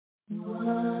Reporting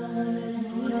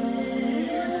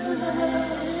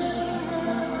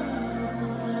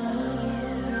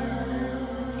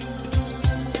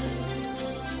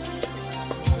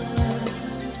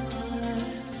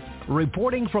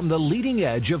from the leading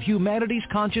edge of humanity's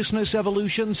consciousness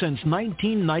evolution since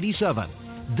 1997,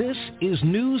 this is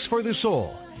News for the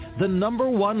Soul, the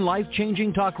 #1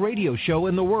 life-changing talk radio show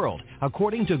in the world,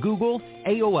 according to Google,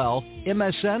 AOL,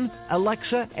 MSN,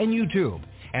 Alexa, and YouTube,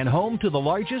 and home to the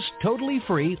largest totally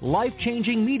free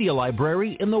life-changing media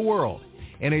library in the world.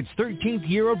 In its 13th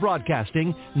year of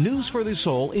broadcasting, News for the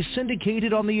Soul is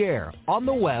syndicated on the air, on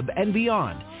the web, and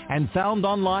beyond, and found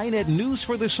online at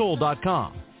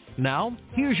newsforthesoul.com. Now,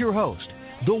 here's your host,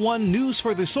 the one News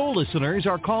for the Soul listeners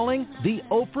are calling the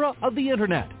Oprah of the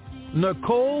Internet,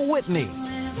 Nicole Whitney.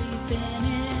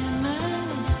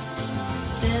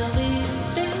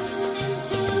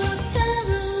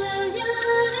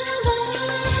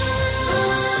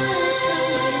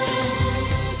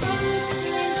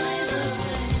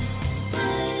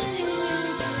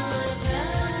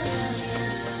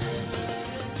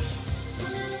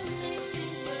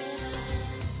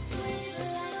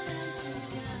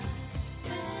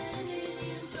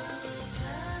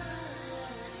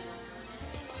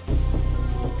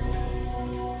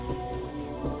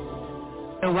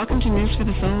 Welcome to News for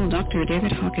the Soul, Dr.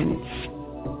 David Hawkins.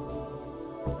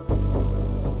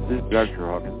 This is Dr.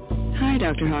 Hawkins. Hi,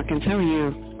 Dr. Hawkins. How are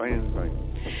you? Fine.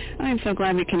 I'm so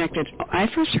glad we connected. I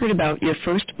first heard about your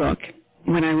first book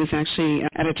when I was actually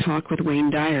at a talk with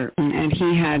Wayne Dyer, and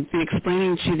he had been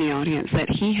explaining to the audience that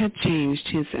he had changed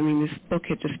this book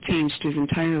had just changed his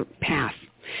entire path.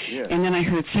 Yeah. And then I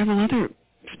heard several other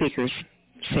speakers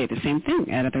say the same thing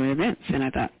at other events, and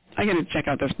I thought, I got to check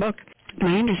out this book.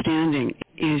 My understanding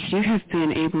is you have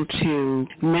been able to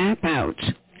map out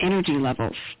energy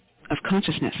levels of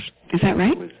consciousness. Is that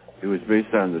right? It was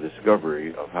based on the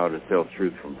discovery of how to tell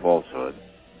truth from falsehood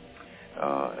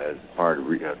as part of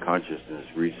consciousness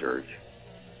research.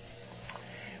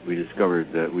 We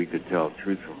discovered that we could tell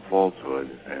truth from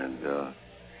falsehood, and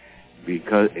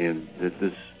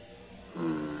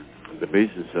the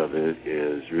basis of it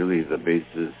is really the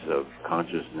basis of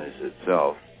consciousness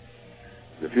itself.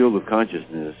 The field of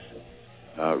consciousness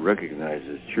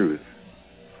recognizes truth.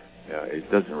 It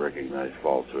doesn't recognize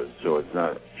falsehood. So it's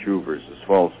not true versus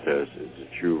false test. It's a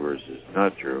true versus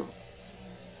not true.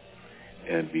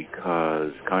 And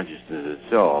because consciousness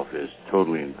itself is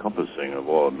totally encompassing of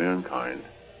all of mankind,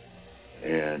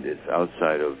 and it's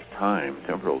outside of time,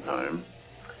 temporal time,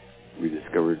 we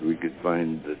discovered we could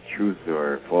find the truth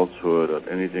or falsehood of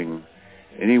anything,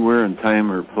 anywhere in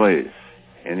time or place.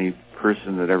 Any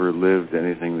person that ever lived,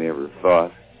 anything they ever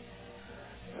thought,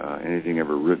 anything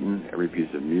ever written, every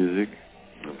piece of music.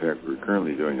 In fact, we're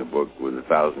currently doing a book with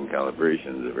 1,000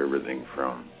 calibrations of everything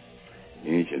from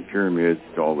the ancient pyramids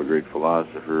to all the great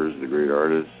philosophers, the great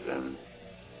artists, and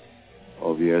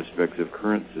all the aspects of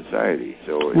current society.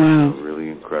 So it's a really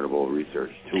incredible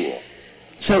research tool.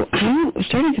 So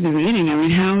starting from the beginning,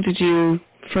 how did you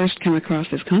first come across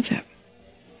this concept?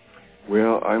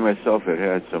 Well, I myself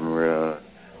had some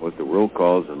what the world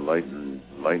calls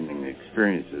enlightening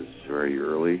experiences very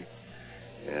early,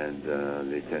 and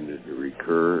they tended to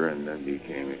recur and then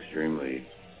became extremely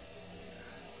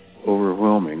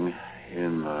overwhelming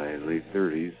in my late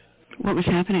 30s. What was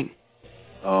happening?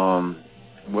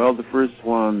 Well, the first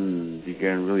one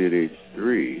began really at age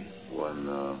 3 when,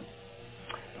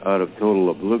 out of total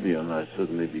oblivion, I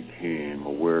suddenly became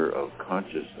aware of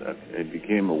consciousness. I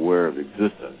became aware of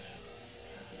existence.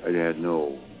 I had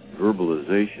no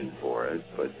verbalization for it,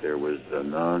 but there was a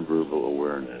non-verbal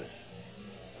awareness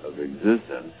of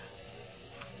existence,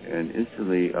 and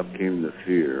instantly up came the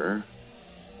fear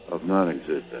of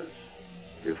non-existence.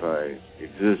 If I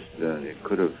exist, then it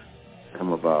could have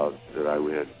come about that I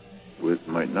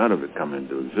might not have come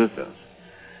into existence.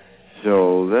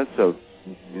 So that's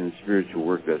in spiritual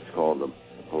work that's called the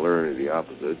polarity of the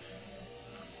opposites.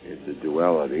 It's a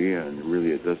duality, and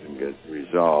really it doesn't get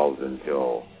resolved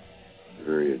until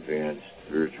very advanced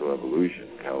spiritual evolution,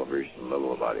 calibration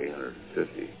level about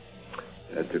 850.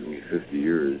 That took me 50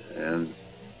 years. And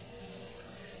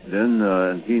then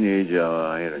in teenage,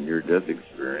 I had a near-death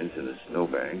experience in a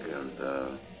snowbank, and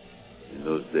in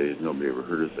those days, nobody ever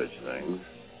heard of such things.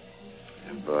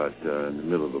 But in the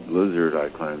middle of a blizzard, I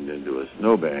climbed into a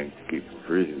snowbank to keep from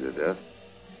freezing to death.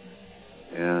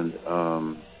 And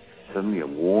suddenly a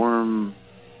warm,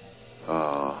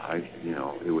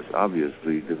 it was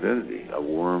obviously divinity. A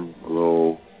warm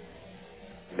glow,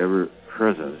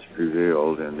 ever-presence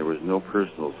prevailed, and there was no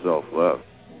personal self left.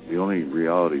 The only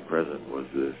reality present was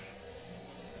this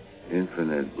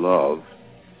infinite love,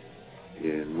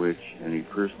 in which any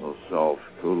personal self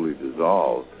totally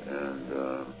dissolved. And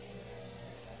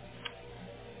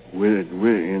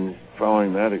in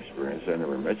following that experience, I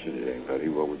never mentioned it to anybody.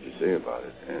 What would you say about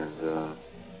it? And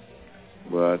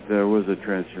but there was a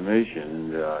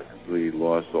transformation. I completely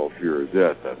lost all fear of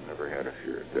death. I've never had a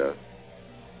fear of death.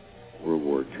 World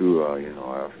War II, I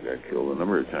often got killed a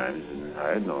number of times, and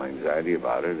I had no anxiety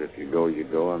about it. If you go, you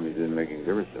go. I mean, it didn't make any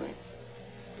difference to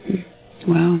me.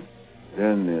 Wow.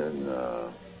 Then in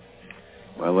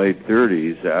my late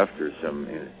 30s, after some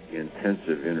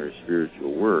intensive inner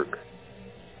spiritual work,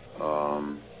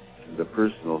 the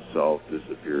personal self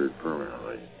disappeared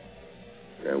permanently.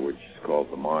 Which is called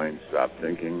the mind stopped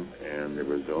thinking, and there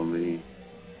was only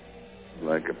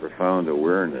like a profound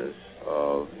awareness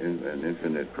of an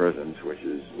infinite presence, which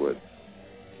is what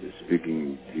is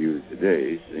speaking to you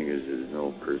today, seeing as there's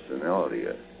no personality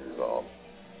involved.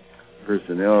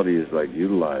 Personality is like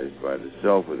utilized by the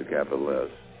self with a capital S.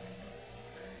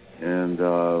 And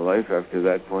life after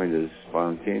that point is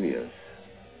spontaneous.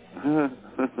 So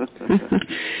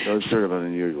it's sort of an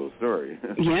unusual story.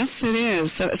 Yes, it is.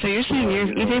 So you're saying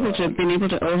you've been able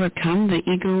to overcome the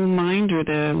ego mind or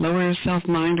the lower self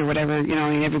mind or whatever,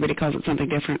 everybody calls it something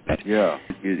different. But yeah,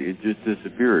 it just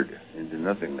disappeared into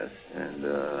nothingness, and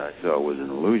I saw it was an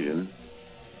illusion.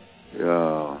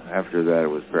 After that, it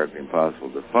was practically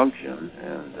impossible to function,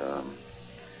 and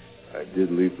I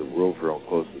did leave the world for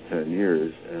close to 10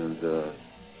 years, and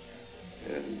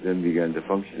then began to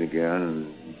function again,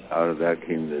 and out of that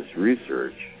came this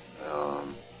research.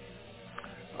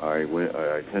 I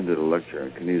attended a lecture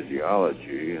on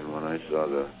kinesiology, and when I saw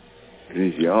the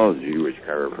kinesiology, which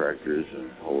chiropractors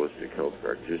and holistic health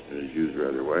practitioners use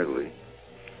rather widely,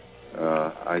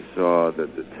 I saw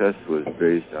that the test was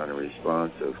based on a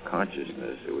response of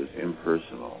consciousness. It was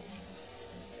impersonal.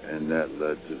 And that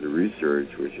led to the research,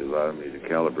 which allowed me to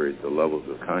calibrate the levels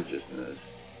of consciousness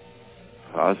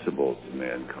possible to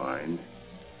mankind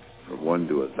from 1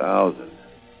 to 1,000.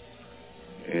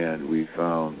 And we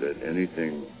found that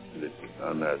anything that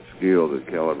on that scale that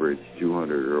calibrates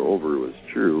 200 or over was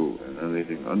true, and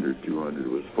anything under 200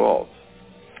 was false.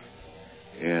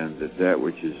 And that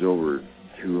which is over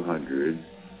 200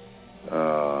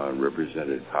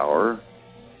 represented power,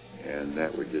 and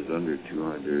that which is under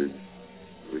 200,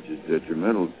 which is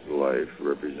detrimental to life,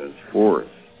 represents force.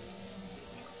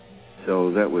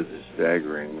 So that was a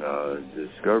staggering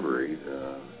discovery.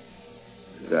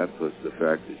 That plus the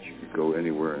fact that you could go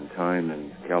anywhere in time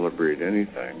and calibrate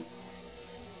anything.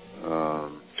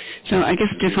 So I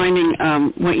guess defining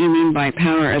what you mean by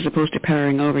power as opposed to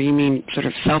powering over, you mean sort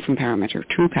of self-empowerment or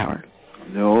true power?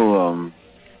 No,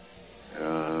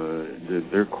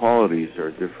 their qualities are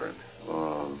different.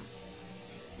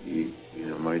 You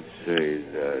might say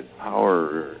that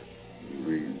power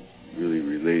really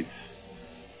relates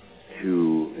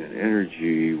to an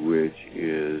energy which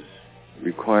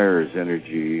requires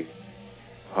energy,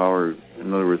 power.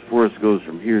 In other words, force goes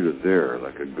from here to there,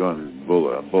 like a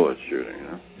bullet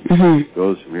shooting. Mm-hmm.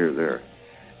 Goes from here to there.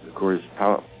 Of course,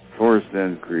 force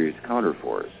then creates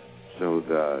counterforce, so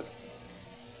that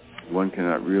one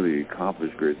cannot really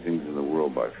accomplish great things in the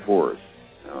world by force.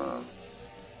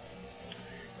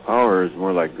 Power is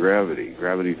more like gravity.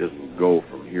 Gravity doesn't go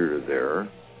from here to there.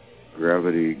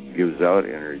 Gravity gives out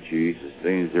energy,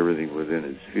 sustains everything within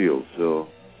its field. So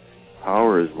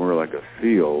power is more like a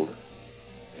field,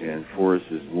 and force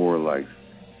is more like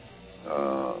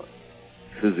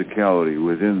physicality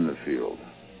within the field.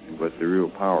 But the real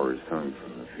power is coming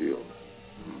from the field.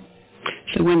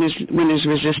 So when there's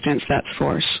resistance, that's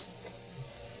force.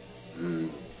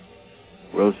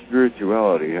 Well,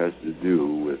 spirituality has to do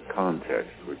with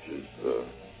context, which is the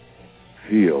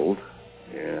field,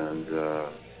 and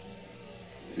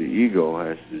the ego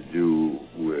has to do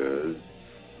with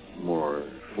more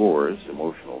force,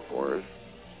 emotional force,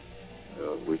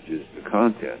 which is the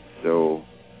content. So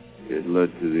it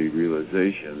led to the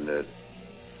realization that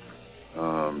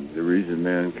the reason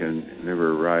man can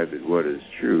never arrive at what is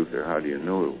truth, or how do you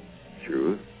know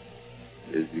truth,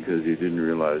 is because he didn't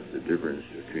realize the difference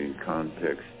between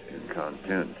context and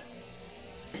content.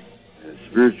 And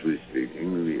spiritually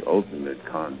speaking, the ultimate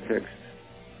context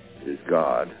is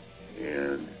God,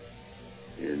 and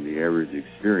in the average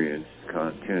experience,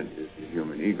 content is the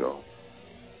human ego.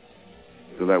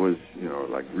 So that was,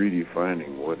 like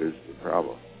redefining what is the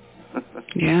problem.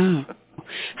 Yeah.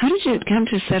 How did you come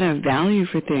to set a value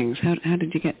for things? How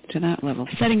did you get to that level?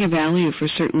 Setting a value for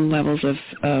certain levels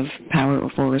of power or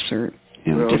force or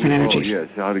different energies. Oh, yes,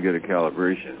 how to get a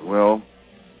calibration. Well,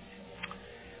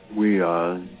 we,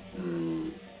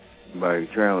 by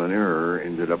trial and error,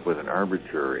 ended up with an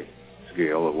arbitrary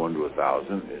scale of 1 to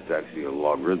 1,000. It's actually a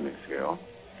logarithmic scale.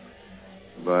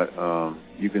 But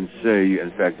you can say,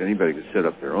 in fact, anybody can set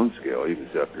up their own scale. You can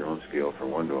set up your own scale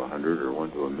from 1 to 100 or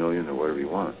 1 to 1,000,000 or whatever you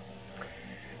want.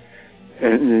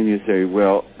 And then you say,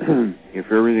 well,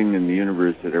 if everything in the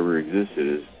universe that ever existed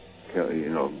is,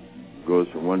 goes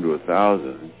from 1 to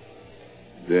 1,000,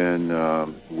 then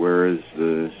where is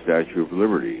the Statue of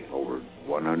Liberty? Over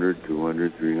 100,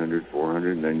 200, 300,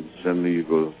 400, and then suddenly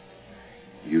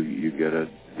you get a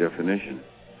definition.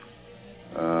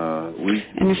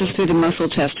 And this is through the muscle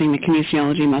testing, the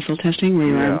kinesiology muscle testing, where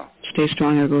your arm stays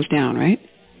strong or goes down, right?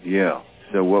 Yeah.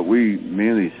 So what we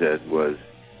mainly said was,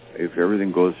 if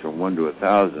everything goes from 1 to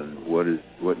 1,000,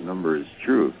 what number is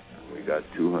truth? We got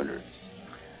 200.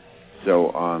 So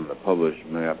on the published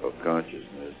map of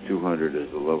consciousness, 200 is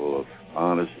the level of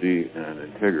honesty and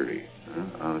integrity.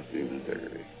 Honesty and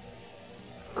integrity.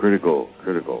 Critical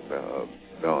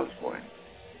balance point.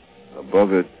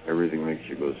 Above it, everything makes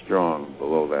you go strong.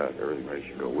 Below that, everything makes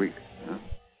you go weak.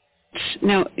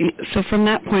 Now, so from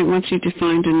that point, once you've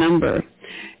defined a number,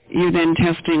 you're then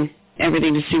testing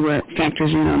everything to see where it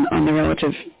factors in on the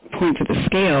relative points of the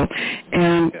scale,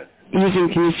 and using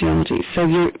kinesiology.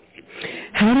 So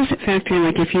how does it factor in,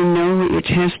 like if you know what you're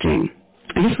testing?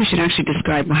 I guess we should actually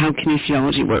describe how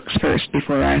kinesiology works first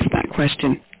before I ask that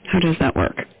question. How does that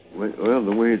work? Well,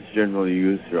 the way it's generally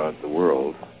used throughout the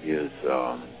world is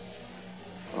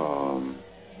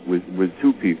with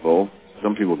two people.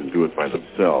 Some people can do it by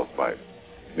themselves by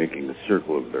making a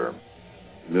circle of their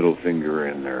middle finger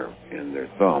and their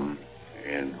thumb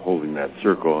and holding that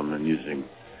circle, and then using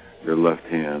their left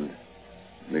hand,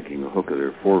 making a hook of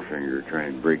their forefinger,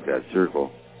 trying to break that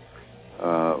circle.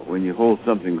 When you hold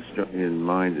something in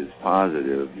mind as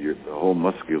positive, the whole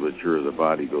musculature of the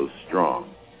body goes strong.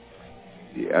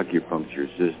 The acupuncture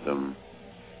system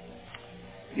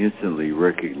instantly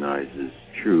recognizes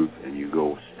truth, and you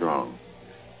go strong.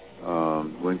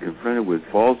 When confronted with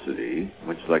falsity,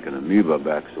 much like an amoeba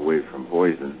backs away from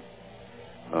poison,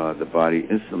 the body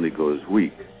instantly goes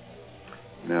weak.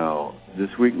 Now, this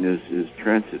weakness is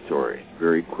transitory,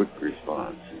 very quick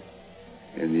response,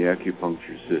 and the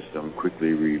acupuncture system quickly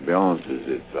rebalances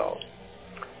itself.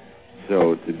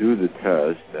 So to do the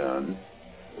test, then,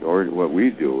 or what we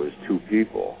do is two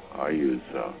people. I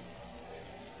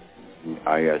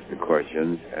ask the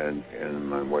questions, and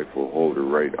my wife will hold her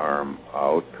right arm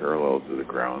out parallel to the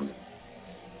ground,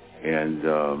 and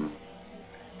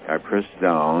I press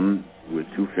down with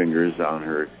two fingers on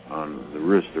the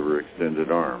wrist of her extended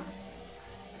arm,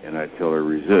 and I tell her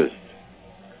resist.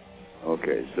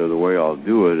 Okay, so the way I'll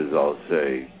do it is I'll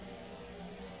say,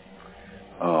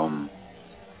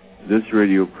 this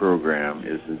radio program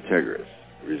is integrous,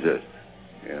 resist.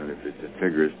 And if it's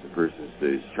integrous, the person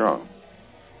stays strong.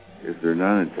 If they're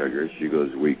non-integrous, she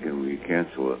goes weak, and we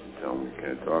cancel it and tell them we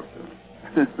can't talk to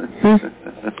them.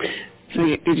 So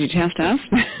did you test us?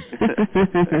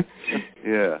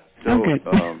 Yeah. So okay.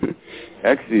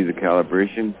 Actually, the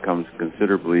calibration comes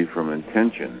considerably from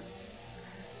intention.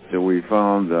 So we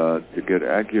found to get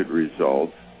accurate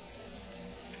results,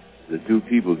 the two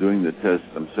people doing the test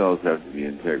themselves have to be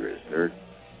integrous. Their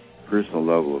personal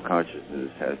level of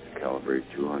consciousness has to calibrate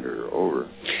 200 or over.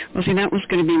 Well, see, that was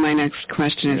going to be my next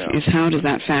question, is how does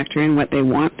that factor in what they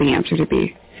want the answer to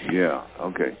be? Yeah,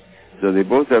 okay. So they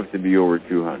both have to be over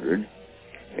 200.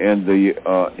 And the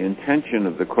intention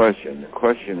of the question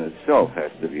itself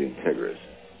has to be integrous.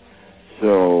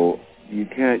 So you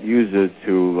can't use it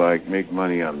to, like, make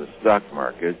money on the stock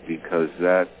market, because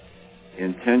that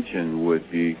intention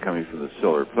would be coming from the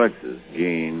solar plexus,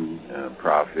 gain,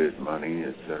 profit, money,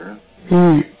 etc.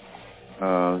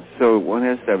 So one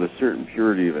has to have a certain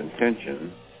purity of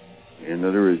intention. In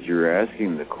other words, you're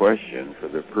asking the question for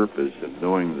the purpose of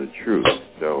knowing the truth.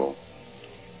 So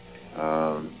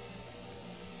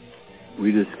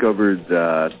we discovered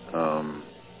that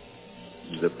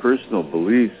the personal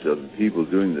beliefs of the people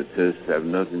doing the test have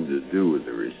nothing to do with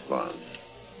the response.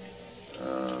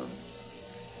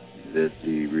 That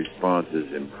the response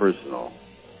is impersonal.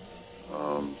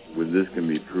 With this can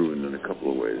be proven in a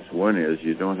couple of ways. One is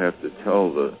you don't have to tell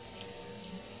the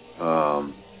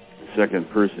second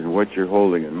person what you're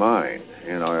holding in mind,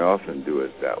 and I often do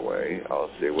it that way. I'll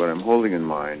say, what I'm holding in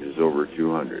mind is over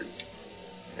 200,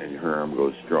 and her arm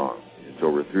goes strong. It's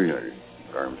over 300,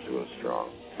 arm goes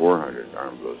strong. 400,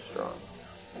 arm goes strong.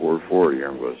 440,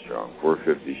 arm goes strong.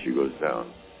 450, she goes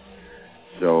down.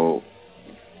 So,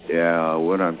 yeah,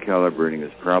 what I'm calibrating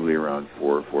is probably around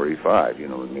 445,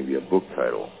 maybe a book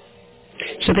title.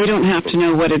 So they don't have to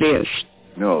know what it is?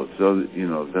 No, so,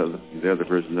 the other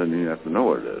person doesn't even have to know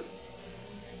what it is.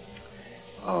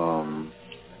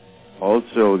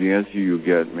 Also, the answer you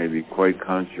get may be quite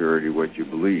contrary to what you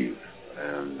believe.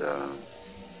 And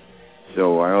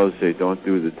so I always say don't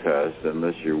do the test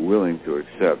unless you're willing to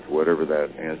accept whatever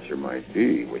that answer might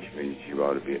be, which means you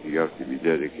have to be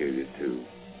dedicated to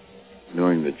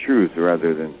knowing the truth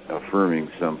rather than affirming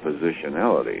some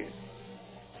positionality.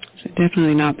 So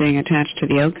definitely not being attached to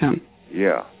the outcome.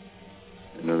 Yeah.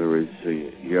 In other words,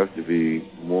 you have to be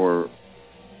more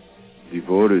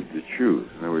devoted to truth.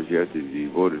 In other words, you have to be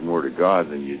devoted more to God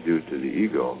than you do to the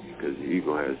ego, because the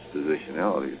ego has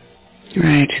positionalities.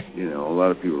 Right. You know, a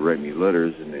lot of people write me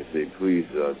letters and they say, please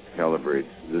calibrate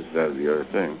this, that, or the other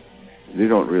thing. They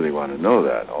don't really want to know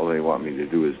that. All they want me to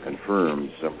do is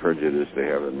confirm some prejudice they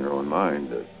have in their own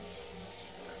mind that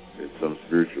some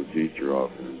spiritual teacher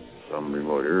off in some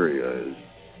remote area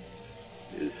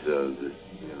is the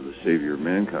savior of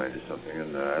mankind or something,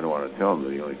 and I don't want to tell them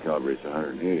that he only calibrates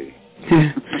 180.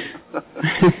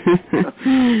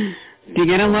 Do you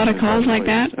get a lot of calls like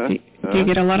that? Do you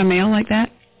get a lot of mail like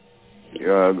that?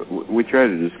 We try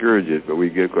to discourage it, but we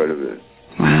get quite a bit.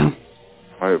 Wow.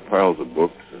 Piles of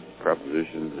books and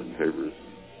propositions and papers,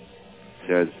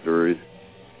 sad stories.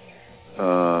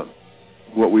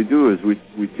 What we do is we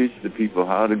teach the people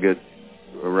how to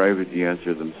arrive at the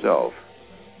answer themselves.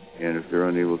 And if they're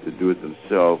unable to do it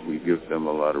themselves, we give them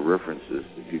a lot of references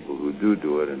to people who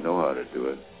do it and know how to do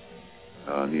it.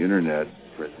 On the internet,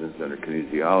 for instance, under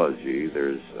kinesiology,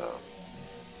 there's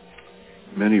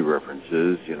many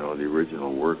references. You know, the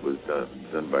original work was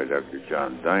done by Dr.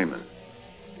 John Diamond,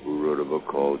 who wrote a book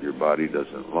called Your Body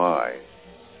Doesn't Lie.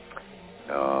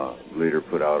 Later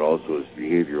put out also as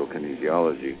Behavioral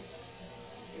Kinesiology.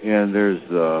 And there's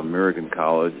the American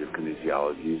College of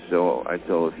Kinesiology. So I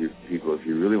tell people, if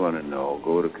you really want to know,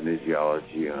 go to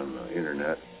kinesiology on the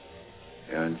internet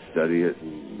and study it,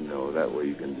 and that way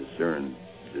you can discern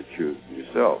the truth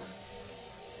yourself.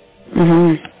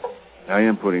 Mm-hmm. I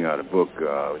am putting out a book,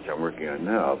 which I'm working on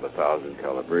now, of 1,000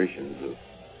 calibrations.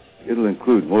 It'll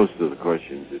include most of the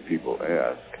questions that people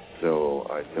ask. So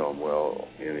I tell them, well,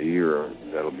 in a year,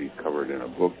 that'll be covered in a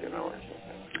book, or something.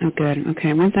 Oh, good.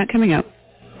 Okay. When's that coming out?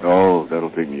 Oh,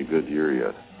 that'll take me a good year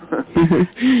yet.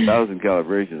 1,000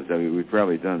 calibrations. I mean, we've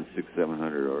probably done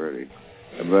 600-700 already.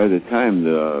 And by the time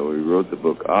we wrote the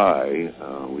book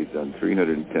we've done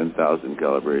 310,000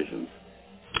 calibrations.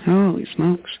 Holy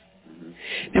smokes. Mm-hmm.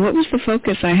 And what was the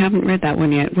focus? I haven't read that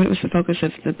one yet. What was the focus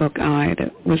of the book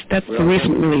That's the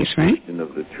recent release, right?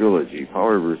 Of the trilogy.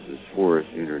 Power versus Force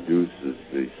introduces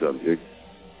the subject.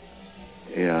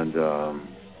 And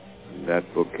that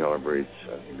book calibrates,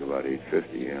 I think, about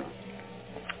 850, yeah.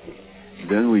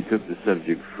 Then we took the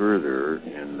subject further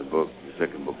in the book, the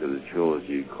second book of the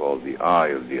trilogy, called The Eye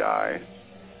of the Eye,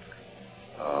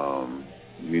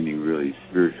 meaning really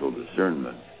spiritual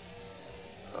discernment,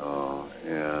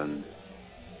 and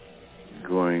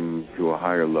going to a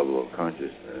higher level of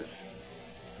consciousness,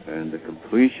 and the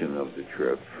completion of the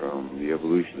trip from the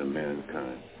evolution of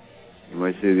mankind. You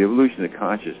might say the evolution of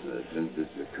consciousness since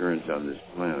its occurrence on this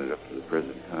planet up to the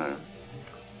present time,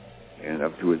 and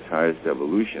up to its highest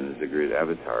evolution as the great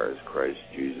avatars, Christ,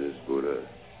 Jesus, Buddha.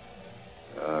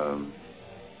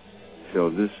 So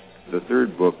the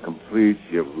third book completes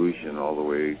the evolution all the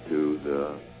way to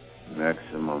the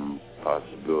maximum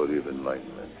possibility of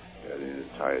enlightenment in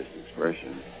its highest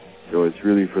expression. So it's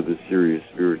really for the serious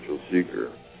spiritual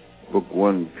seeker. Book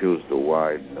 1 appeals to a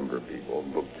wide number of people.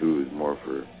 Book 2 is more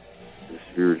for the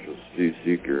spiritual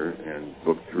seeker, and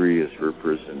book 3 is for a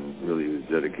person really who's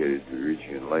dedicated to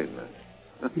reaching enlightenment.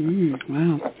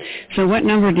 Wow. So what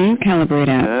number do you calibrate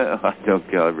at? I don't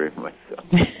calibrate myself.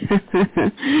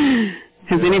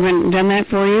 Has anyone done that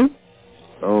for you?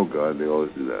 Oh, God, they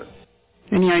always do that.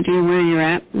 Any idea where you're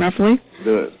at, roughly?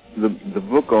 The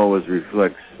book always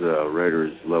reflects the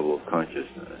writer's level of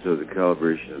consciousness. So the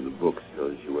calibration of the book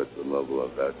tells you what the level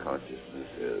of that consciousness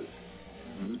is.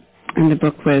 Mm-hmm. And the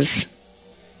book was?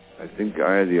 I think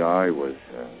Eye of the Eye was,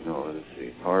 let's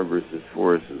see, Power versus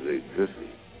Force was 850.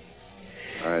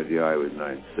 Eye of the Eye was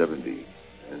 970.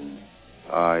 And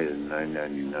I is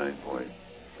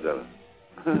 999.7.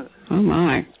 Oh,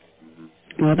 my. Mm-hmm.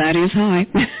 Well, that is high.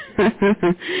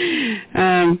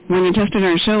 When you tested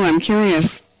our show, I'm curious.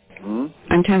 Hmm?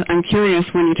 I'm curious,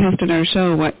 when you tested our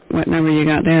show, what number you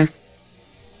got there?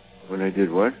 When I did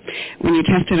what? When you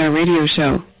tested our radio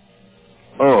show.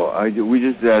 Oh, we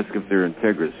just ask if they're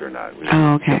integrous or not. We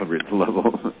okay. Calibrate the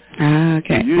level.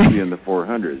 Okay. It's usually in the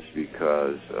 400s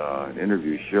because an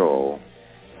interview show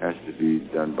has to be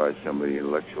done by somebody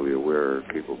intellectually aware,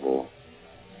 capable.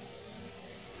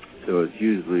 So it's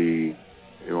usually,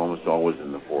 you're almost always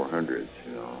in the 400s,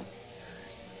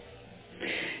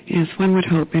 Yes, one would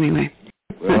hope, anyway.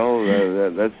 Well,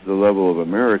 that's the level of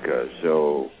America.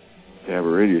 So to have a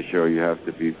radio show, you have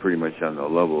to be pretty much on the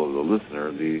level of the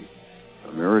listener. The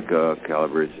America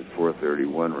calibrates at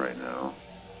 431 right now.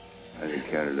 I think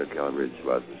Canada calibrates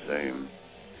about the same.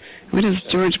 What does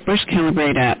George Bush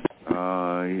calibrate at?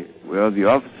 Well, the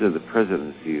Office of the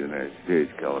Presidency of the United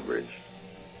States calibrates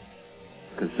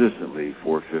consistently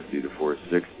 450 to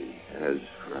 460. It has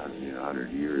for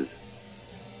 100 years.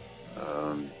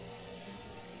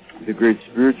 The great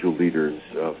spiritual leaders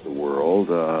of the world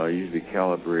usually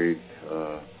calibrate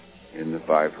in the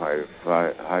high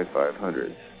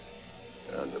 500s.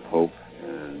 The Pope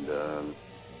and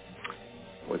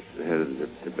what's the head of the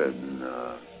Tibetan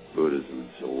Buddhism,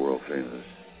 so world famous,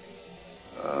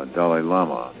 Dalai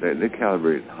Lama. They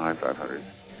calibrate in high 500s.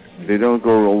 They don't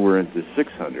go over into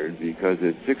 600 because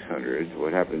at 600,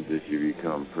 what happens is you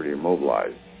become pretty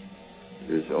immobilized.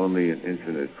 There's only an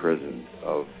infinite presence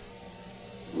of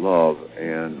love,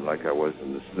 and like I was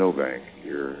in the snowbank,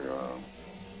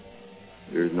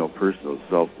 there's no personal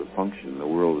self to function. The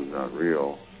world is not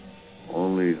real.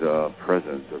 Only the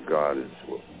presence of God is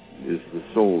the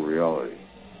sole reality,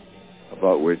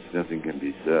 about which nothing can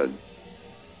be said.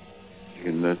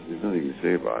 There's nothing to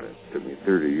say about it. It took me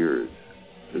 30 years.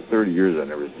 For 30 years I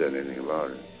never said anything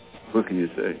about it. What can you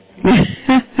say?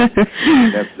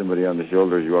 Tap somebody on the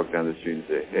shoulder as you walk down the street and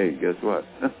say, hey, guess what?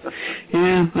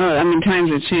 Yeah, well, I mean, times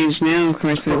have changed now, of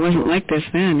course, but it wasn't like this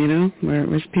then, where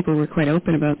people were quite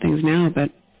open about things now,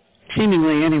 but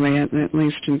seemingly anyway, at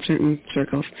least in certain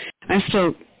circles. I'm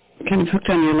still kind of hooked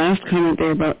on your last comment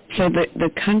there about, so the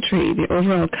country, the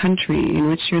overall country in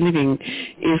which you're living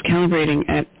is calibrating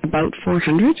at about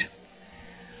 400?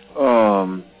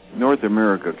 North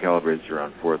America calibrates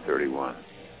around 431,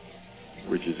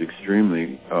 which is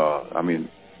extremely,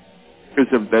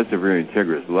 that's a very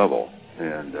integrous level.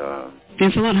 And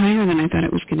it's a lot higher than I thought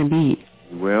it was going to be.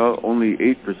 Well, only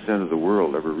 8% of the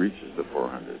world ever reaches the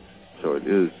 400s, so it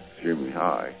is extremely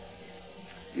high.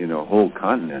 Whole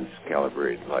continents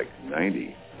calibrate like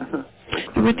 90.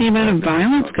 With the amount of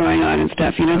violence going on and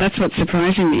stuff, that's what's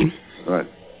surprising me. What?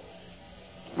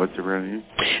 What's surprising you?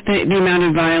 The amount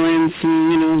of violence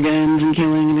and, guns and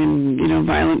killing and,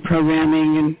 violent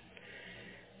programming, and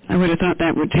I would have thought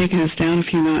that would take us down a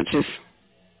few notches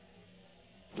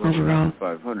overall.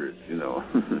 500s,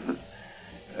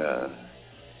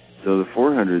 So the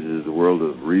 400s is the world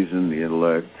of reason, the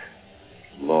intellect,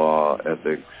 law,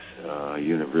 ethics,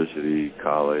 university,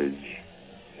 college,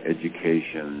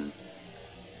 education,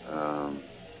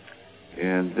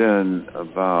 and then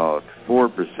about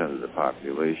 4% of the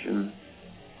population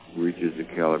reaches a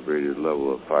calibrated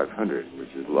level of 500,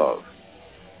 which is love.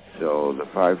 So the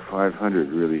 500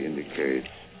 really indicates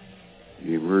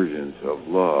the emergence of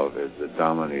love as the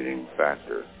dominating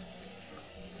factor.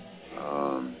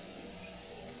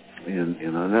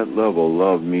 And on that level,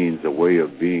 love means a way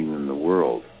of being in the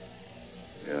world.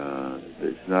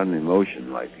 It's not an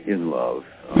emotion like in love.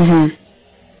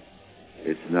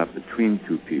 It's not between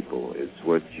two people. It's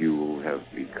what you have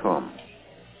become.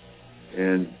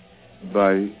 And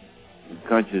by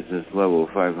consciousness level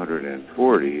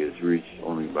 540 is reached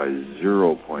only by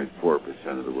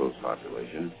 0.4% of the world's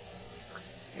population.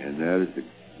 And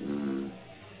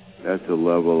that's a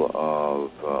level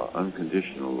of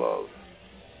unconditional love.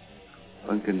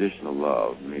 Unconditional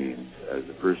love means as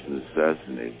a person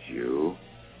assassinates you,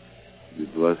 you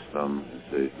bless them and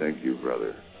say, thank you,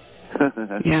 brother.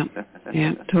 Yeah,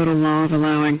 total law of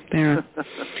allowing there.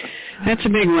 That's a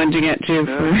big one to get to.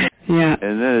 Yeah.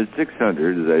 And then at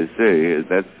 600, as I say,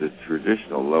 that's the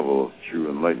traditional level of true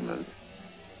enlightenment.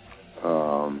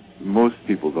 Most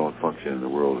people don't function in the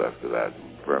world after that.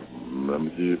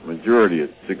 The majority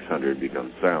at 600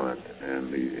 becomes silent,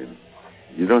 and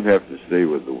you don't have to stay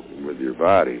with your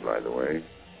body, by the way.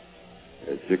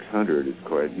 At 600, it's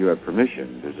quite, you have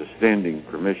permission. There's a standing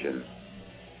permission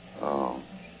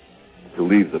to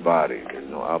leave the body. There's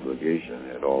no obligation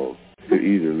at all to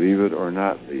either leave it or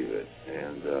not leave it.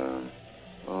 And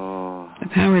the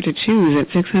power to choose at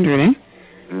 600, eh?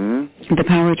 The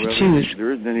power to choose.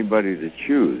 There isn't anybody to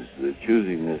choose. The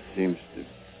choosingness seems to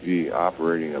be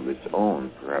operating of its own,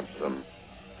 perhaps some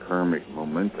karmic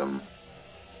momentum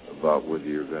about whether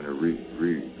you're going to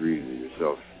breathe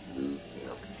yourself,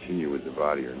 continue with the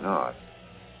body or not.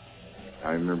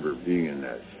 I remember being in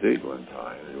that state one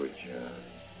time in which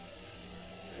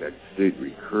that state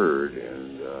recurred,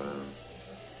 and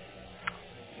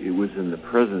it was in the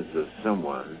presence of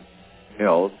someone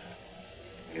else,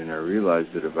 and I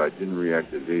realized that if I didn't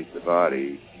reactivate the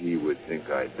body, he would think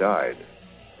I died.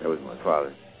 That was my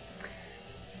father.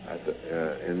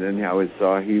 And then I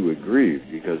saw he would grieve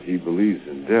because he believes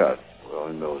in death. Well,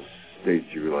 in those states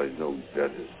you realize no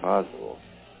death is possible.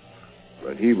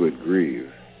 But he would grieve,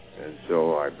 and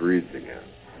so I breathed again.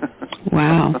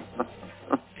 Wow.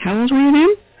 How old were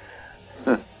you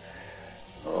then?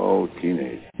 Oh,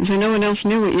 teenage. So no one else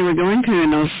knew what you were going through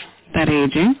in that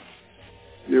age, eh?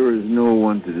 There was no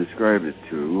one to describe it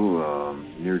to.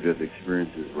 Near-death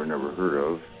experiences were never heard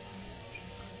of.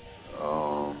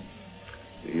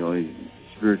 The only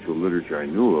spiritual literature I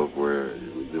knew of where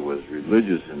it was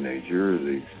religious in nature,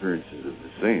 the experiences of the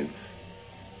saints.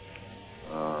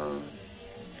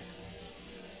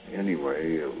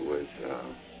 Anyway,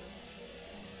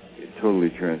 it totally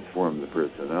transformed the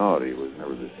personality. It was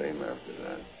never the same after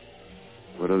that.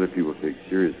 What other people take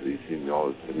seriously seemed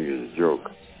always to me as a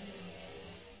joke.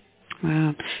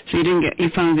 Wow. So you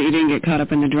found that you didn't get caught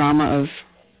up in the drama of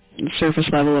the surface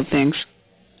level of things?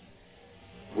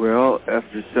 Well,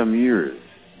 after some years,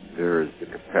 there is the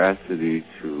capacity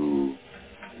to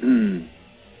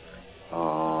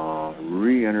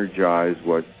re-energize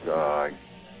what I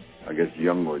guess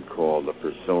Jung would call the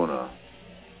persona.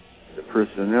 The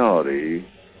personality,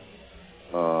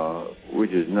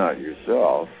 which is not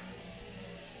yourself,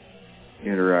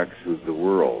 interacts with the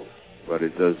world, but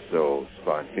it does so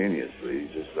spontaneously,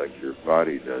 just like your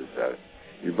body does that.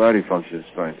 Your body functions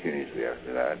spontaneously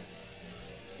after that,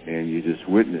 and you just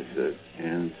witness it,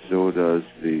 and so does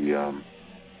the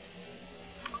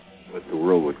what the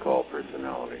world would call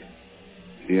personality.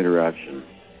 The interaction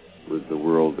with the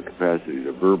world, the capacity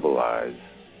to verbalize.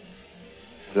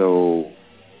 So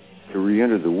to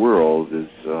re-enter the world is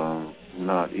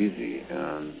not easy,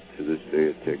 and to this day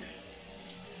it takes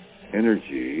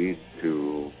energy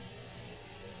to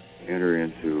enter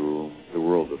into the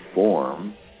world of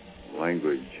form,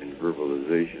 language and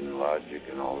verbalization and logic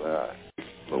and all that.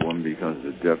 But one becomes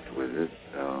adept with it.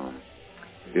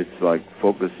 It's like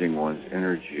focusing one's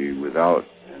energy without,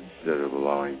 instead of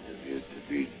allowing it to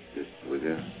be just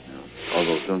within. You know?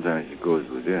 Although sometimes it goes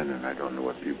within, and I don't know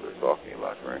what people are talking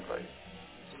about, frankly.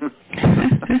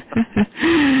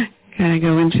 Kind of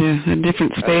go into a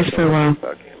different space for a while.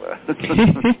 Talking about.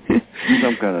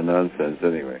 Some kind of nonsense,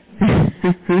 anyway.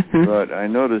 But I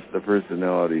noticed the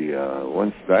personality,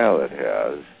 one style it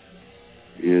has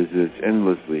is it's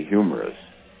endlessly humorous,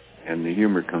 and the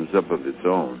humor comes up of its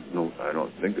own. No, I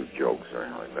don't think of jokes or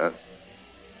anything like that.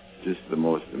 Just the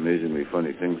most amazingly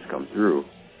funny things come through,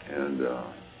 and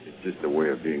it's just a way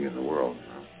of being in the world.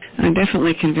 I'm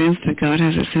definitely convinced that God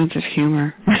has a sense of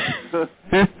humor.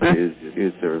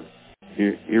 It's an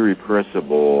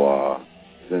irrepressible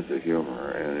sense of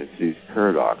humor, and it sees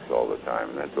paradox all the time,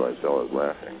 and that's why it's always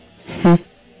laughing.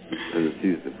 Because it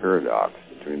sees the paradox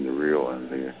between the real and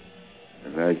the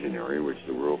imaginary, which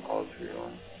the world calls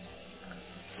real.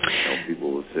 You know,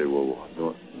 people will say, well,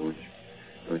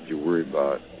 don't you worry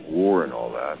about war and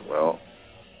all that? Well,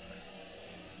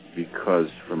 because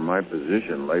from my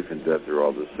position, life and death are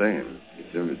all the same.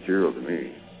 It's immaterial to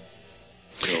me.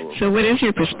 So what is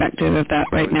your perspective of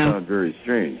that right now? It's not very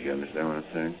strange. You understand what I'm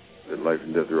saying? That life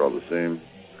and death are all the same.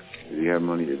 Whether you have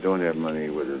money or don't have money,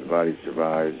 whether the body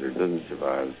survives or doesn't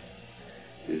survive,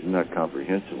 is not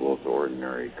comprehensible to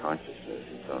ordinary consciousness.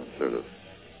 It sounds sort of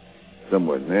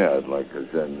somewhat mad, like a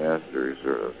Zen master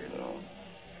sort of,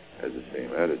 has the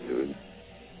same attitude.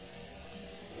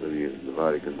 Whether the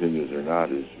body continues or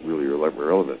not is really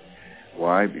irrelevant.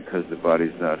 Why? Because the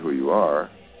body's not who you are,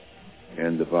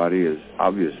 and the body is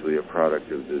obviously a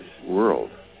product of this world.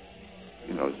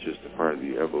 It's just a part of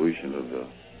the evolution of the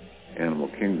animal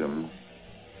kingdom,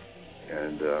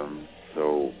 and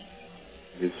so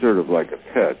it's sort of like a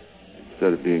pet.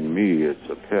 Instead of being me, it's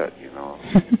a pet,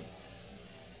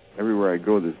 Everywhere I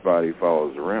go, this body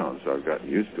follows around, so I've gotten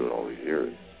used to it all these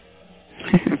years.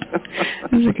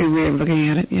 That's a good way of looking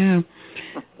at it, yeah.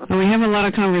 Well, we have a lot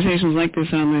of conversations like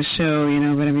this on this show,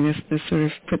 but I mean, this sort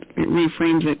of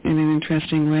reframes it in an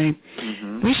interesting way.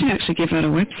 Mm-hmm. We should actually give out a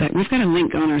website. We've got a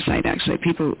link on our site, actually.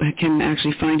 People can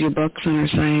actually find your books on our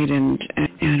site and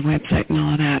website and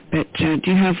all of that. But do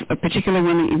you have a particular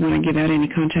one that you want to give out, any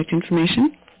contact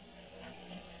information?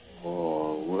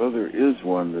 Well, there is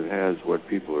one that has what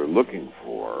people are looking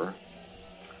for.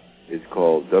 It's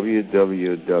called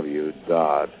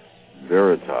www.veritas,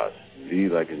 V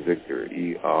like in Victor,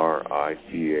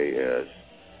 ERITAS,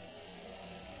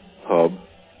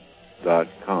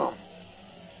 pub.com.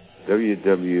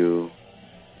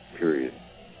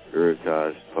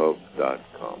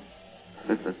 www.veritaspub.com.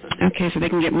 Okay, so they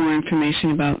can get more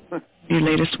information about your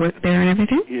latest work there and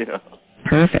everything? Yeah.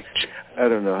 Perfect. I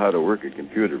don't know how to work a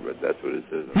computer, but that's what it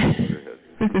says on the computer.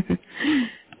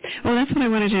 Well, that's what I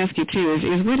wanted to ask you, too, is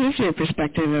what is your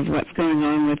perspective of what's going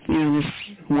on with, this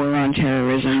war on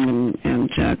terrorism and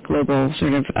global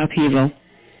sort of upheaval.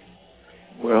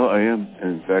 Well, I am,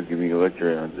 in fact, giving a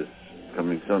lecture on this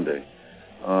coming Sunday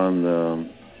on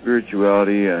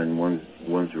spirituality and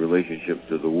one's relationship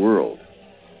to the world.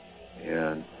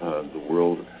 And the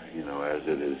world, as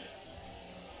it is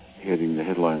hitting the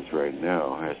headlines right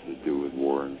now, has to do with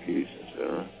war and peace,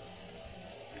 etc.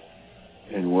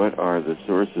 And what are the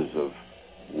sources of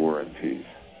war and peace?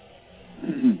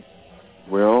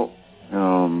 Well,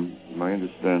 my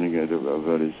understanding of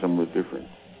that is somewhat different.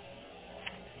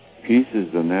 Peace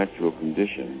is the natural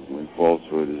condition when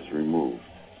falsehood is removed.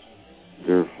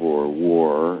 Therefore,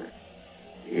 war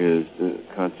is the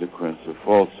consequence of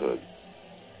falsehood.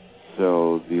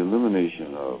 So the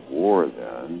elimination of war,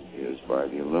 then, is by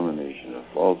the elimination of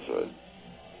falsehood.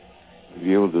 To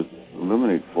be able to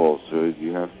eliminate falsehood,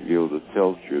 you have to be able to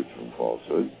tell truth from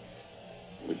falsehood,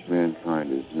 which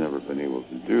mankind has never been able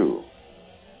to do.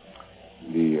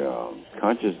 The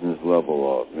consciousness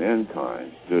level of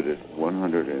mankind stood at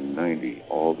 190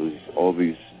 all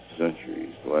these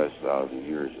centuries, the last 1,000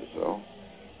 years or so,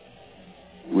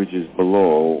 which is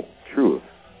below truth,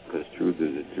 because truth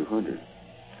is at 200.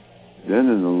 Then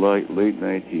in the late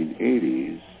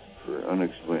 1980s, for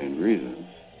unexplained reasons,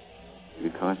 the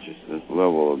consciousness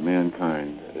level of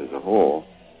mankind as a whole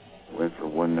went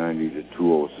from 190 to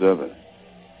 207.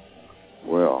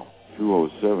 Well,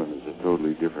 207 is a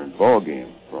totally different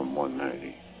ballgame from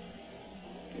 190.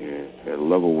 At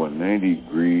level 190,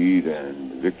 greed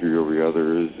and victory over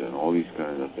others and all these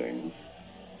kinds of things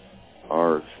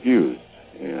are excused.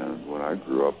 And when I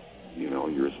grew up, you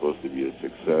were supposed to be a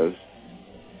success.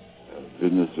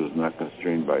 Business was not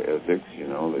constrained by ethics.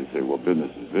 They say, well,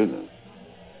 business is business.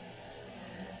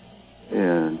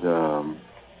 And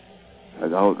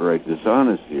outright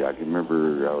dishonesty. I can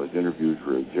remember I was interviewed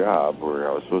for a job where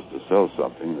I was supposed to sell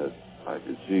something that I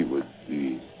could see would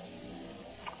be,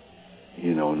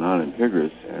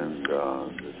 non-integrous, and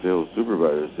the sales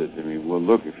supervisor said to me, well,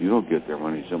 look, if you don't get their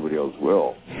money, somebody else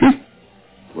will.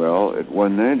 Well, at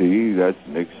 190, that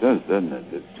makes sense, doesn't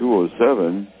it? At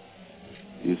 207,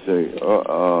 you say,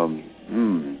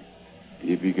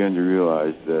 you begin to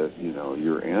realize that,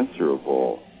 you're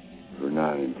answerable for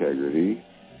non-integrity,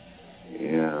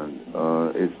 and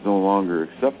it's no longer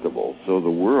acceptable. So the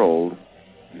world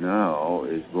now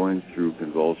is going through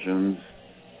convulsions,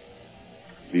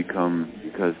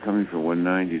 because coming from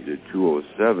 190 to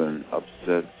 207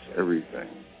 upsets everything.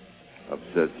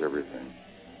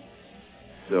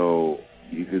 So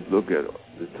you could look at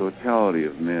the totality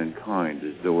of mankind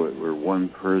as though it were one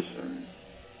person.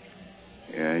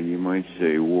 And you might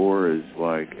say war is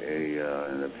like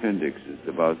an appendix that's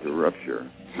about to rupture.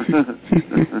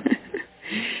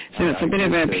 So it's a bit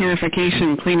of a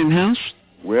purification, cleaning house?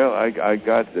 Well, I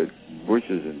got that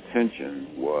Bush's intention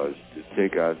was to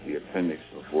take out the appendix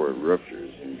before it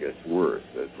ruptures and gets worse.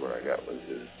 That's what I got was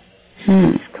his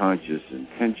conscious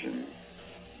intention,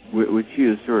 which he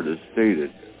has sort of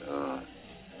stated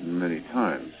many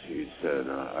times. He said,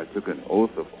 I took an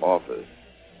oath of office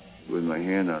with my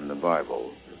hand on the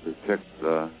Bible to protect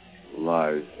the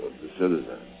lives of the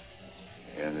citizens,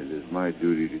 and it is my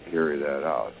duty to carry that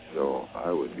out. So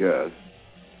I would guess,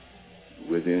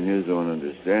 within his own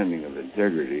understanding of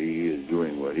integrity, he is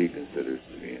doing what he considers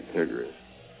to be integrous.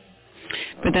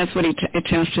 But that's what he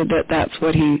attested, that's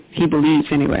what he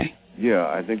believes anyway. Yeah,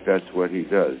 I think that's what he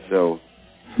does. So,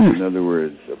 in other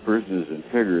words, a person is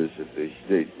integrous if they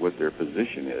state what their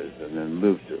position is and then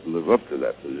live up to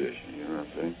that position, you know what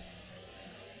I'm saying?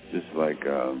 Just like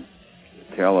the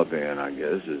Taliban, I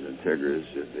guess, is integrous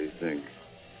if they think,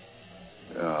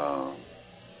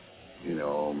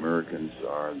 Americans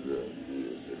are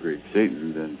the great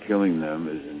Satan, then killing them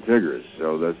is integrous.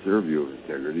 So that's their view of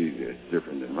integrity. It's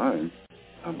different than mine.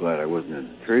 I'm glad I wasn't in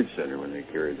the Trade Center when they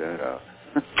carried that out.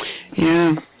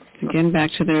 Yeah. Again,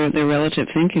 back to their relative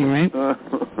thinking, right?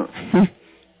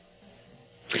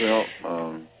 Well,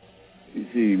 you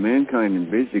see,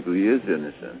 mankind basically is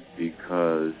innocent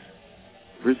because,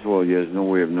 first of all, he has no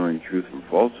way of knowing truth from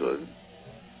falsehood.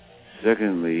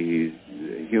 Secondly,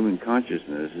 human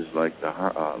consciousness is like the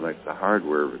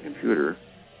hardware of a computer,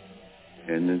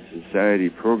 and then society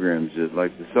programs it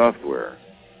like the software.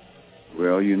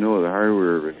 Well, the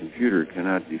hardware of a computer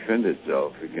cannot defend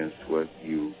itself against what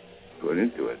you put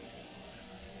into it.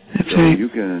 That's so right. You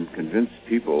can convince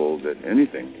people that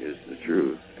anything is the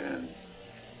truth, and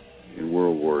in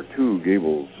World War II,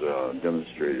 Goebbels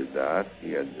demonstrated that.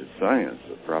 He had the science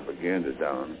of propaganda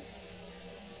down,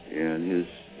 and his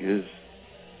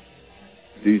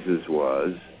thesis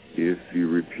was, if you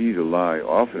repeat a lie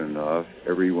often enough,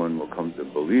 everyone will come to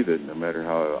believe it, no matter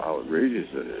how outrageous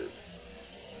it is.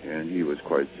 And he was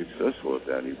quite successful at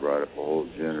that. He brought up a whole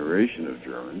generation of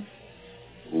Germans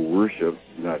who worshiped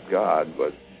not God,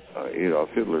 but Adolf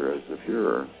Hitler as the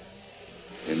Führer,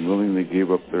 and willingly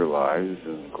gave up their lives.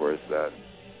 And, of course, that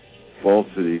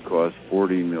falsity caused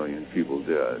 40 million people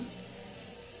dead.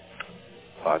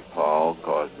 Paul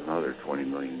caused another 20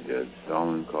 million dead.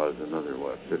 Stalin caused another,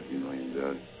 50 million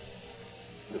dead.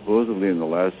 Supposedly in the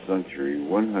last century,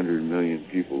 100 million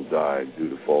people died due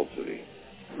to falsity.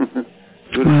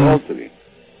 Due to falsity.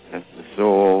 That's the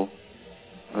sole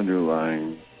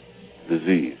underlying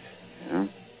disease. Yeah?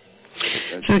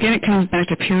 So again, it comes back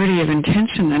to purity of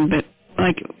intention then, but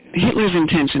like Hitler's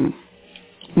intention,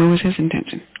 what was his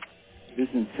intention? His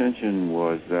intention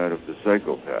was that of the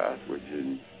psychopath,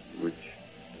 which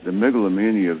the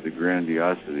megalomania of the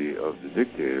grandiosity of the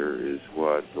dictator is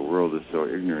what the world is so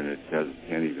ignorant it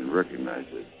can't even recognize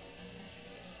it.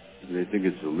 They think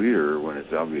it's a leader when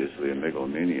it's obviously a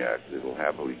megalomaniac that will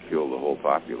happily kill the whole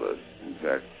populace. In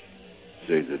fact,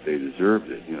 say that they deserved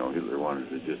it. Hitler wanted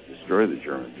to just destroy the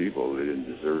German people. They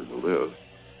didn't deserve to live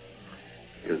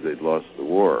because they'd lost the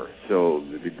war. So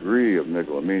the degree of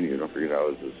megalomania, don't forget I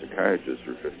was a psychiatrist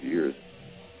for 50 years,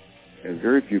 and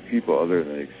very few people other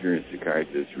than experienced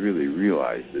psychiatrists really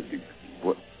realize that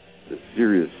the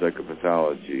serious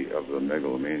psychopathology of a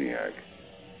megalomaniac,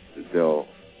 that they'll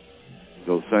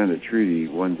sign a treaty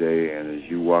one day, and as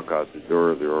you walk out the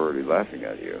door, they're already laughing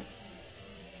at you.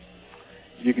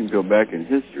 You can go back in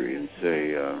history and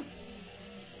say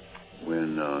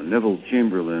when Neville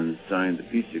Chamberlain signed the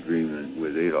peace agreement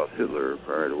with Adolf Hitler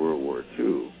prior to World War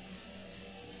II,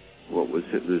 what was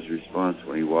Hitler's response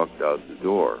when he walked out the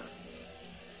door?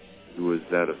 It was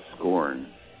that of scorn.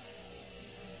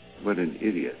 What an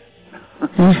idiot.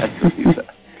 That's what he said.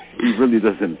 He really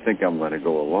doesn't think I'm going to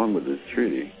go along with this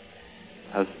treaty.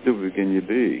 How stupid can you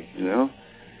be,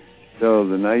 So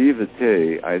the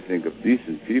naivete, I think, of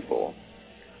decent people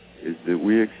is that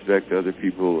we expect other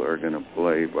people are going to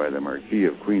play by the Marquis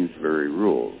of Queensberry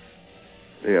rules.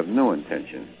 They have no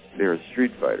intention. They are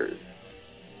street fighters.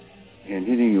 And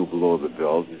hitting you below the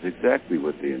belt is exactly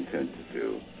what they intend to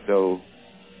do. So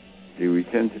we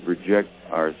tend to project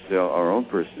our own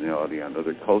personality on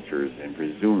other cultures and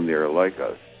presume they are like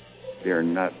us. They are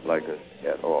not like us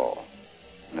at all.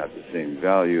 Not the same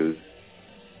values.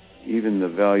 Even the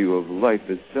value of life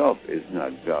itself is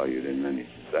not valued in many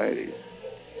societies.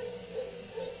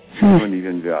 You don't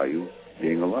even value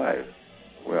being alive.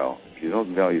 Well, if you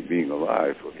don't value being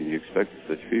alive, what can you expect of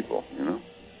such people,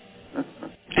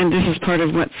 And this is part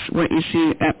of what you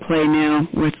see at play now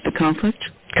with the conflict,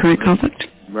 current conflict?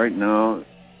 Right now,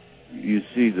 you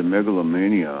see the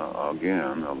megalomania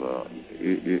again.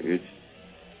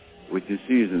 What you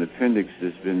see is an appendix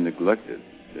that's been neglected,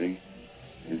 see?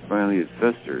 And finally it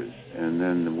festers, and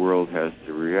then the world has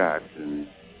to react, and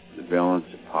the balance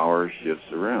of power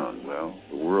shifts around. Well,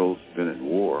 the world's been at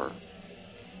war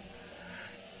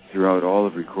throughout all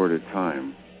of recorded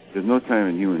time. There's no time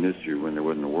in human history when there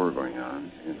wasn't a war going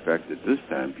on. In fact, at this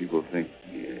time, people think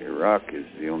Iraq is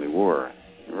the only war.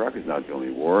 Iraq is not the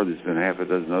only war. There's been half a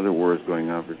dozen other wars going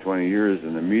on for 20 years,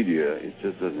 and the media, it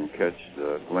just doesn't catch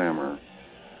the glamour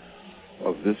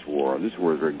of this war. This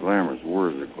war is very glamorous.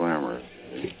 Wars are glamorous.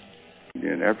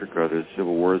 In Africa, there's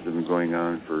civil wars that have been going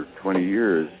on for 20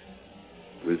 years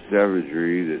with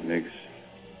savagery that makes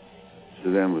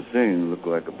Saddam Hussein look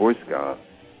like a Boy Scout.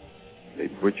 They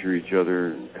butcher each other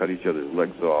and cut each other's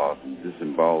legs off and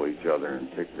disembowel each other and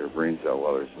take their brains out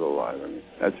while they're still alive. I mean,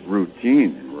 that's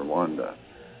routine in Rwanda,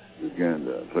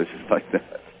 Uganda, places like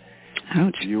that.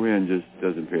 Ouch. The UN just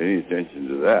doesn't pay any attention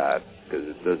to that because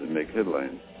it doesn't make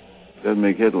headlines. It doesn't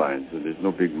make headlines, and there's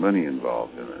no big money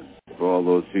involved in it. If all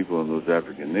those people in those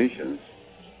African nations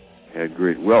had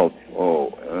great wealth,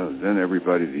 then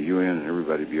everybody, the UN and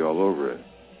everybody be all over it.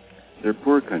 They're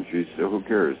poor countries, so who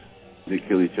cares? They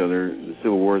kill each other. The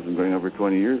civil war has been going on for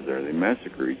 20 years there. They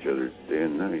massacre each other day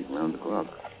and night, round the clock.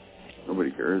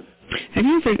 Nobody cares. Have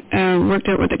you ever worked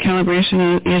out what the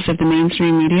calibration is of the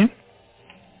mainstream media?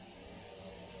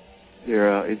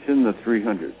 It's in the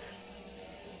 300s.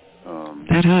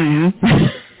 That high,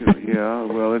 huh? Yeah,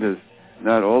 well, it is.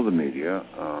 Not all the media,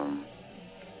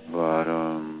 but...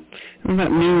 What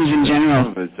about news in general?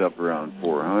 Some of it's up around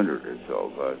 400 or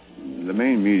so, but the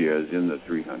main media is in the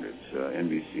 300s.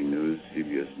 NBC News,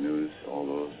 CBS News, all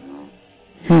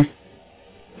those,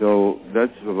 So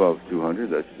that's above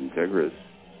 200. That's Integris.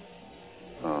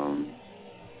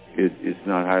 It's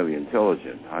not highly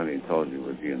intelligent. Highly intelligent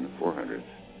would be in the 400s.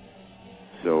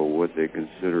 So what they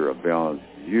consider a balanced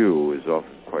view is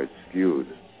often quite skewed.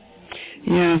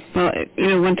 Yeah, well,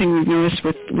 one thing we've noticed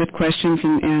with questions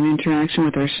and interaction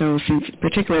with our show,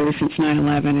 particularly since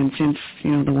 9/11 and since,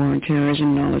 the war on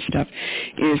terrorism and all this stuff,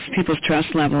 is people's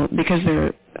trust level, because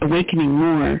they're awakening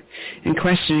more and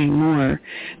questioning more,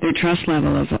 their trust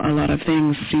level of a lot of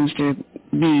things seems to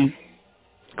be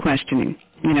questioning,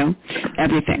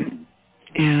 everything.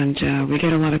 And we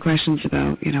get a lot of questions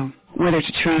about, whether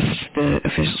to trust the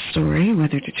official story,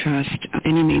 whether to trust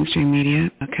any mainstream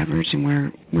media coverage, and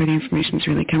where the information is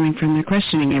really coming from. They're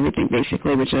questioning everything,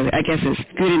 basically, which I guess is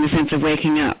good in the sense of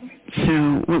waking up.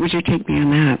 So what would your take be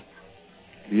on that?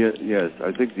 Yes,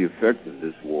 I think the effect of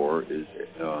this war is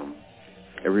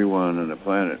everyone on the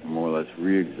planet more or less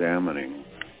re-examining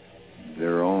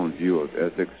their own view of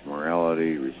ethics,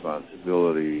 morality,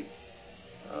 responsibility.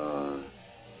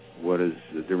 What is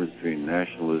the difference between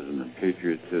nationalism and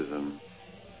patriotism?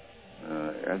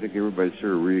 I think everybody's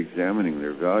sort of re-examining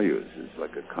their values. It's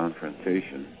like a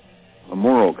confrontation, a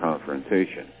moral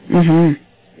confrontation.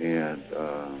 Mm-hmm. And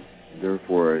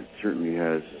therefore, it certainly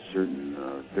has a certain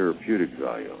therapeutic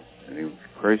value. And in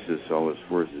crisis always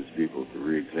forces people to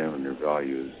re-examine their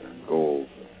values and goals,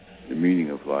 the meaning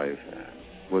of life, and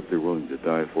what they're willing to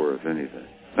die for, if anything.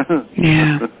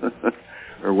 Yeah.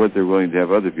 Or what they're willing to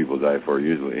have other people die for,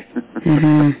 usually.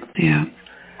 Mm-hmm. Yeah.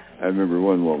 I remember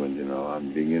one woman,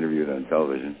 I'm being interviewed on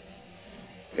television,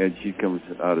 and she comes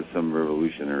out of some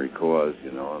revolutionary cause,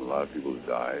 and a lot of people have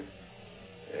died.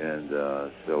 And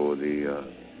so the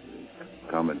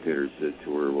commentator said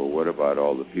to her, well, what about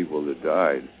all the people that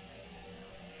died?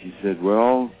 She said,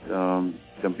 well,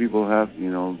 some people have,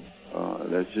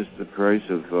 that's just the price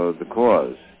of the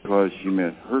cause. Because she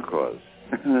meant her cause.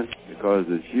 The cause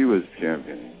that she was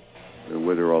championing.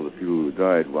 Whether all the people who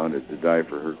died wanted to die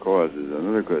for her cause is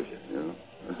another question,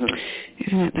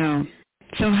 Isn't it, though?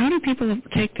 So how do people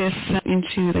take this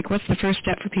into, what's the first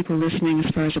step for people listening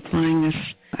as far as applying this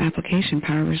application,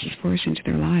 power versus force, into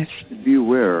their lives? Be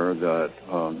aware that,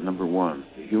 number one,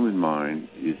 the human mind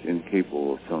is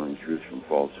incapable of telling truth from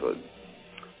falsehood.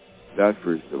 That,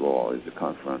 first of all, is a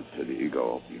confront to the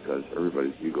ego, because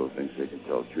everybody's ego thinks they can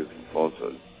tell truth from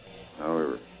falsehood.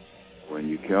 However, when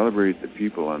you calibrate the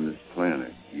people on this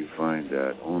planet, you find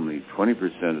that only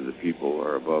 20% of the people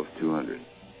are above 200.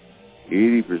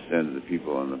 80% of the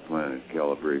people on the planet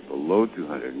calibrate below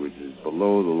 200, which is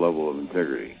below the level of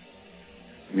integrity,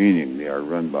 meaning they are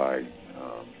run by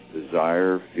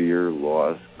desire, fear,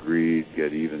 loss, greed,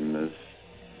 get-evenness,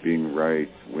 being right,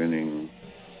 winning.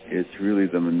 It's really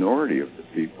the minority of the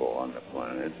people on the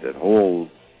planet that hold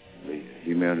the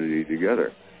humanity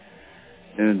together.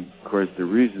 And, of course, the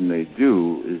reason they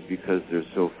do is because they're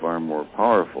so far more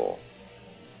powerful.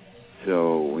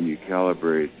 So when you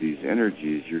calibrate these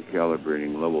energies, you're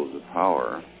calibrating levels of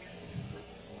power.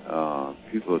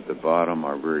 People at the bottom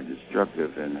are very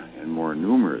destructive and more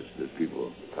numerous than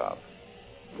people at the top.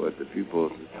 But the people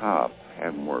at the top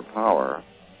have more power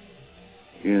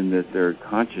in that their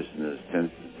consciousness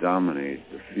tends to dominate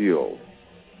the field.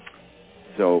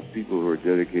 So people who are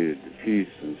dedicated to peace,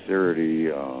 sincerity,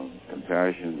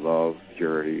 compassion, love,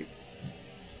 charity,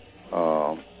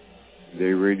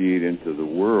 they radiate into the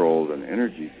world an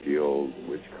energy field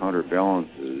which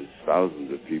counterbalances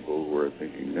thousands of people who are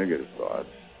thinking negative thoughts.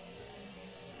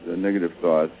 The negative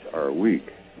thoughts are weak.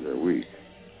 They're weak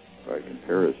by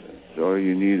comparison. So all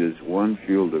you need is one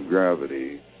field of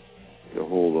gravity to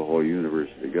hold the whole universe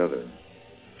together.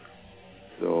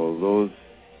 So those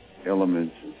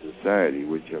elements in society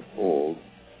which uphold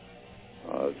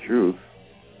truth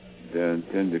then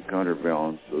tend to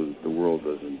counterbalance so that the world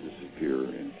doesn't disappear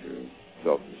into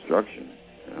self-destruction.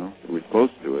 We're close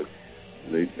to it.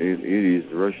 In the 80s,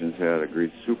 the Russians had a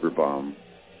great super bomb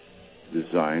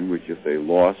design, which if they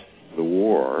lost the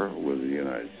war with the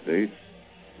United States,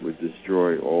 would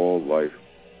destroy all life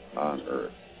on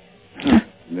Earth.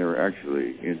 And they were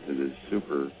actually into this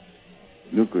super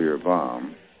nuclear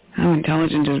bomb. How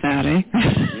intelligent is that, eh?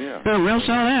 Yeah. We'll show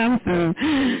them.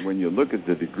 When you look at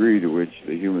the degree to which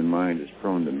the human mind is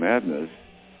prone to madness,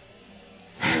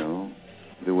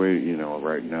 the way,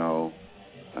 right now,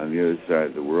 on the other side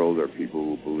of the world are people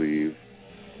who believe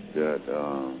that,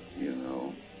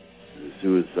 the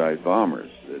suicide bombers,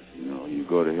 that, you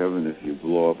go to heaven if you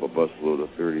blow up a busload of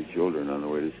 30 children on the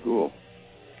way to school.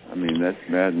 I mean, that's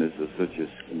madness of such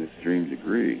an extreme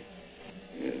degree.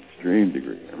 Extreme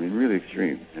degree. I mean, really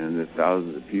extreme. And that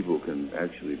thousands of people can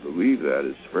actually believe that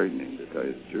is frightening, to tell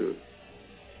you the truth.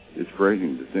 It's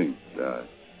frightening to think that.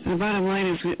 The bottom line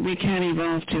is we can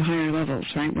evolve to higher levels,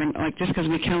 right? Just because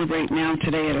we calibrate now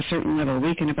today at a certain level,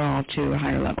 we can evolve to a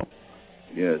higher level.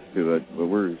 Yes, but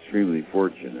we're extremely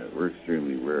fortunate. We're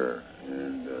extremely rare.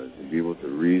 And to be able to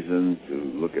reason, to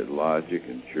look at logic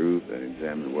and truth and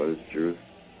examine what is truth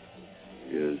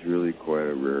is really quite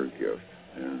a rare gift.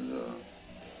 And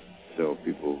so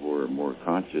people who are more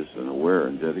conscious and aware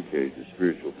and dedicated to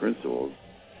spiritual principles,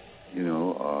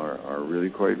 are really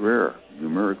quite rare,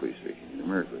 numerically speaking.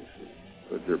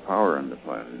 But their power on the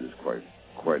planet is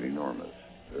quite enormous.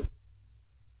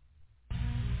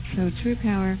 So true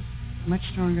power, much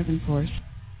stronger than force,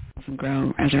 and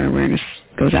grow as our awareness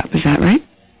goes up. Is that right?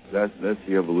 That's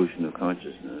the evolution of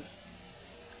consciousness.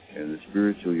 And the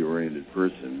spiritually oriented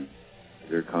person,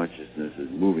 their consciousness is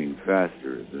moving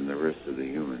faster than the rest of the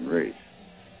human race.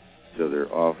 So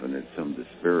they're often at some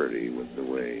disparity with the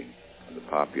way the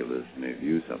populace may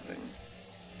view something,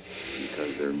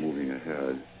 because they're moving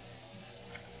ahead.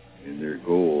 And their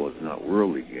goal is not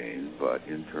worldly gain, but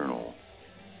internal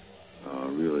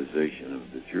realization of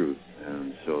the truth.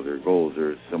 And so their goals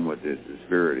are somewhat at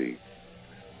disparity.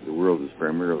 The world is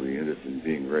primarily interested in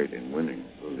being right and winning.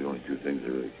 Those are the only two things they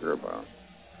really care about.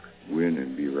 Win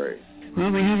and be right.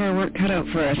 Well, we have our work cut out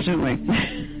for us, don't we?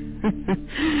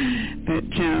 But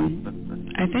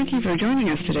I thank you for joining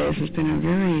us today. This has been a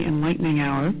very enlightening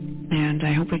hour, and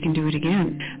I hope we can do it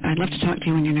again. I'd love to talk to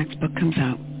you when your next book comes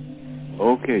out.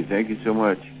 Okay, thank you so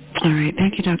much. All right,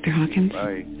 thank you, Dr. Hawkins.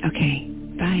 Bye. Okay,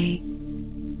 bye.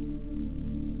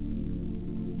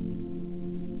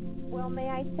 Well, may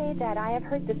I say that I have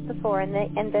heard this before, and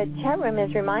the chat room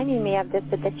is reminding me of this,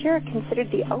 but that you're considered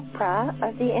the Oprah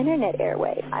of the Internet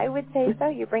airwaves. I would say so.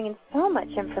 You're bringing so much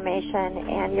information,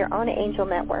 and your own angel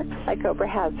network, like Oprah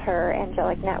has her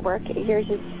angelic network. Yours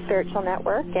is spiritual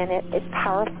network, and it's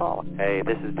powerful. Hey,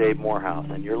 this is Dave Morehouse,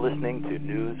 and you're listening to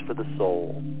News for the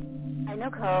Soul. Hi,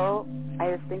 Nicole.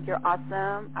 I just think you're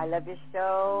awesome. I love your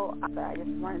show. I just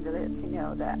wanted to let you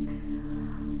know that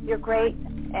you're great.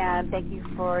 And thank you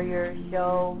for your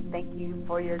show. Thank you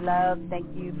for your love. Thank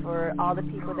you for all the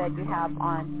people that you have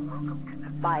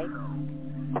on life.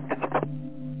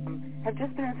 I've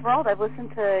just been enthralled. I've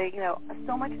listened to,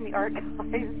 so much in the art.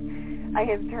 I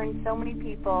have turned so many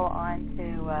people on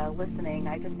to listening.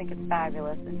 I just think it's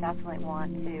fabulous, and definitely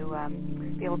want to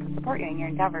be able to support you in your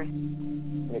endeavors.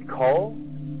 Nicole,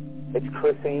 it's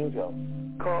Chris Angel.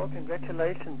 Nicole,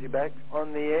 congratulations, you're back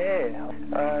on the air.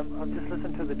 I've just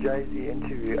listened to the Jay-Z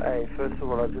interview. First of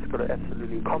all, I've just got to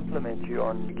absolutely compliment you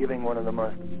on giving one of the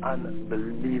most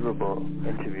unbelievable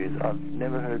interviews. I've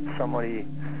never heard somebody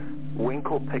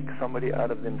wink or pick somebody out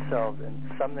of themselves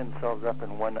and sum themselves up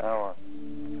in 1 hour.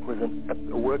 It was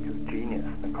a work of genius,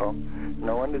 Nicole.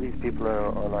 No wonder these people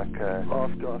are like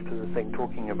after the thing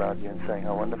talking about you and saying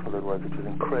how wonderful it was. It was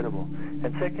incredible.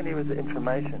 And secondly was the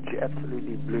information. She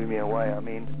absolutely blew me away. I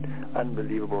mean,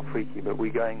 unbelievable, freaky, but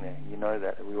we're going there. You know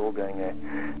that. We're all going there.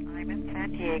 I'm in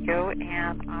San Diego,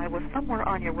 and I was somewhere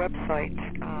on your website.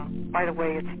 By the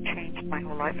way, it's changed my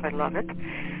whole life. I love it.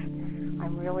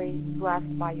 I'm really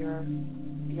blessed by your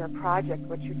project.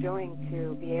 What you're doing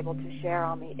to be able to share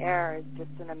on the air is just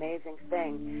an amazing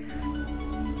thing.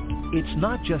 It's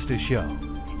not just a show.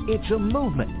 It's a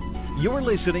movement. You're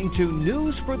listening to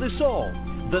News for the Soul,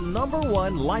 the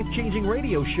 #1 life-changing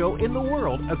radio show in the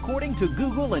world according to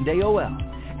Google and AOL,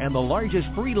 and the largest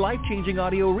free life-changing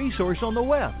audio resource on the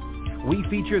web. We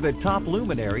feature the top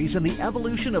luminaries in the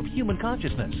evolution of human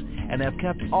consciousness and have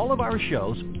kept all of our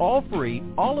shows all free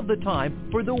all of the time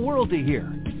for the world to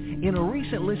hear. In a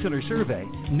recent listener survey,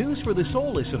 News for the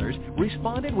Soul listeners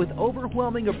responded with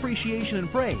overwhelming appreciation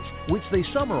and praise, which they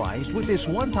summarized with this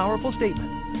one powerful statement.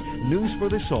 News for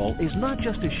the Soul is not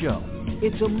just a show,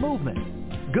 it's a movement.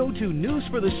 Go to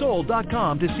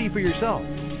newsforthesoul.com to see for yourself.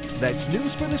 That's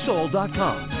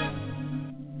newsforthesoul.com.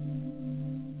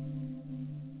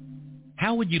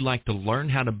 How would you like to learn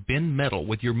how to bend metal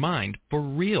with your mind for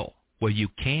real? Well, you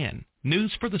can.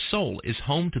 News for the Soul is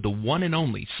home to the one and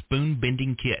only Spoon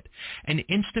Bending Kit, an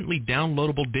instantly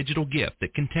downloadable digital gift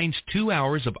that contains 2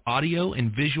 hours of audio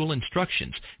and visual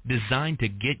instructions designed to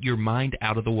get your mind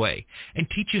out of the way and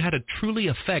teach you how to truly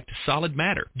affect solid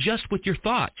matter just with your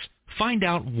thoughts. Find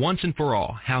out once and for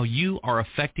all how you are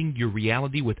affecting your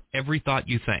reality with every thought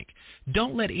you think.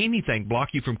 Don't let anything block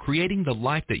you from creating the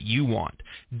life that you want.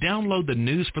 Download the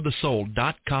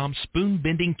newsforthesoul.com Spoon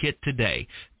Bending Kit today.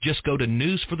 Just go to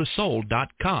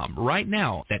newsforthesoul.com right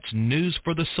now. That's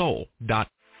newsforthesoul.com.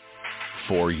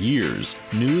 For years,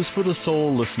 News for the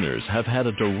Soul listeners have had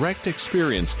a direct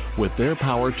experience with their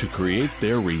power to create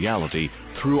their reality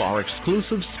through our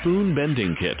exclusive Spoon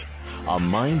Bending Kit, a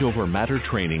mind-over-matter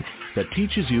training that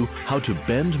teaches you how to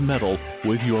bend metal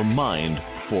with your mind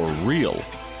for real.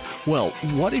 Well,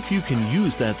 what if you can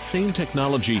use that same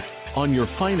technology on your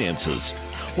finances?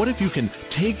 What if you can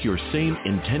take your same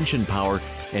intention power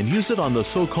and use it on the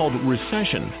so-called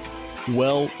recession?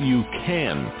 Well, you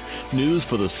can. News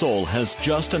for the Soul has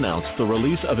just announced the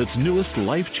release of its newest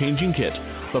life-changing kit,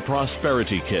 the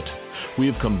Prosperity Kit. We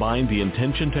have combined the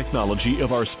intention technology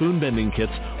of our spoon-bending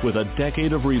kits with a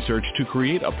decade of research to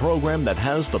create a program that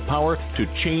has the power to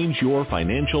change your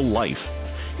financial life.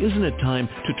 Isn't it time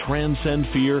to transcend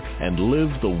fear and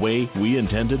live the way we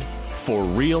intended? For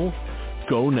real?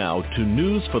 Go now to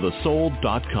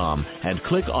newsforthesoul.com and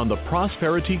click on the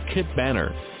Prosperity Kit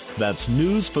banner. That's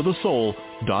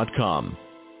newsforthesoul.com.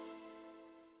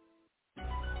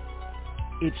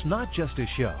 It's not just a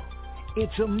show.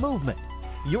 It's a movement.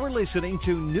 You're listening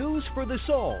to News for the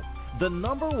Soul, the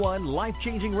 #1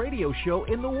 life-changing radio show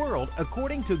in the world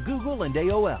according to Google and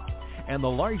AOL, and the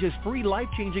largest free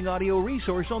life-changing audio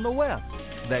resource on the web.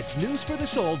 That's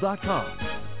newsforthesoul.com.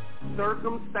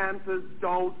 Circumstances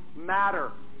don't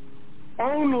matter.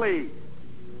 Only,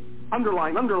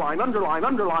 underline, underline, underline,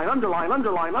 underline, underline,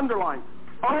 underline, underline,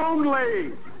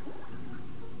 only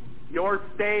your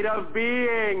state of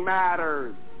being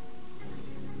matters.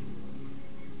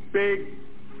 Big,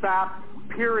 fat,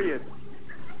 period.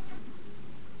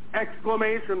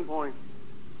 Exclamation point.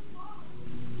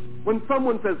 When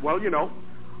someone says, well,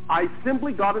 I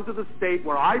simply got into the state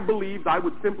where I believed I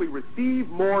would simply receive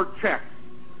more checks,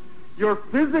 your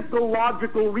physical,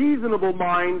 logical, reasonable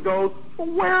mind goes,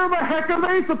 well, where the heck are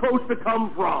they supposed to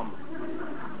come from?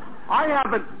 I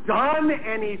haven't done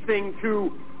anything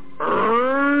to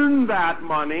earn that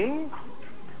money.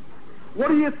 What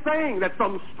are you saying? That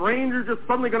some stranger just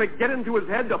suddenly going to get into his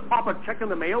head to pop a check in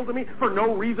the mail to me for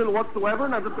no reason whatsoever,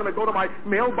 and I'm just going to go to my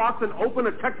mailbox and open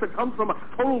a check that comes from a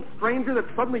total stranger that's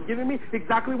suddenly giving me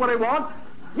exactly what I want?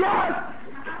 Yes!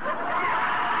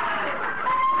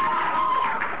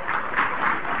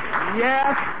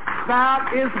 Yes,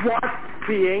 that is what's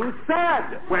being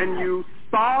said. When you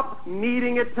stop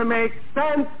needing it to make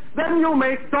sense, then you'll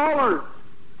make dollars.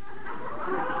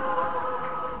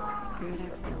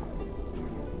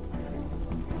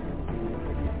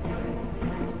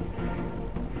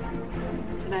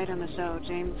 Tonight on the show,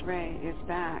 James Ray is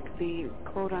back. The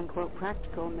quote-unquote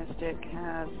practical mystic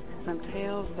has some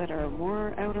tales that are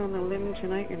more out on the limb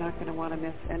tonight. You're not going to want to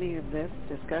miss any of this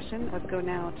discussion. Let's go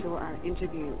now to our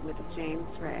interview with James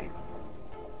Ray.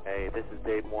 Hey, this is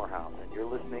Dave Morehouse, and you're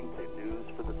listening to News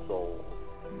for the Soul.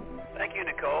 Thank you,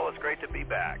 Nicole. It's great to be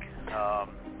back.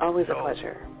 Always a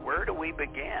pleasure. Where do we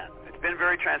begin? It's been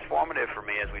very transformative for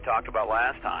me, as we talked about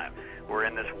last time. We're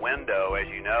in this window, as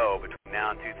you know, between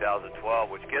now and 2012,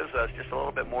 which gives us just a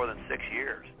little bit more than 6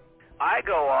 years. I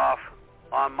go off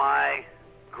on my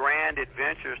grand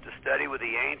adventures to study with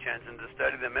the ancients and to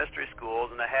study the mystery schools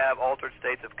and to have altered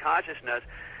states of consciousness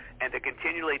and to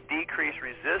continually decrease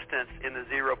resistance in the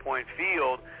zero-point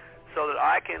field so that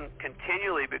I can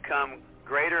continually become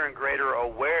greater and greater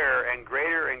aware and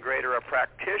greater a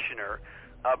practitioner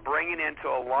of bringing into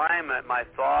alignment my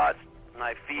thoughts,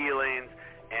 my feelings,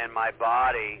 and my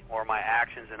body or my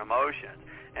actions and emotions.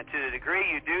 And to the degree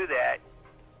you do that,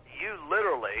 you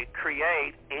literally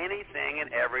create anything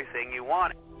and everything you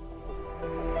want.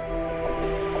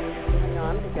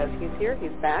 Because he's here,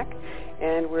 he's back,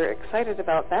 and we're excited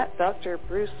about that. Dr.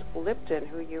 Bruce Lipton,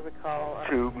 who you recall...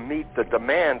 to meet the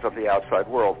demands of the outside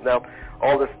world. Now,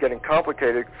 all this is getting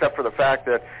complicated except for the fact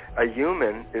that a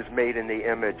human is made in the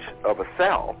image of a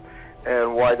cell.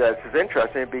 And why that is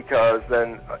interesting, because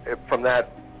then from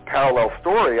that parallel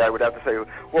story, I would have to say,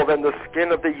 well, then the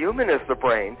skin of the human is the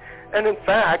brain. And in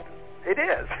fact, it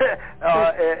is.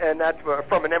 And that's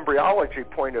from an embryology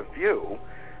point of view,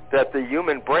 that the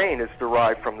human brain is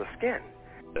derived from the skin.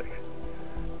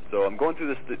 So I'm going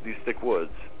through these thick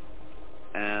woods,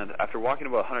 and after walking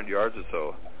about 100 yards or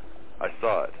so, I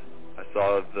saw it. I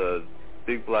saw the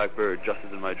big black bird just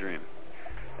as in my dream.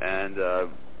 And,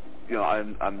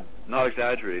 I'm not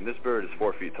exaggerating. This bird is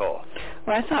 4 feet tall.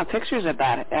 Well, I saw pictures of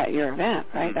that at your event,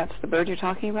 right? Mm-hmm. That's the bird you're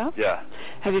talking about? Yeah.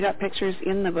 Have you got pictures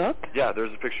in the book? Yeah,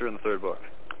 there's a picture in the third book.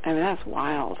 I mean, that's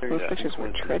wild. Those pictures were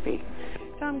trippy.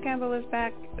 Tom Campbell is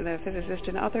back, the physicist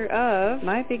and author of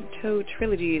My Big Toe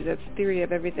Trilogies. That's Theory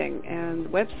of Everything. And the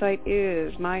website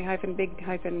is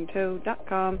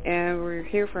my-big-toe.com. And we're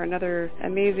here for another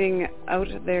amazing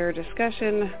out-there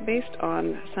discussion based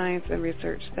on science and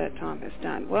research that Tom has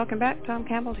done. Welcome back, Tom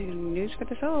Campbell, to News for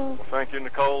the Soul. Well, thank you,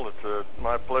 Nicole. It's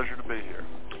my pleasure to be here.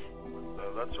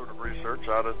 That sort of research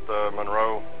out at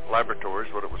Monroe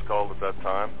Laboratories, what it was called at that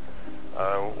time,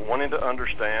 wanting to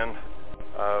understand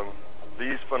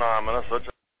these phenomena such as...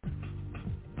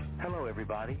 Hello,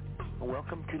 everybody.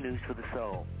 Welcome to News for the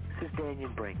Soul. This is Daniel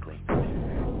Brinkley.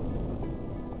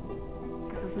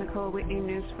 is Nicole Whitney,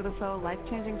 News for the Soul,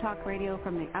 life-changing talk radio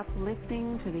from the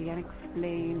uplifting to the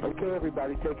unexplained. Okay,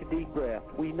 everybody, take a deep breath.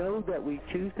 We know that we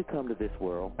choose to come to this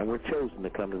world, and we're chosen to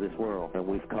come to this world, and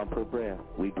we've come for breath.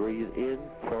 We breathe in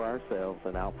for ourselves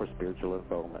and out for spiritual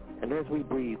unfoldment. And as we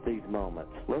breathe these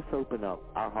moments, let's open up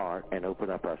our heart and open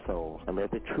up our souls, and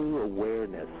let the true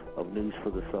awareness of News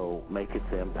for the Soul make its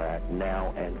impact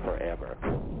now and forever.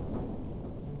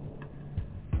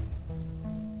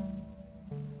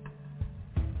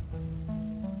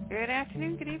 Good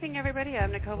afternoon, good evening, everybody.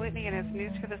 I'm Nicole Whitney, and it's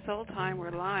News for the Soul time.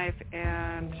 We're live,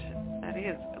 and that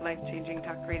is life-changing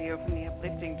talk radio from the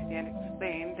uplifting to the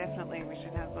unexplained. Definitely, we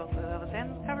should have both of those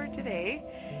ends covered today,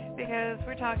 because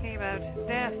we're talking about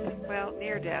death, well,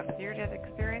 near-death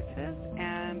experiences.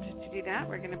 And to do that,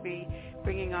 we're going to be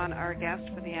bringing on our guest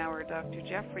for the hour, Dr.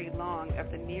 Jeffrey Long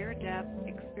of the Near-Death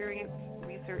Experience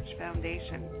Research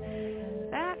Foundation.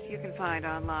 That you can find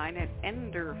online at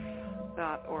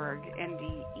NDERF.org,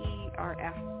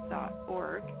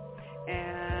 NDERF.org.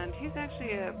 And he's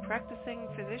actually a practicing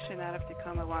physician out of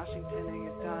Tacoma, Washington, and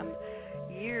he's done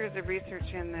years of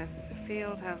research in this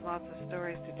field, has lots of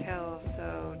stories to tell.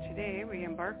 So today we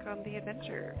embark on the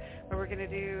adventure. What we're going to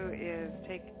do is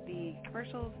take the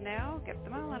commercials now, get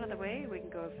them all out of the way. We can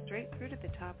go straight through to the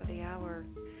top of the hour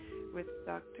with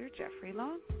Dr. Jeffrey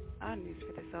Long on News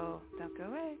for the Soul. Don't go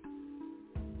away.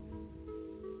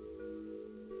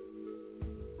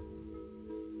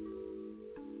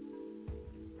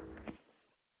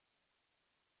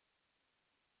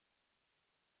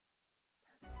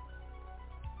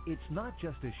 It's not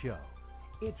just a show.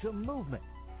 It's a movement.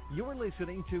 You're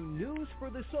listening to News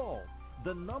for the Soul,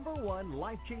 the #1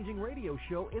 life-changing radio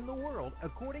show in the world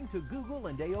according to Google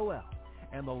and AOL,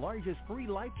 and the largest free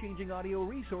life-changing audio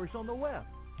resource on the web.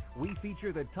 We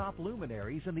feature the top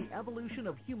luminaries in the evolution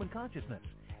of human consciousness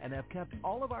and have kept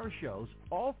all of our shows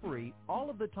all free all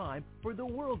of the time for the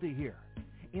world to hear.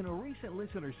 In a recent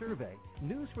listener survey,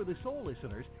 News for the Soul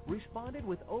listeners responded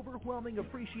with overwhelming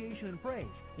appreciation and praise,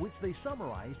 which they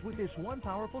summarized with this one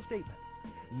powerful statement.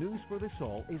 News for the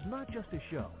Soul is not just a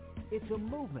show, it's a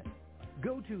movement.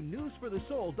 Go to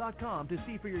newsforthesoul.com to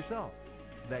see for yourself.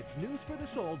 That's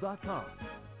newsforthesoul.com.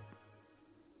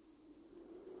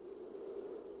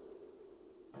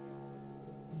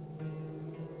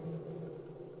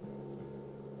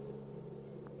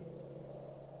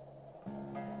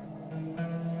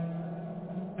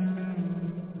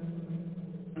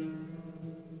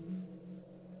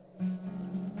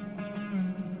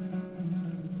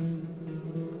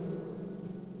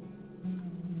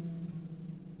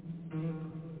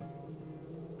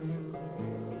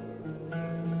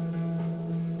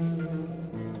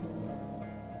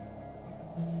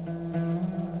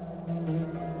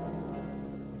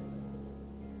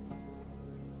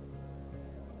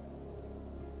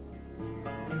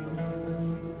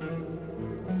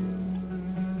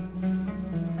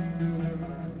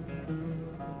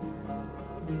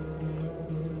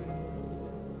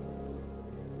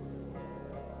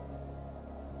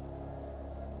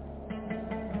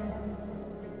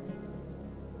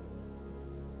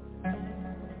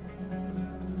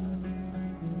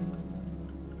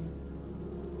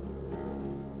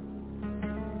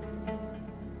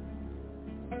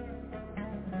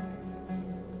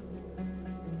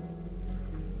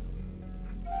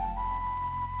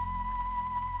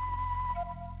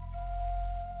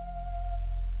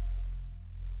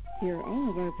 Hear all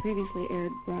of our previously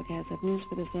aired broadcasts of News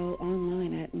for the Soul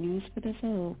online at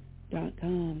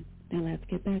newsforthesoul.com. Now let's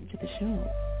get back to the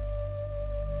show.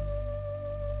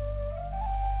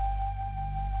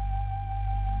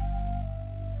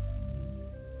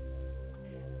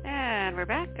 And we're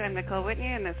back. I'm Nicole Whitney,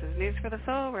 and this is News for the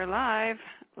Soul. We're live.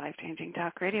 Life-changing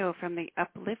talk radio from the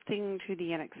uplifting to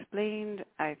the unexplained.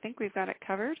 I think we've got it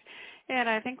covered. And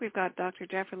I think we've got Dr.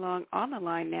 Jeffrey Long on the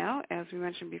line now. As we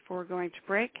mentioned before going to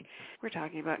break, we're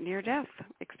talking about near-death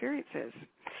experiences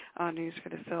on News for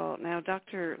the Soul. Now,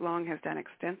 Dr. Long has done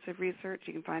extensive research.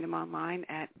 You can find him online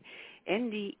at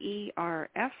nderf.org.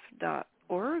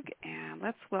 And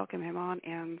let's welcome him on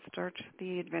and start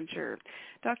the adventure.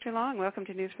 Dr. Long, welcome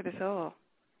to News for the Soul.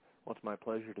 Well, it's my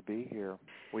pleasure to be here.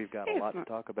 We've got a lot to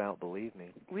talk about, believe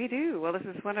me. We do. Well, this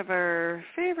is one of our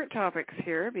favorite topics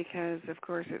here because, of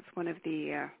course, it's one of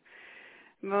the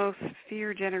most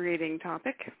fear-generating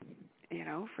topic,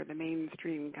 for the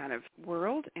mainstream kind of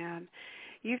world. And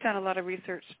you've done a lot of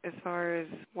research as far as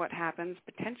what happens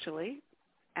potentially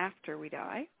after we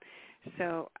die.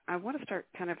 So I want to start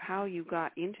kind of how you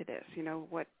got into this,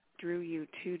 what drew you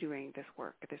to doing this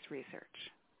work, this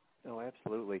research. Oh,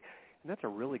 absolutely. And that's a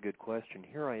really good question.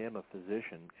 Here I am, a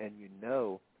physician, and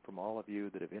from all of you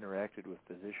that have interacted with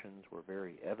physicians. We're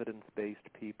very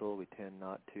evidence-based people. We tend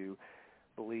not to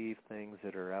believe things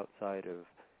that are outside of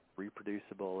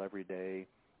reproducible, everyday,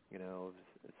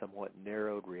 somewhat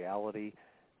narrowed reality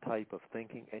type of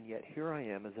thinking. And yet here I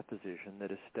am as a physician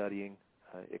that is studying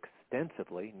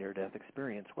extensively near-death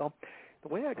experience. Well, the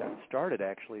way I got started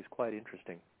actually is quite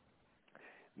interesting.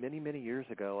 Many, many years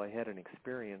ago, I had an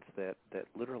experience that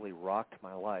literally rocked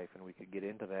my life, and we could get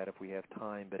into that if we have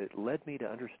time, but it led me to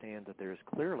understand that there's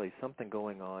clearly something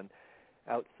going on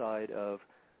outside of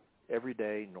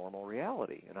everyday normal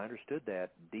reality, and I understood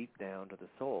that deep down to the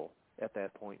soul at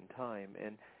that point in time.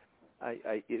 And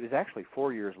it was actually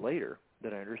 4 years later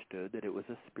that I understood that it was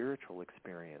a spiritual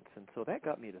experience. And so that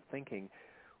got me to thinking,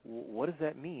 what does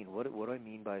that mean? What do I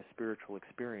mean by a spiritual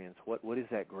experience? What is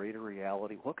that greater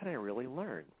reality? What can I really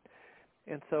learn?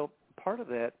 And so part of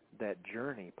that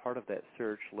journey, part of that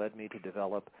search led me to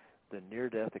develop the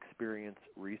Near-Death Experience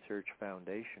Research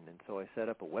Foundation. And so I set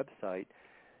up a website.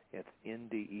 It's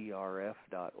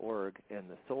nderf.org, and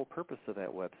the sole purpose of that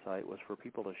website was for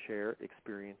people to share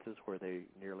experiences where they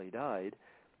nearly died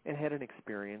and had an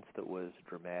experience that was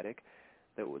dramatic,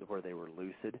 where they were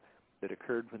lucid, that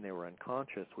occurred when they were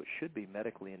unconscious, which should be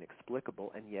medically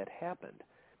inexplicable, and yet happened.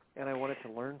 And I wanted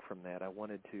to learn from that. I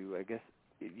wanted to, I guess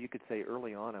you could say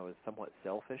early on I was somewhat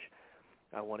selfish.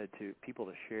 I wanted people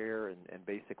to share and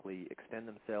basically extend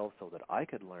themselves so that I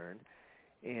could learn,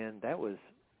 and that was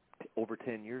over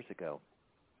 10 years ago.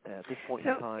 At this point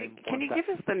in time... Can you give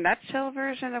us the nutshell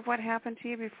version of what happened to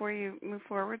you before you move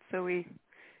forward so we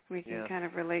can kind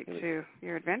of relate to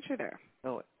your adventure there?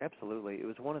 No, absolutely. It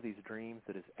was one of these dreams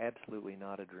that is absolutely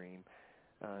not a dream.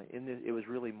 It was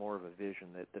really more of a vision.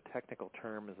 That the technical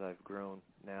term, as I've grown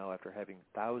now after having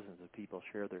thousands of people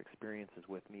share their experiences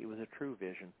with me, it was a true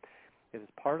vision. As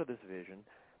part of this vision,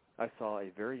 I saw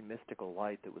a very mystical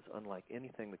light that was unlike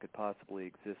anything that could possibly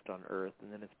exist on Earth.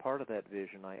 And then as part of that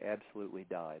vision, I absolutely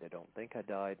died. I don't think I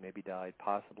died, maybe died,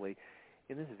 possibly.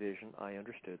 In this vision, I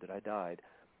understood that I died.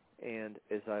 And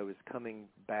as I was coming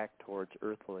back towards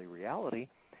earthly reality,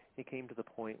 it came to the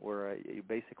point where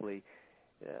basically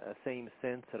a same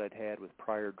sense that I'd had with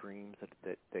prior dreams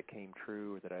that came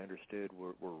true, that I understood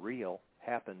were real,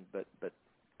 happened, but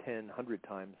 10, 100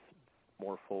 times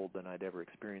more fold than I'd ever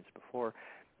experienced before.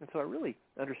 And so I really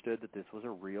understood that this was a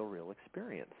real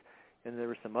experience. And there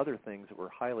were some other things that were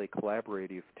highly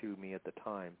collaborative to me at the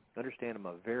time. Understand, I'm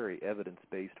a very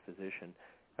evidence-based physician.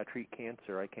 I treat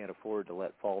cancer. I can't afford to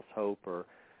let false hope or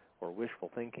wishful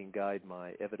thinking guide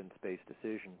my evidence-based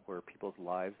decision where people's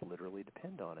lives literally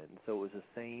depend on it. And so it was the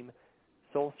same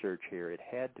soul search here. It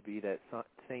had to be that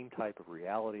same type of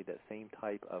reality, that same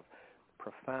type of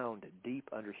profound, deep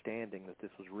understanding that this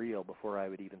was real before I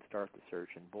would even start the search.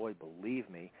 And boy, believe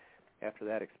me, after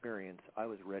that experience, I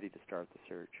was ready to start the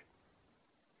search.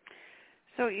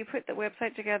 So you put the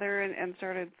website together and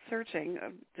started searching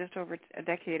just over a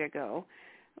decade ago.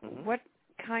 Mm-hmm. What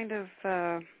kind of,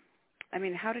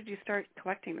 how did you start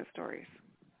collecting the stories?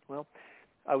 Well,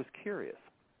 I was curious.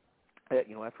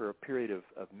 After a period of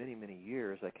many, many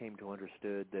years, I came to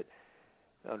understand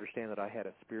that I had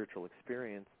a spiritual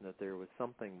experience and that there was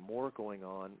something more going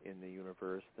on in the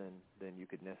universe than you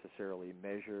could necessarily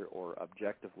measure or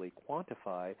objectively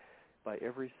quantify by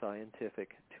every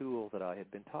scientific tool that I had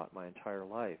been taught my entire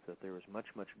life, that there was much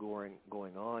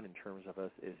going on in terms of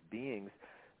us as beings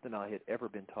than I had ever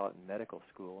been taught in medical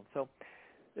school. And so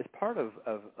as part of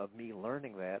me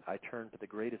learning that, I turned to the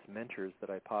greatest mentors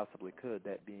that I possibly could,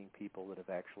 that being people that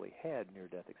have actually had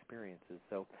near-death experiences.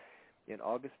 So in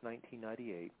August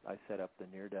 1998, I set up the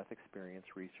Near-Death Experience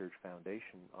Research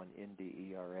Foundation on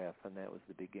NDERF, and that was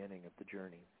the beginning of the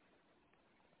journey.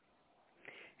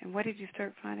 And what did you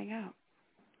start finding out?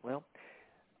 Well,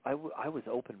 I was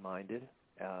open-minded.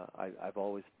 I've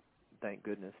always, thank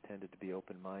goodness, tended to be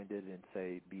open-minded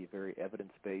and be very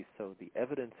evidence-based. So the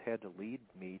evidence had to lead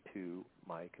me to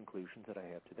my conclusions that I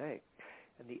have today.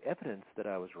 And the evidence that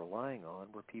I was relying on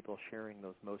were people sharing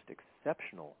those most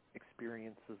exceptional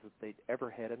experiences that they'd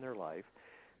ever had in their life,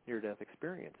 near-death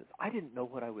experiences. I didn't know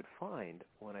what I would find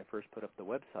when I first put up the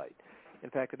website.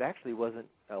 In fact, it actually wasn't,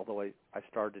 although I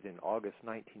started in August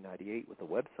 1998 with the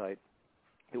website,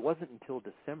 it wasn't until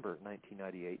December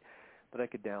 1998 that I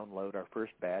could download our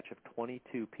first batch of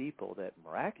 22 people that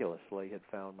miraculously had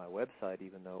found my website,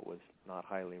 even though it was not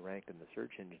highly ranked in the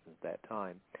search engines at that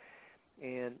time.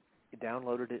 And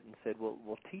downloaded it and said, well,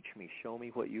 teach me, show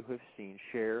me what you have seen,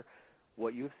 share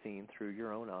what you have seen through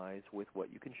your own eyes with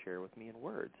what you can share with me in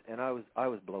words. And I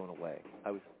was blown away.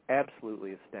 I was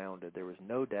absolutely astounded. There was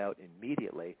no doubt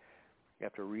immediately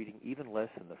after reading even less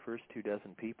than the first 24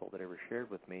 people that ever shared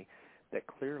with me, that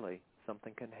clearly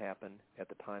something can happen at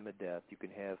the time of death. You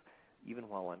can have, even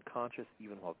while unconscious,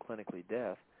 even while clinically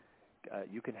deaf,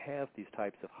 you can have these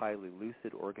types of highly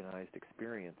lucid, organized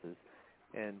experiences.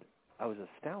 And I was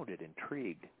astounded,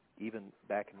 intrigued. Even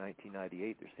back in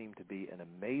 1998, there seemed to be an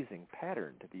amazing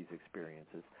pattern to these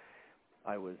experiences.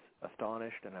 I was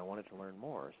astonished, and I wanted to learn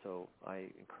more. So I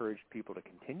encouraged people to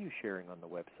continue sharing on the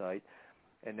website.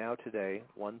 And now today,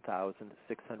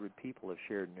 1,600 people have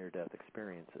shared near-death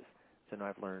experiences. So now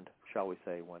I've learned, shall we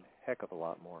say, one heck of a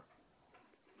lot more.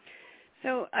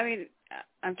 So, I mean,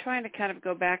 I'm trying to kind of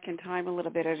go back in time a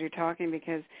little bit as you're talking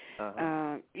because,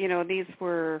 these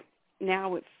were,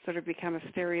 now it's sort of become a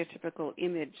stereotypical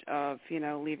image of,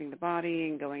 leaving the body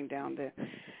and going down the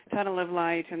tunnel of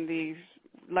light and the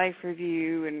life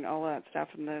review and all that stuff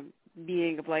and the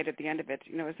being of light at the end of it.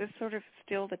 Is this sort of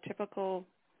still the typical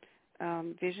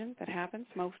vision that happens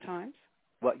most times?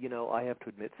 Well, I have to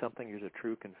admit something. Here's a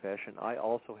true confession. I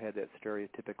also had that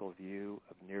stereotypical view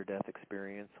of near-death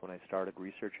experience when I started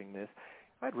researching this.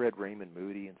 I'd read Raymond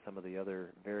Moody and some of the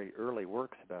other very early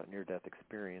works about near-death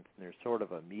experience, and there's sort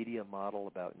of a media model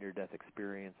about near-death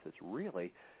experience that's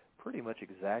really pretty much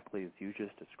exactly as you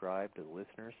just described to the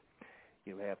listeners.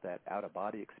 You have that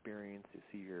out-of-body experience. You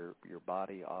see your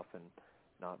body often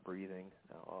not breathing,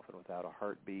 often without a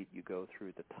heartbeat. You go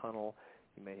through the tunnel.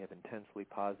 You may have intensely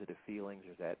positive feelings.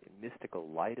 There's that mystical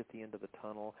light at the end of the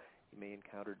tunnel. You may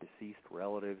encounter deceased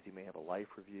relatives. You may have a life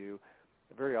review.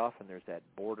 Very often there's that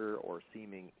border or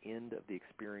seeming end of the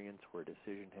experience where a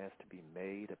decision has to be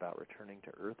made about returning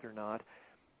to Earth or not.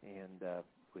 And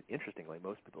interestingly,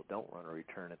 most people don't want to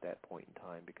return at that point in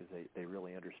time because they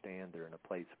really understand they're in a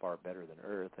place far better than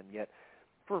Earth. And yet,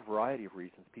 for a variety of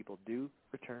reasons, people do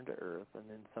return to Earth, and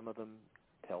then some of them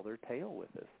tell their tale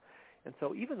with us. And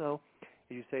so even though,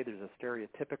 as you say, there's a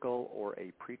stereotypical or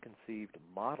a preconceived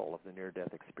model of the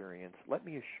near-death experience, let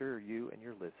me assure you and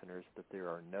your listeners that there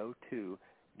are no two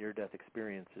near-death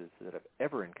experiences that I've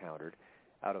ever encountered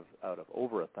out of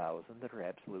over 1,000 that are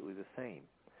absolutely the same.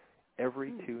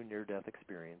 Every two near-death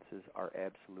experiences are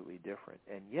absolutely different.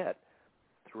 And yet,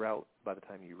 throughout, by the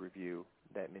time you review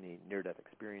that many near-death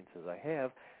experiences I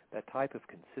have, that type of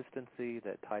consistency,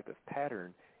 that type of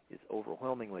pattern is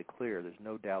overwhelmingly clear. There's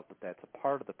no doubt that that's a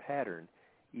part of the pattern,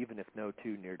 even if no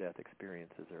two near-death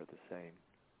experiences are the same.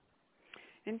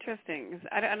 Interesting.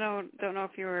 I don't know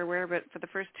if you were aware, but for the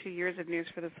first 2 years of News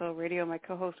for the Soul Radio, my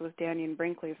co-host was Dannion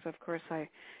Brinkley, so of course I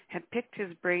had picked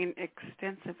his brain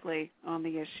extensively on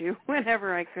the issue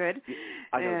whenever I could.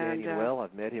 I know Dannion well.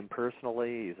 I've met him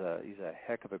personally. He's a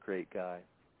heck of a great guy.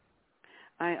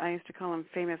 I used to call him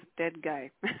famous dead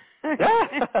guy.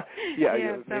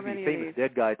 yeah, so maybe famous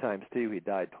dead guy times two. He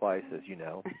died twice, as you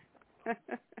know.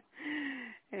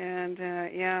 And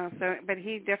but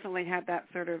he definitely had that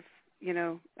sort of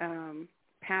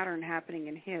pattern happening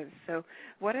in his. So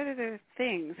what other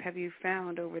things have you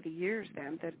found over the years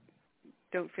then that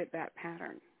don't fit that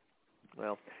pattern?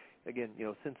 Well, again,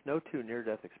 since no two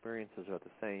near-death experiences are the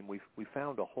same, we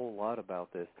found a whole lot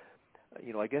about this.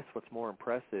 I guess what's more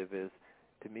impressive is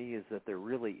that there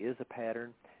really is a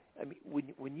pattern. I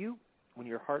mean, when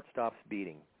your heart stops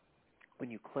beating,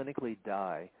 when you clinically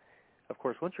die, of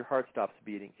course, once your heart stops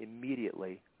beating,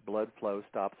 immediately blood flow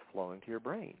stops flowing to your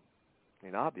brain. I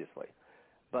mean, obviously.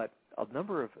 But a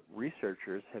number of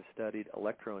researchers have studied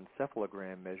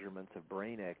electroencephalogram measurements of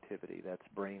brain activity, that's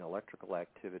brain electrical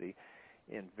activity,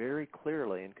 and very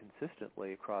clearly and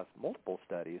consistently across multiple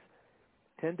studies,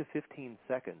 10 to 15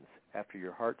 seconds after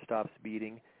your heart stops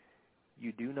beating,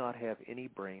 you do not have any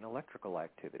brain electrical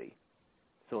activity.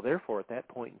 So therefore, at that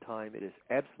point in time, it is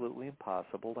absolutely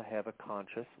impossible to have a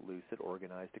conscious, lucid,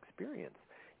 organized experience.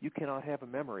 You cannot have a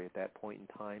memory at that point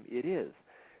in time. It is.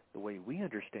 The way we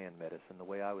understand medicine, the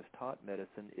way I was taught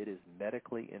medicine, it is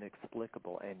medically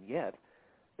inexplicable, and yet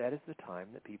that is the time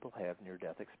that people have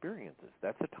near-death experiences.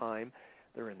 That's the time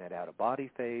they're in that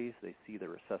out-of-body phase. They see the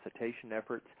resuscitation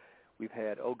efforts. We've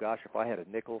had, if I had a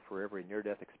nickel for every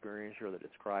near-death experiencer that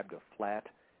described a flat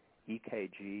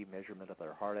EKG measurement of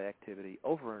their heart activity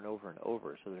over and over and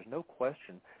over. So there's no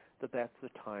question that that's the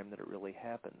time that it really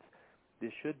happens.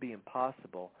 This should be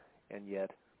impossible, and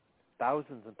yet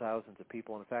thousands and thousands of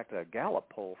people, in fact, a Gallup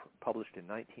poll published in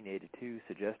 1982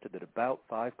 suggested that about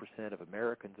 5% of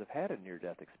Americans have had a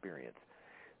near-death experience.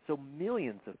 So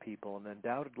millions of people, and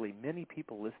undoubtedly many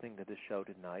people listening to this show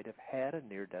tonight, have had a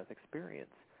near-death experience.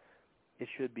 It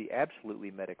should be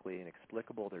absolutely medically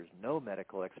inexplicable. There's no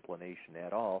medical explanation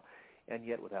at all, and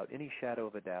yet without any shadow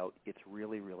of a doubt, it's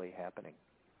really, really happening.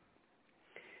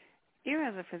 You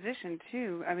as a physician,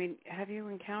 too, I mean, have you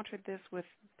encountered this with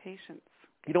patients?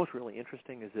 You know what's really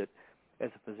interesting is that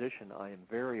as a physician, I am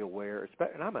very aware,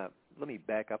 and let me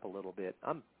back up a little bit.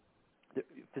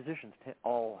 Physicians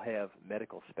all have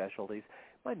medical specialties.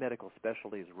 My medical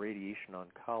specialty is radiation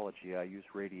oncology. I use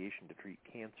radiation to treat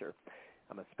cancer.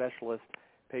 I'm a specialist.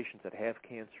 Patients that have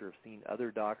cancer have seen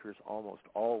other doctors almost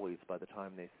always by the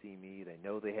time they see me. They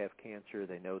know they have cancer.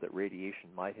 They know that radiation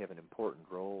might have an important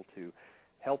role to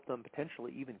help them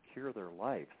potentially even cure their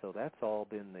life. So that's all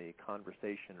been the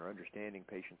conversation or understanding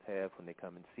patients have when they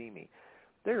come and see me.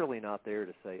 They're really not there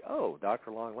to say, oh,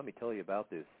 Dr. Long, let me tell you about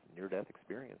this near-death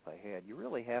experience I had. You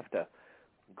really have to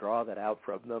draw that out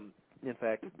from them. In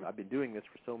fact, I've been doing this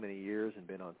for so many years and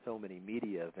been on so many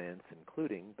media events,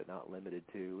 including, but not limited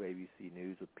to, ABC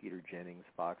News with Peter Jennings,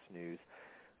 Fox News,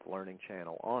 the Learning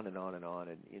Channel, on and on and on,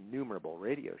 and innumerable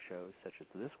radio shows such as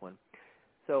this one.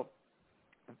 So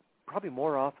probably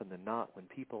more often than not, when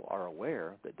people are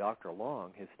aware that Dr.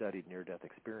 Long has studied near-death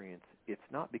experience, it's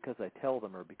not because I tell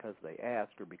them or because they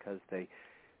ask or because they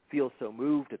feel so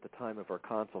moved at the time of our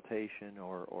consultation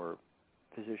or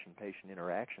physician-patient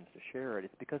interactions to share it.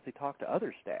 It's because they talk to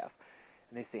other staff,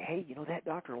 and they say, hey, you know, that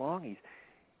Dr. Long,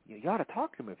 you ought to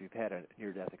talk to him if you've had a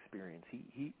near-death experience.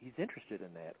 He's interested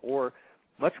in that. Or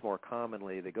much more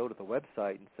commonly, they go to the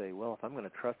website and say, well, if I'm going to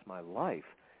trust my life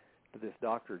to this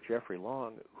Dr. Jeffrey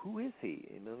Long, who is he?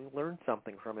 And then learn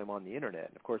something from him on the Internet.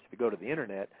 And, of course, if you go to the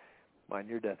Internet, my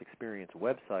near-death experience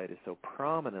website is so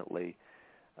prominently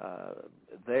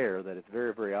there that it's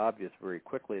very, very obvious very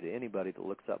quickly to anybody that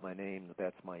looks up my name that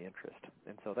that's my interest.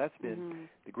 And so that's been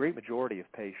the great majority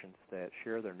of patients that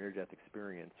share their near-death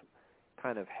experience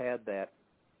kind of had that,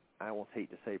 I almost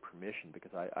hate to say permission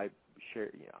because I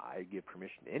give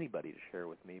permission to anybody to share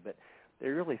with me, but they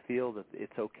really feel that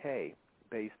it's okay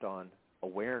based on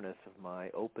awareness of my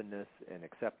openness and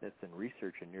acceptance and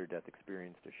research in near-death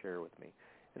experience to share with me.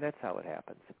 And that's how it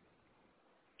happens.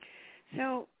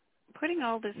 So putting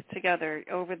all this together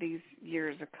over these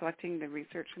years of collecting the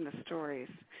research and the stories,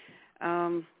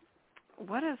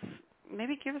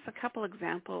 maybe give us a couple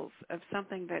examples of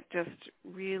something that just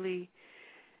really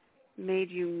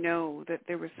made you know that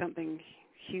there was something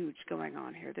huge going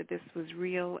on here, that this was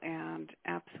real and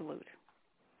absolute.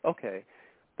 Okay.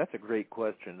 That's a great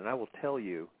question, and I will tell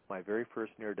you my very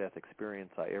first near-death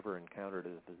experience I ever encountered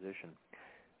as a physician.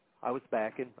 I was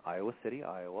back in Iowa City,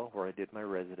 Iowa, where I did my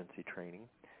residency training.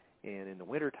 And in the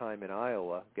wintertime in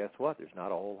Iowa, guess what? There's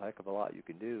not a whole heck of a lot you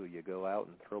can do. You go out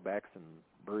and throw back some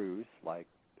brews like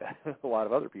a lot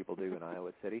of other people do in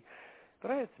Iowa City.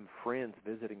 But I had some friends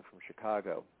visiting from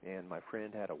Chicago, and my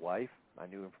friend had a wife. I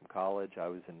knew him from college. I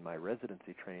was in my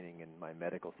residency training in my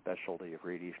medical specialty of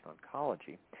radiation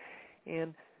oncology.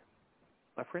 And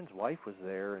my friend's wife was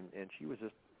there, and she was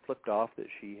just flipped off that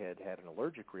she had an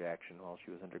allergic reaction while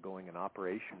she was undergoing an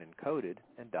operation and coded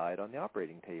and died on the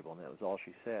operating table, and that was all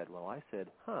she said. Well, I said,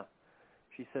 huh.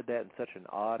 She said that in such an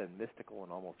odd and mystical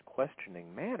and almost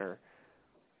questioning manner,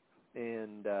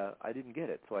 and I didn't get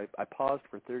it. So I paused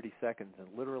for 30 seconds, and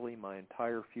literally my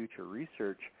entire future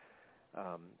research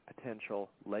potential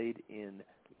laid in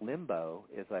limbo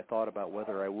as I thought about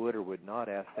whether I would or would not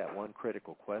ask that one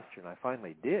critical question. I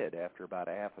finally did after about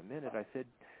a half a minute. I said,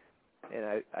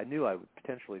 and I knew I would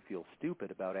potentially feel stupid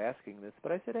about asking this,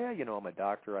 but I said, hey, you know, I'm a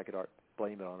doctor. I could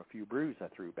blame it on a few brews I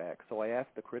threw back. So I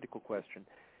asked the critical question,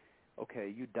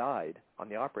 okay, you died on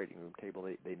the operating room table.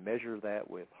 They measure that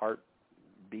with heart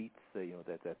beats, you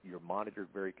know, that you're monitored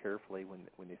very carefully.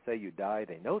 When they say you die,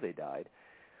 they know they died.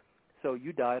 So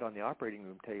you died on the operating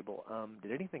room table.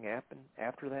 Did anything happen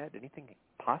after that? Did anything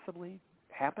possibly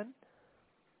happen?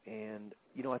 And,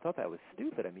 you know, I thought that was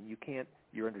stupid. I mean,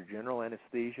 you're under general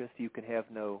anesthesia, so you can have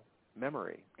no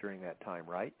memory during that time,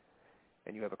 right?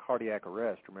 And you have a cardiac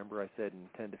arrest. Remember I said in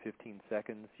 10 to 15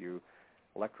 seconds your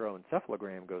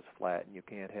electroencephalogram goes flat and you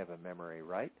can't have a memory,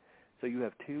 right? So you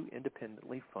have two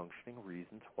independently functioning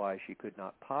reasons why she could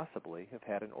not possibly have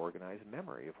had an organized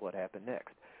memory of what happened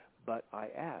next. But I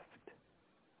asked,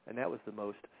 and that was the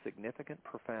most significant,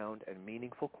 profound, and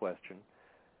meaningful question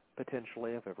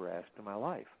potentially I've ever asked in my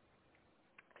life.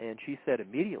 And she said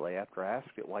immediately after I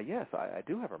asked it, well, yes, I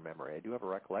do have a memory. I do have a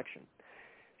recollection.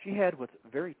 She had what's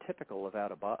very typical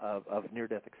of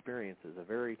near-death experiences,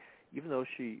 even though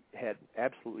she had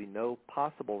absolutely no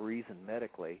possible reason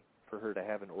medically for her to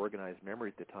have an organized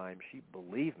memory at the time, she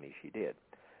believed me she did.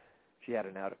 She had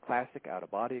a classic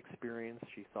out-of-body experience.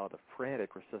 She saw the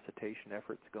frantic resuscitation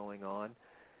efforts going on.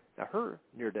 Now, her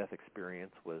near-death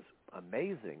experience was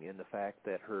amazing in the fact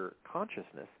that her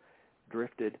consciousness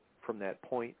drifted from that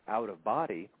point out of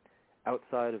body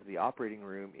outside of the operating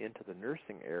room into the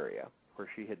nursing area where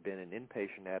she had been an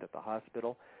inpatient at the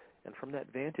hospital. And from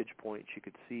that vantage point, she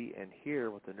could see and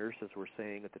hear what the nurses were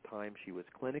saying at the time she was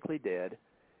clinically dead,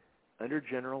 under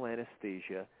general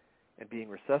anesthesia, and being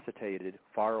resuscitated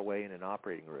far away in an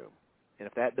operating room. And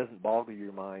if that doesn't boggle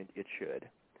your mind, it should.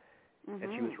 Mm-hmm.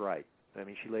 And she was right. I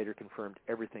mean, she later confirmed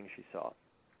everything she saw.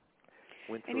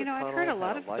 Went through and, a tunnel, I've heard a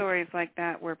lot of light. stories like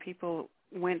that where people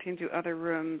went into other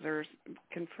rooms or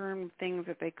confirmed things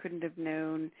that they couldn't have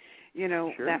known,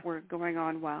 Sure. that were going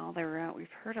on while they were out.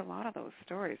 We've heard a lot of those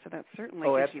stories, so that certainly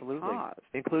gives absolutely. you pause.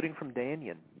 Including from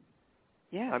Danyan.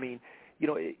 Yeah. I mean,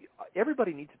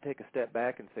 everybody needs to take a step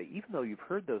back and say, even though you've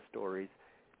heard those stories,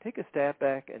 take a step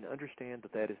back and understand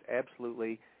that is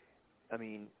absolutely,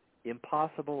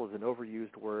 impossible is an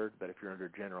overused word, but if you're under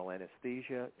general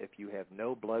anesthesia, if you have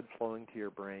no blood flowing to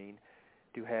your brain,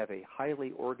 to have a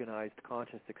highly organized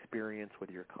conscious experience where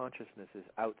your consciousness is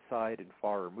outside and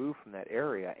far removed from that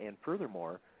area, and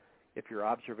furthermore, if your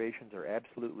observations are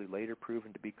absolutely later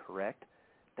proven to be correct,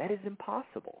 that is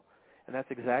impossible. And that's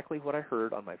exactly what I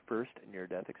heard on my first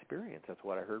near-death experience. That's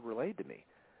what I heard relayed to me.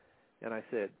 And I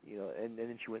said, and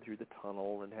then she went through the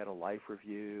tunnel and had a life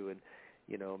review and,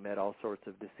 met all sorts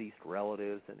of deceased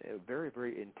relatives and very,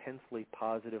 very intensely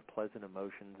positive, pleasant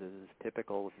emotions as is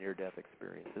typical of near-death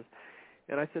experiences.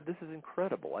 And I said, this is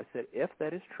incredible. I said, if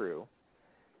that is true,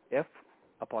 if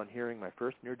upon hearing my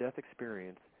first near-death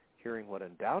experience, hearing what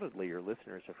undoubtedly your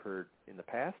listeners have heard in the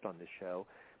past on this show,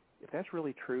 if that's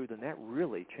really true, then that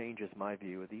really changes my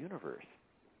view of the universe.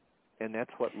 And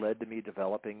that's what led to me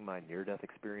developing my near-death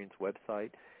experience website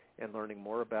and learning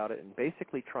more about it and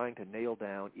basically trying to nail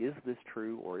down, is this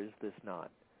true or is this not?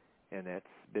 And that's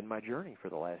been my journey for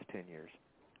the last 10 years.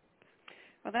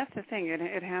 Well, that's the thing.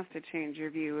 It has to change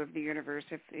your view of the universe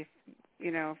if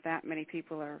that many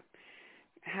people are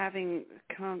having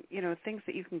things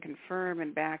that you can confirm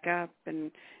and back up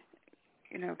and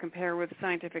compare with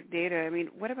scientific data. I mean,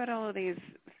 what about all of these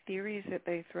theories that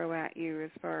they throw at you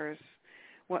as far as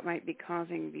what might be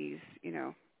causing these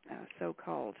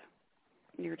so-called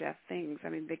near-death things? I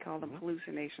mean, they call them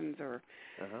hallucinations or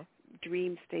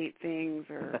dream state things,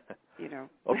 or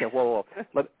Okay, well,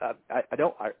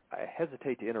 I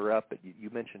hesitate to interrupt, but you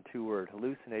mentioned two words: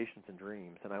 hallucinations and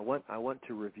dreams, and I want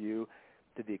to review,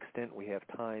 to the extent we have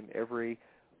time, every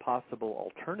possible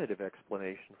alternative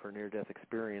explanation for near-death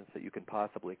experience that you can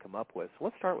possibly come up with. So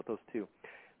let's start with those two.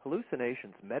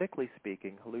 Hallucinations, medically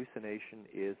speaking, hallucination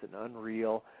is an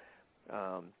unreal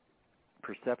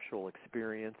perceptual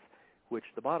experience, which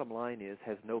the bottom line is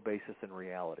has no basis in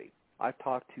reality. I've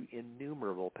talked to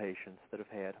innumerable patients that have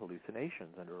had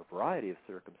hallucinations under a variety of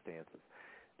circumstances,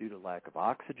 due to lack of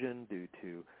oxygen, due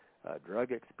to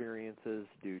drug experiences,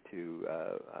 due to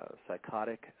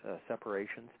psychotic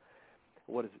separations.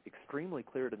 What is extremely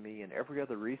clear to me and every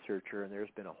other researcher, and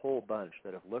there's been a whole bunch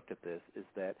that have looked at this, is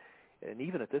that, and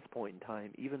even at this point in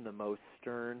time, even the most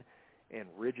stern and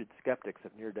rigid skeptics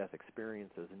of near-death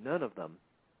experiences, none of them,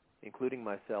 including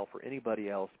myself or anybody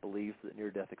else, believes that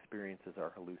near-death experiences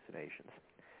are hallucinations.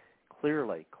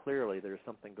 Clearly, there's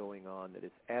something going on that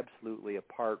is absolutely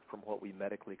apart from what we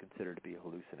medically consider to be a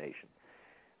hallucination.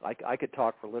 I could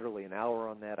talk for literally an hour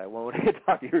on that. I won't. I could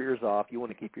talk your ears off. You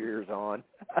want to keep your ears on.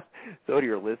 So do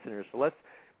your listeners. So let's,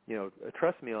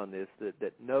 trust me on this,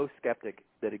 that no skeptic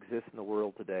that exists in the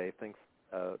world today thinks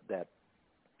that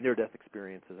near-death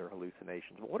experiences are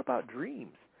hallucinations. But what about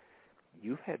dreams?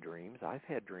 You've had dreams. I've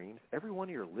had dreams. Every one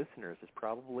of your listeners has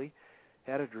probably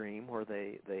had a dream where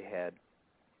they had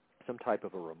some type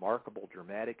of a remarkable,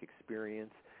 dramatic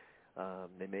experience.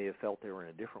 They may have felt they were in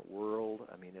a different world.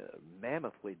 I mean,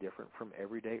 mammothly different from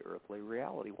everyday earthly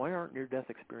reality. Why aren't near-death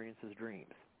experiences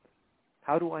dreams?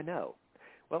 How do I know?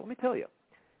 Well, let me tell you.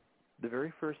 The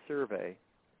very first survey,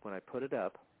 when I put it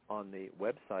up on the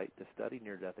website to study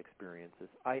near-death experiences,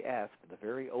 I asked the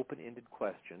very open-ended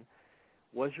question,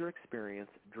 was your experience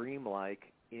dreamlike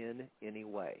in any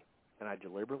way? And I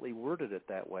deliberately worded it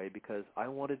that way because I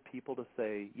wanted people to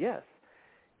say, yes,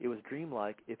 it was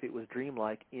dreamlike if it was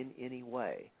dreamlike in any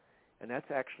way. And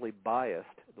that's actually biased,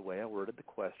 the way I worded the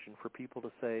question, for people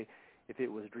to say if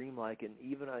it was dreamlike in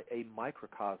even a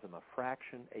microcosm, a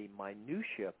fraction, a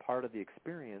minutia part of the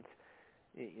experience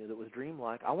that was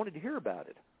dreamlike. I wanted to hear about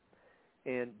it.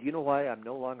 And do you know why I'm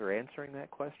no longer answering that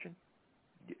question?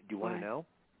 Do you want to know?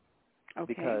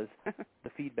 Okay. Because the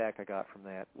feedback I got from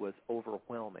that was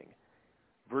overwhelming.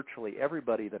 Virtually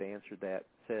everybody that answered that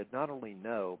said not only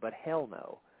no, but hell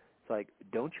no. It's like,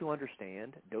 don't you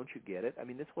understand? Don't you get it? I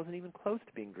mean, this wasn't even close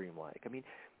to being dreamlike. I mean,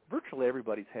 virtually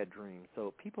everybody's had dreams.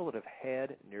 So people that have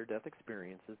had near-death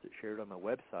experiences that shared on my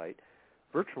website,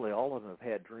 virtually all of them have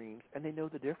had dreams, and they know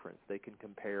the difference. They can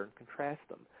compare and contrast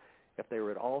them. If they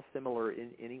were at all similar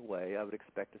in any way, I would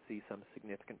expect to see some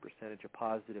significant percentage of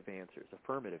positive answers,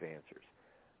 affirmative answers.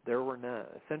 There were none,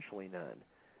 essentially none.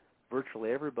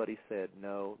 Virtually everybody said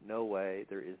no, no way,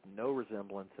 there is no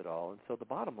resemblance at all. And so the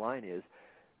bottom line is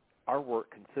our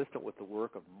work, consistent with the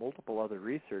work of multiple other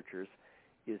researchers,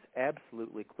 is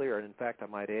absolutely clear. And in fact, I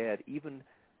might add, even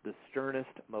the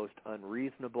sternest, most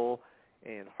unreasonable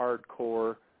and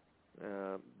hardcore,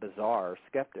 bizarre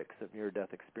skeptics of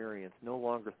near-death experience no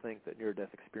longer think that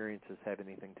near-death experiences have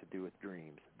anything to do with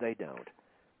dreams. They don't.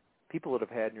 People that have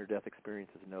had near-death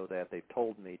experiences know that. They've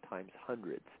told me times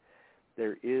hundreds.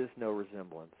 There is no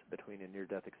resemblance between a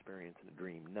near-death experience and a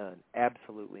dream. None.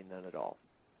 Absolutely none at all.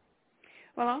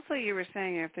 Well, also you were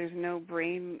saying if there's no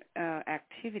brain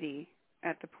activity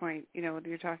at the point,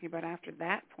 you're talking about after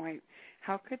that point,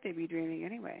 how could they be dreaming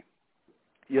anyway?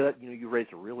 Yeah, you raise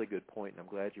a really good point, and I'm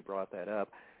glad you brought that up.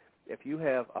 If you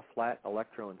have a flat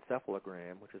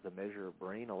electroencephalogram, which is a measure of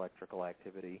brain electrical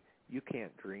activity, you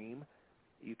can't dream,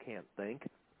 you can't think,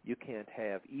 you can't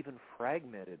have even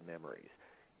fragmented memories.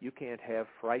 You can't have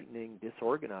frightening,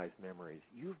 disorganized memories.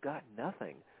 You've got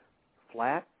nothing.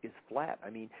 Flat is flat. I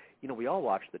mean, we all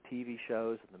watch the TV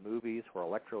shows and the movies where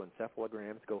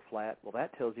electroencephalograms go flat. Well,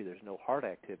 that tells you there's no heart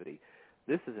activity.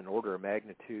 This is an order of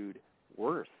magnitude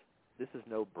worse. This is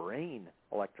no brain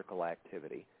electrical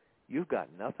activity. You've got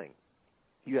nothing.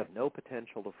 You have no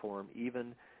potential to form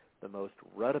even the most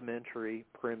rudimentary,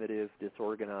 primitive,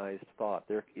 disorganized thought.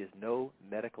 There is no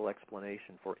medical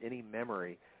explanation for any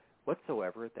memory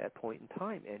whatsoever at that point in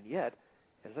time. And yet,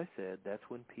 as I said, that's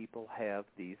when people have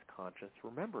these conscious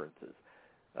remembrances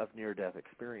of near-death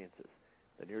experiences.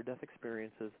 The near-death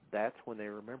experiences, that's when they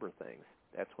remember things.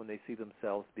 That's when they see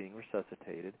themselves being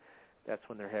resuscitated. That's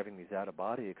when they're having these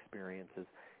out-of-body experiences.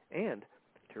 And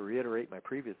to reiterate my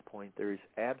previous point, there is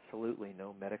absolutely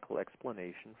no medical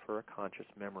explanation for a conscious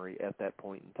memory at that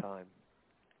point in time.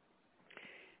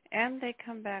 And they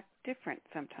come back different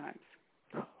sometimes.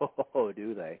 Oh,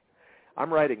 do they?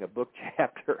 I'm writing a book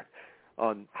chapter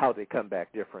on how they come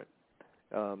back different.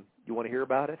 You want to hear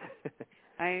about it?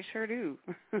 I sure do.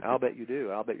 I'll bet you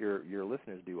do. I'll bet your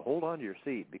listeners do. Hold on to your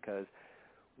seat, because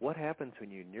what happens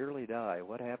when you nearly die?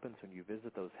 What happens when you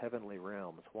visit those heavenly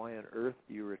realms? Why on earth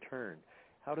do you return?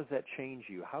 How does that change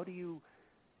you? How do you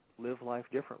live life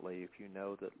differently if you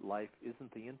know that life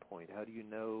isn't the end point? How do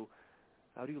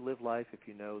you live life if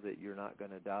you know that you're not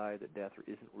going to die, that death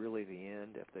isn't really the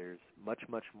end, if there's much,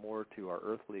 much more to our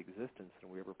earthly existence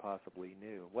than we ever possibly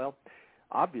knew? Well,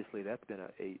 obviously that's been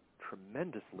a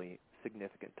tremendously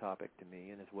significant topic to me,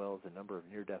 and as well as a number of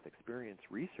near-death experience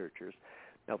researchers.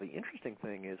 Now, the interesting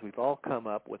thing is we've all come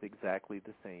up with exactly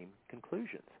the same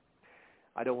conclusions.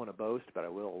 I don't want to boast, but I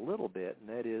will a little bit, and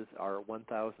that is our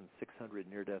 1,600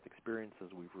 near-death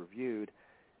experiences we've reviewed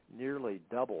nearly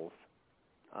doubles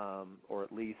or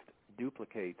at least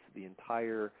duplicates the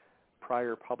entire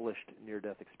prior published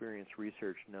near-death experience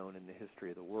research known in the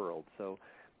history of the world. So,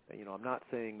 I'm not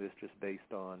saying this just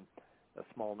based on a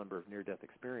small number of near-death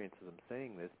experiences. I'm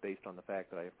saying this based on the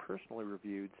fact that I have personally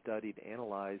reviewed, studied,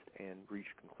 analyzed, and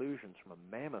reached conclusions from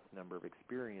a mammoth number of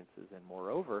experiences. And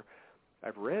moreover,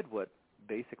 I've read what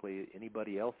basically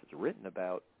anybody else has written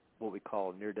about what we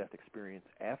call near-death experience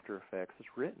after effects has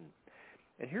written.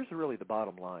 And here's really the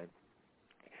bottom line.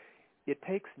 It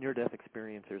takes near-death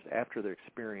experiencers, after their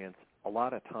experience, a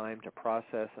lot of time to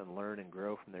process and learn and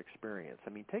grow from their experience.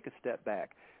 I mean, take a step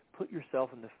back. Put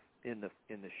yourself in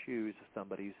the shoes of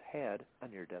somebody who's had a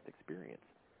near-death experience.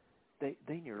 They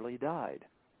nearly died.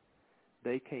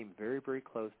 They came very, very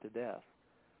close to death.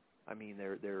 I mean,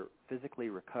 they're physically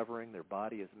recovering. Their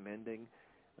body is mending.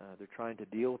 They're trying to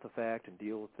deal with the fact and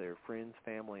deal with their friends,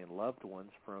 family, and loved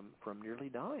ones from nearly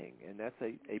dying. And that's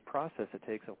a process that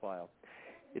takes a while.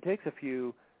 It takes a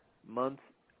few months,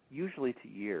 usually to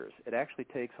years. It actually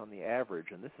takes, on the average,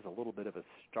 and this is a little bit of a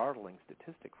startling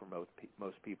statistic for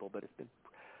most people, but it's been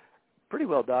pretty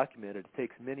well documented. It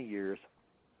takes many years,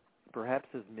 perhaps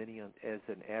as many as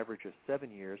an average of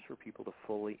 7 years, for people to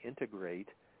fully integrate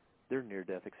their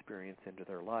near-death experience into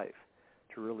their life,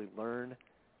 to really learn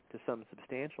to some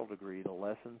substantial degree the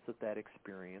lessons that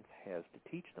experience has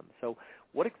to teach them. So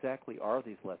what exactly are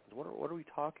these lessons? What are we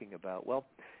talking about? Well,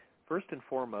 first and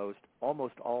foremost,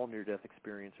 almost all near-death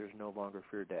experiencers no longer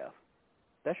fear death.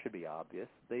 That should be obvious.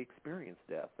 They experienced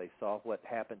death. They saw what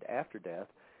happened after death.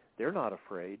 They're not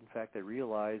afraid. In fact, they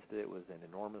realized that it was an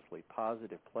enormously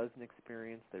positive, pleasant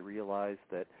experience. They realized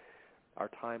that our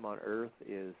time on earth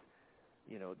is,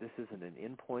 this isn't an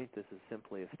end point. This is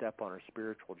simply a step on our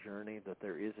spiritual journey, that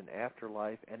there is an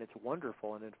afterlife, and it's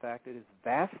wonderful. And in fact, it is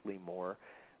vastly more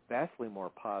vastly more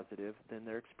positive than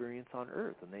their experience on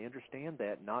Earth, and they understand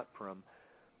that not from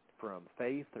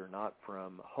faith or not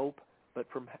from hope, but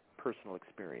from personal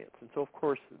experience. And so, of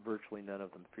course, virtually none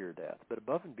of them fear death. But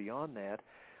above and beyond that,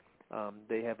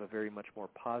 they have a very much more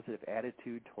positive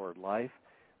attitude toward life.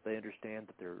 They understand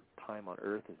that their time on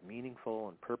Earth is meaningful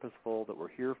and purposeful, that we're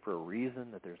here for a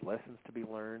reason, that there's lessons to be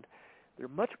learned. They're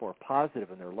much more positive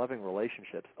in their loving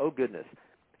relationships. Oh, goodness.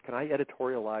 Can I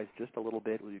editorialize just a little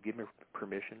bit? Will you give me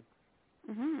permission?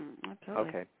 Absolutely.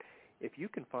 Okay. If you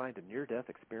can find a near-death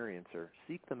experiencer,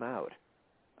 seek them out.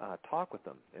 Talk with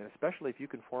them. And especially if you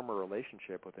can form a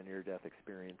relationship with a near-death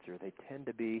experiencer, they tend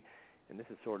to be, and this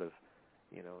is sort of,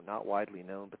 not widely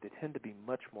known, but they tend to be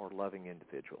much more loving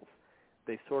individuals.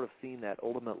 They've sort of seen that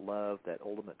ultimate love, that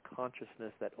ultimate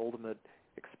consciousness, that ultimate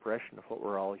expression of what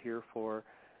we're all here for.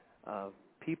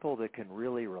 People that can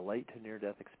really relate to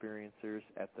near-death experiencers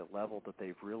at the level that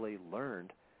they've really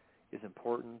learned is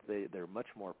important. They're much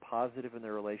more positive in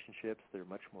their relationships. They're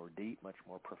much more deep, much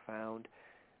more profound.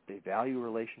 They value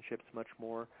relationships much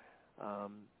more.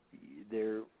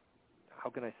 They're,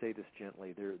 how can I say this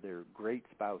gently? They're great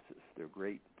spouses. They're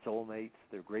great soulmates.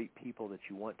 They're great people that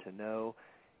you want to know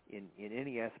in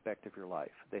any aspect of your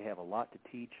life. They have a lot to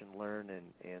teach and learn,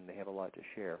 and they have a lot to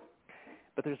share.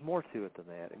 But there's more to it than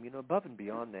that. I mean, above and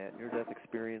beyond that, near-death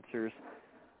experiencers,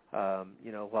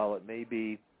 while it may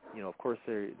be, of course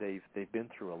they've been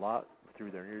through a lot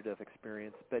through their near-death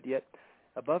experience, but yet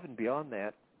above and beyond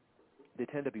that, they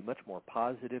tend to be much more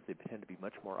positive. They tend to be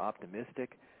much more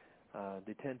optimistic.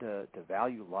 They tend to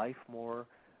value life more.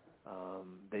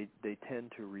 They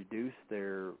tend to reduce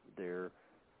their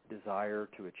desire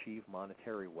to achieve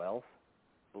monetary wealth,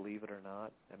 believe it or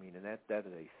not. I mean, and that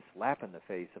is a slap in the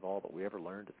face of all that we ever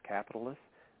learned as capitalists,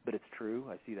 but it's true.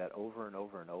 I see that over and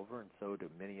over and over, and so do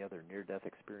many other near-death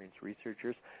experience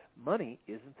researchers. Money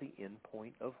isn't the end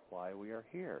point of why we are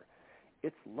here.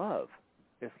 It's love.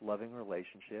 It's loving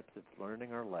relationships. It's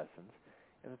learning our lessons,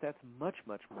 and that's much,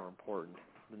 much more important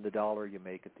than the dollar you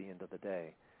make at the end of the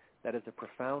day. That is a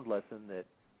profound lesson that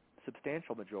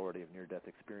substantial majority of near-death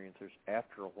experiencers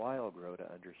after a while grow to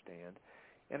understand,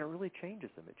 and it really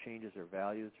changes them. It changes their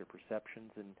values, their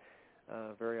perceptions,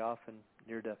 and very often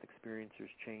near-death experiencers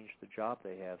change the job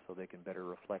they have so they can better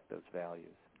reflect those values.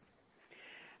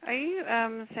 Are you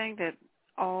saying that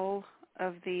all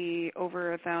of the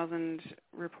over 1,000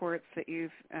 reports that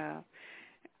you've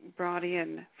brought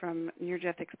in from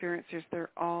near-death experiencers,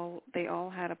 they all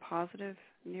had a positive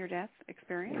near-death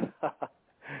experience?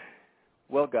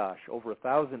 Well, gosh, over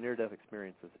 1,000 near-death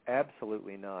experiences?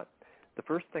 Absolutely not. The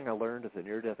first thing I learned as a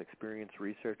near-death experience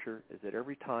researcher is that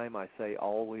every time I say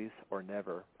always or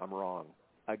never, I'm wrong.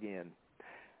 Again,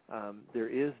 there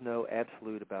is no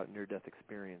absolute about near-death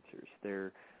experiencers.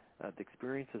 The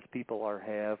experiences people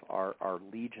have are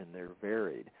legion. They're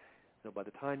varied. So by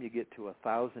the time you get to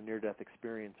 1,000 near-death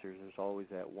experiencers, there's always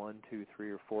that 1, 2,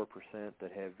 3, or 4%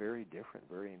 that have very different,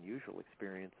 very unusual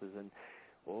experiences. And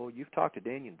you've talked to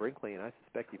Dannion Brinkley, and I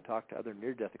suspect you've talked to other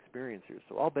near-death experiencers.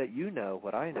 So I'll bet you know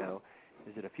what I know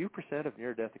is that a few percent of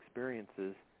near-death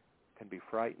experiences can be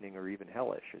frightening or even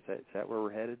hellish. Is that where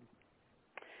we're headed?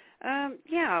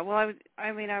 Yeah. Well,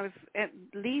 I was at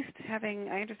least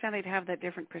I understand they'd have that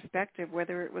different perspective,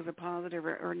 whether it was a positive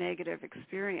or negative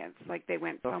experience, like they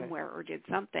went somewhere or did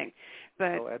something.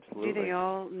 But do they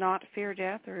all not fear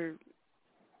death or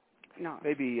not?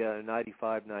 Maybe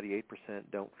 95, 98%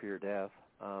 don't fear death.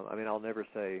 I'll never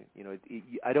say,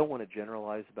 I don't want to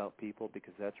generalize about people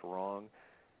because that's wrong,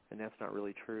 and that's not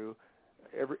really true.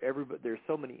 There's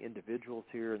so many individuals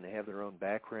here, and they have their own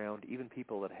background. Even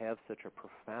people that have such a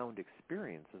profound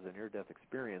experience as a near-death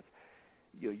experience,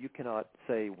 you cannot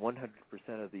say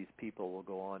 100% of these people will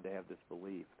go on to have this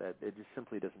belief. That it just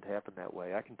simply doesn't happen that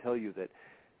way. I can tell you that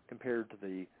compared to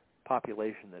the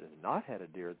population that has not had a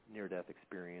near-death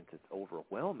experience, it's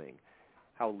overwhelming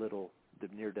how little the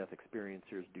near-death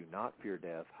experiencers do not fear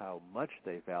death, how much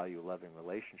they value loving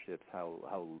relationships,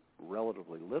 how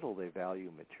relatively little they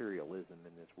value materialism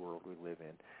in this world we live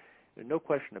in. There's no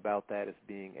question about that as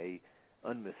being a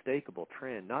unmistakable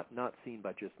trend, not seen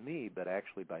by just me, but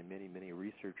actually by many, many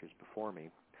researchers before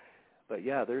me. But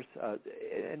yeah, there's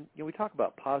we talk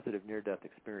about positive near-death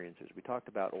experiences. We talked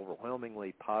about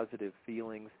overwhelmingly positive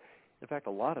feelings. In fact,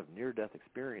 a lot of near-death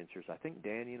experiencers, I think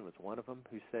Dannion was one of them,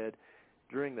 who said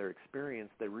during their experience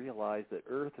they realized that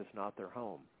Earth is not their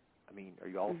home. I mean, are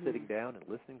you all sitting down and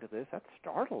listening to this? That's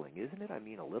startling, isn't it? I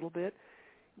mean, a little bit.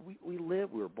 We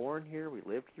were born here. We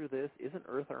lived through this. Isn't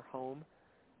Earth our home?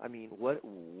 I mean,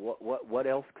 what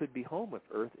else could be home if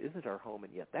Earth isn't our home?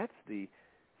 And yet that's the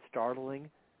startling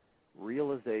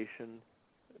realization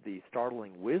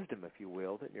startling wisdom, if you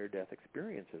will, that near-death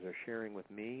experiences are sharing with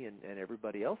me and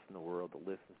everybody else in the world that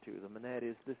listens to them, and that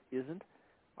is this isn't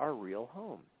our real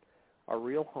home. Our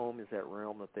real home is that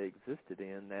realm that they existed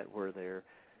in, that where they're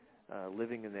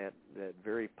living in that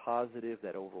very positive,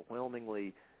 that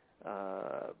overwhelmingly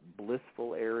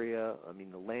blissful area. I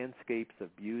mean, the landscapes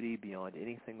of beauty beyond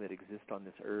anything that exists on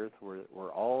this earth,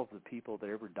 where all of the people that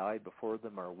ever died before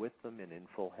them are with them and in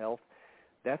full health.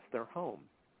 That's their home.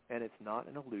 And it's not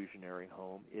an illusionary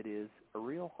home. It is a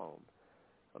real home.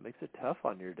 It makes it tough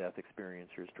on near-death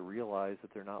experiencers to realize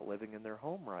that they're not living in their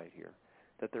home right here,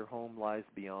 that their home lies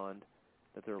beyond,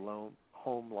 that their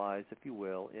home lies, if you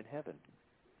will, in heaven.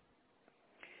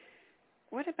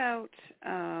 What about,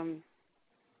 how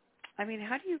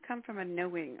do you come from a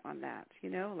knowing on that?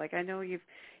 Like I know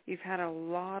you've had a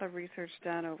lot of research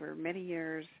done over many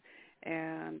years,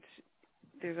 and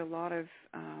there's a lot of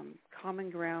common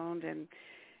ground, and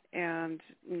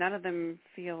none of them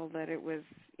feel that it was,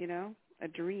 a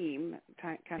dream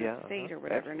kind of state or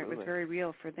whatever, absolutely. And it was very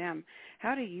real for them.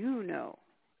 How do you know?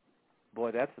 Boy,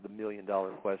 that's the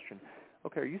million-dollar question.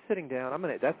 Okay, are you sitting down?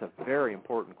 That's a very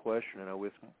important question, and I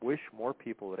wish more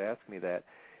people would ask me that.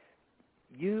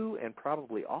 You and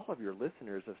probably all of your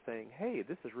listeners are saying, hey,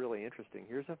 this is really interesting.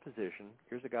 Here's a physician.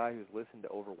 Here's a guy who's listened to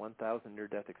over 1,000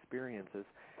 near-death experiences,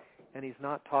 and he's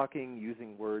not talking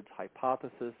using words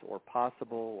hypothesis or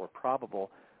possible or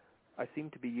probable. I seem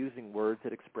to be using words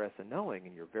that express a knowing,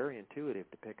 and you're very intuitive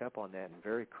to pick up on that and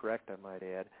very correct, I might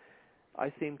add.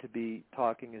 I seem to be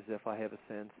talking as if I have a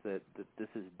sense that this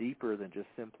is deeper than just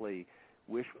simply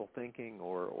wishful thinking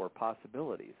or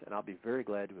possibilities, and I'll be very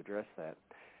glad to address that.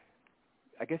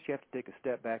 I guess you have to take a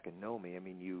step back and know me. I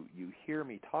mean, you hear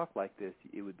me talk like this,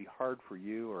 it would be hard for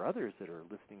you or others that are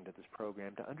listening to this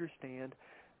program to understand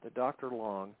that Dr.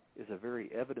 Long is a very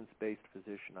evidence-based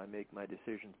physician. I make my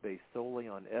decisions based solely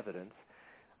on evidence.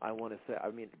 I want to say,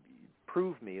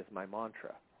 prove me is my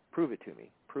mantra. Prove it to me.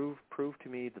 Prove to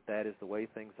me that is the way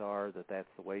things are, that's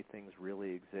the way things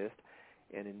really exist.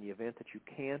 And in the event that you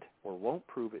can't or won't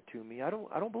prove it to me, I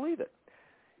don't believe it.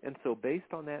 And so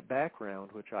based on that background,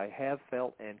 which I have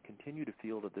felt and continue to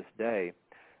feel to this day,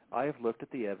 I have looked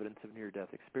at the evidence of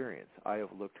near-death experience. I have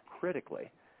looked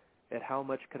critically at how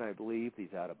much can I believe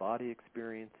these out-of-body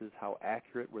experiences, how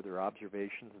accurate were their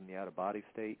observations in the out-of-body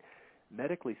state,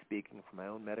 medically speaking, from my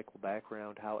own medical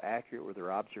background, how accurate were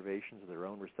their observations of their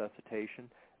own resuscitation.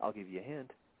 I'll give you a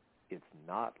hint. It's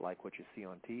not like what you see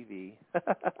on TV.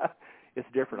 It's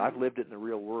different. I've lived it in the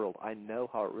real world. I know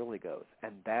how it really goes,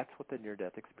 and that's what the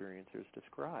near-death experiencers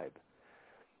describe.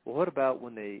 Well, what about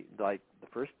when they, like the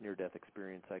first near-death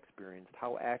experience I experienced,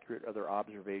 how accurate are their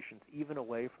observations even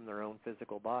away from their own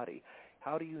physical body?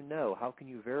 How do you know? How can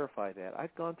you verify that?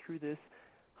 I've gone through this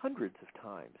hundreds of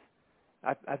times.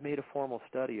 I've made a formal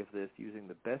study of this using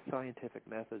the best scientific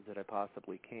methods that I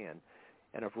possibly can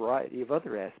and a variety of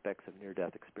other aspects of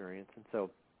near-death experience. And so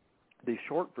the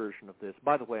short version of this,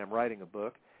 by the way, I'm writing a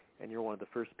book, and you're one of the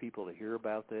first people to hear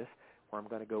about this, where I'm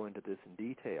going to go into this in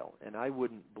detail. And I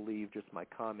wouldn't believe just my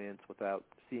comments without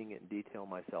seeing it in detail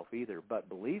myself either. But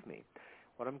believe me,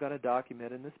 what I'm going to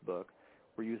document in this book,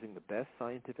 we're using the best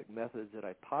scientific methods that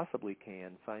I possibly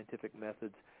can, scientific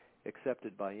methods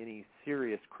accepted by any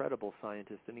serious, credible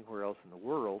scientist anywhere else in the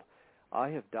world. I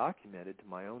have documented to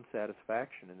my own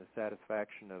satisfaction and the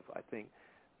satisfaction of, I think,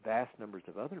 vast numbers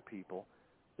of other people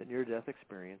that near-death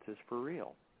experience is for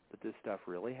real, that this stuff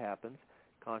really happens.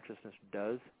 Consciousness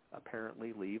does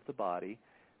apparently leave the body,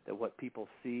 that what people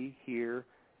see, hear,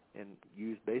 and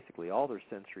use basically all their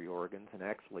sensory organs, and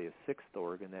actually a sixth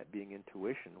organ, that being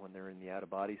intuition, when they're in the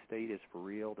out-of-body state, is for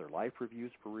real. Their life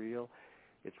review's for real.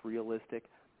 It's realistic.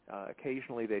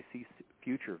 Occasionally they see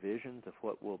future visions of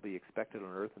what will be expected on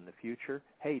Earth in the future.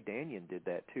 Hey, Danyan did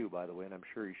that too, by the way, and I'm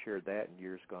sure he shared that in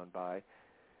years gone by.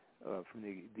 From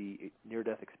the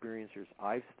near-death experiencers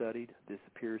I've studied, this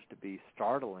appears to be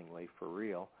startlingly for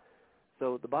real.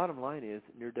 So the bottom line is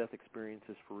near-death experience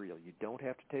is for real. You don't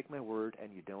have to take my word,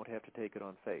 and you don't have to take it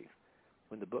on faith.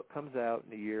 When the book comes out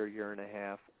in a year and a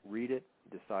half, read it,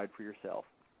 decide for yourself.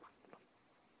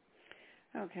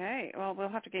 Okay. Well, we'll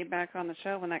have to get back on the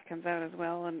show when that comes out as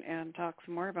well and talk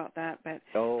some more about that. But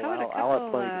I'll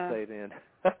have plenty to say then.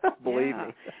 Believe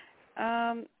me.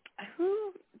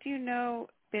 Who do you know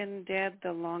been dead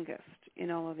the longest in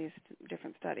all of these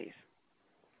different studies?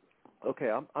 Okay,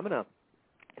 I'm going to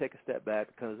take a step back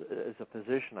because as a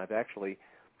physician, I've actually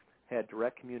had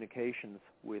direct communications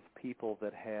with people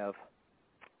that have,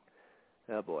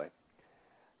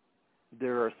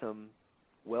 there are some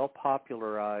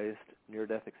well-popularized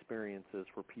near-death experiences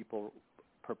where people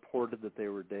purported that they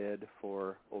were dead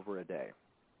for over a day.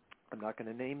 I'm not not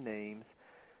going to name names,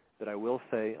 but I will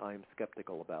say I'm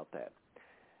skeptical about that.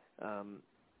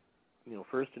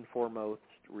 First and foremost,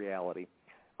 reality.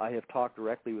 I have talked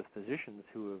directly with physicians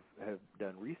who have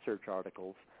done research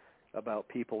articles about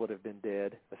people that have been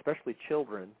dead, especially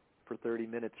children, for 30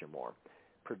 minutes or more.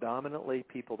 Predominantly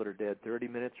people that are dead 30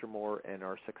 minutes or more and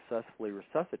are successfully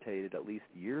resuscitated at least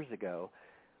years ago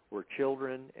were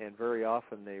children, and very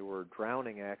often they were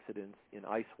drowning accidents in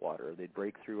ice water. They'd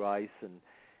break through ice,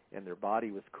 and their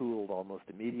body was cooled almost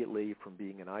immediately from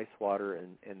being in ice water,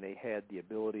 and they had the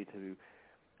ability to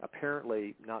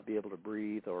apparently not be able to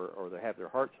breathe or they have their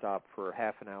heart stop for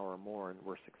half an hour or more and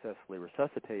were successfully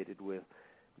resuscitated with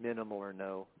minimal or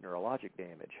no neurologic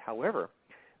damage. However,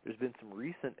 there's been some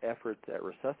recent efforts at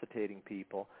resuscitating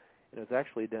people, and it was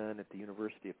actually done at the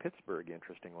University of Pittsburgh,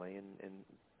 interestingly, and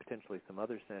potentially some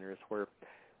other centers, where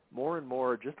more and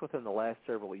more, just within the last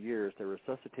several years, they're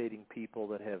resuscitating people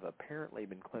that have apparently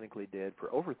been clinically dead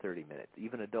for over 30 minutes,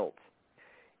 even adults,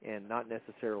 and not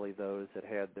necessarily those that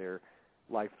had their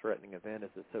life-threatening event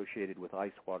as associated with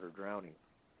ice water drowning.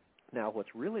 Now,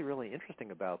 what's really, really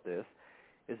interesting about this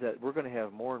is that we're going to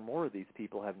have more and more of these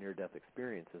people have near-death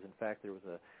experiences. In fact, there was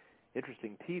an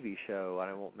interesting TV show, and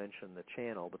I won't mention the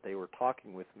channel, but they were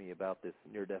talking with me about this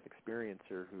near-death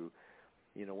experiencer who,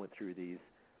 went through these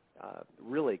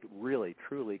really, really,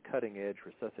 truly cutting-edge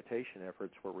resuscitation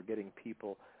efforts where we're getting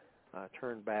people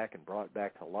turned back and brought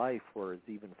back to life, whereas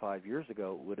even 5 years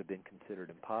ago it would have been considered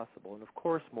impossible. And, of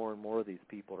course, more and more of these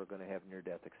people are going to have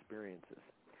near-death experiences.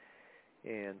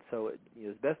 And so,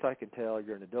 as best I can tell,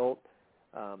 you're an adult.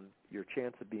 Your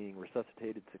chance of being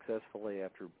resuscitated successfully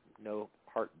after no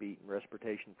heartbeat and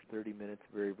respiration for 30 minutes,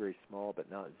 very, very small, but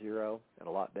not zero, and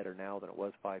a lot better now than it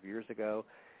was 5 years ago.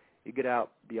 You get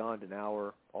out beyond an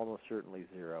hour, almost certainly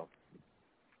zero.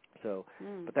 So,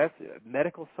 but that's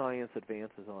medical science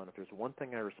advances on. If there's one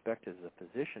thing I respect as a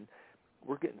physician,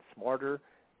 we're getting smarter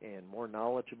and more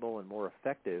knowledgeable and more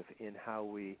effective in how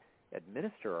we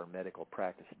administer our medical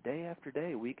practice day after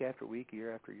day, week after week,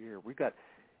 year after year.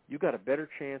 You've got a better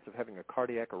chance of having a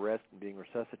cardiac arrest and being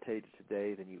resuscitated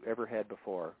today than you ever had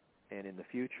before, and in the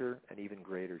future, an even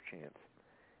greater chance.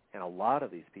 And a lot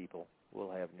of these people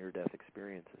will have near-death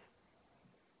experiences.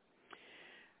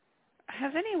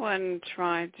 Has anyone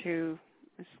tried to,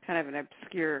 this is kind of an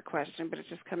obscure question, but it's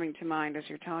just coming to mind as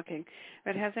you're talking,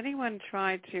 but has anyone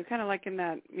tried to, kind of like in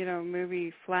that,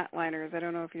 movie Flatliners, I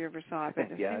don't know if you ever saw it, but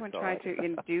has anyone tried to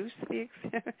induce the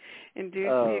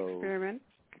experiment?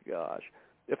 Gosh.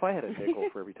 If I had a nickel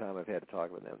for every time I've had to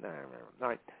talk with them, no. All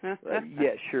right.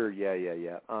 Yeah, sure,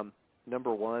 yeah.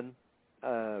 Number one,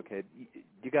 okay,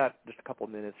 you got just a couple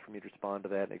of minutes for me to respond to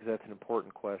that, because that's an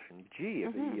important question. Gee,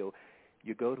 if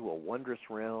you go to a wondrous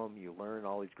realm, you learn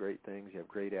all these great things, you have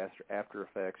great after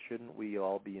effects, shouldn't we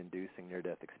all be inducing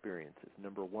near-death experiences?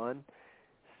 Number one,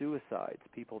 suicides,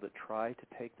 people that try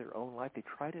to take their own life, they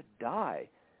try to die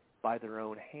by their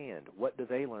own hand. What do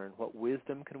they learn? What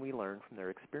wisdom can we learn from their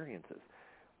experiences?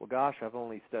 Well, gosh, I've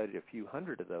only studied a few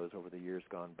hundred of those over the years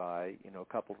gone by,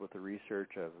 coupled with the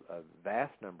research of a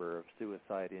vast number of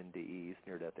suicide NDEs,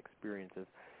 near-death experiences,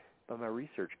 by my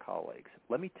research colleagues.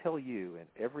 Let me tell you and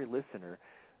every listener,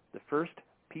 the first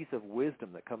piece of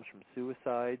wisdom that comes from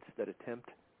suicides that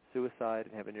attempt suicide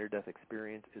and have a near-death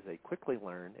experience is they quickly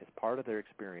learn, as part of their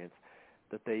experience,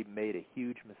 that they made a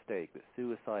huge mistake, that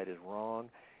suicide is wrong.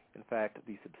 In fact,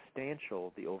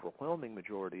 the overwhelming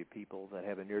majority of people that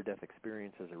have a near-death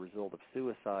experience as a result of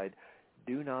suicide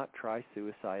do not try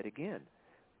suicide again,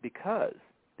 because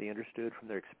they understood from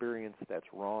their experience that's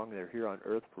wrong. They're here on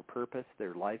earth for purpose.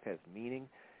 Their life has meaning,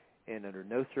 and under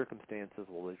no circumstances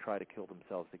will they try to kill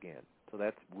themselves again. So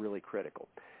that's really critical.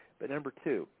 But number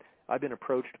two, I've been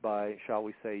approached by, shall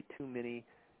we say, too many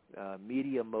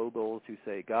media moguls who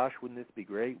say, gosh, wouldn't this be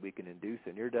great? We can induce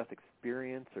a near-death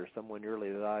experience or someone nearly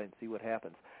die and see what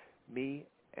happens. Me,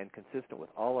 and consistent with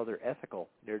all other ethical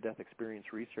near-death experience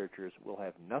researchers, will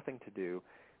have nothing to do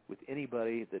with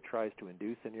anybody that tries to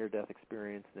induce a near-death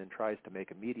experience and then tries to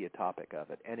make a media topic of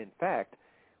it. And in fact,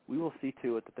 we will see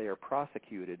to it that they are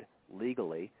prosecuted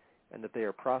legally and that they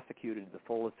are prosecuted to the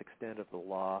fullest extent of the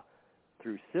law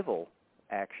through civil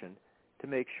action to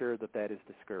make sure that that is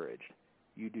discouraged.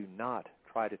 You do not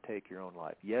try to take your own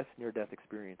life. Yes, near-death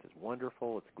experience is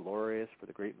wonderful. It's glorious for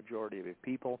the great majority of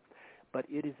people, but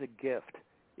it is a gift.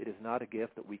 It is not a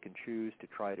gift that we can choose to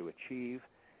try to achieve.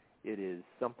 It is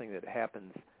something that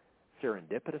happens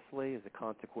serendipitously as a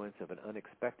consequence of an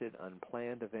unexpected,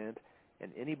 unplanned event,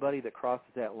 and anybody that crosses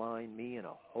that line, me and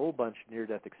a whole bunch of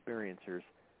near-death experiencers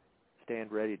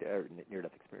stand ready to,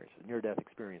 near-death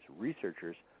experience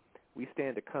researchers we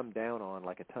stand to come down on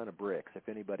like a ton of bricks if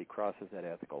anybody crosses that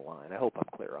ethical line. I hope I'm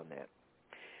clear on that.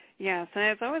 Yes, and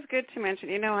it's always good to mention,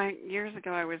 years ago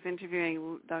I was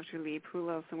interviewing Dr. Lee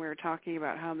Poulos, and we were talking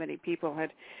about how many people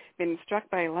had been struck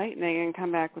by lightning and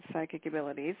come back with psychic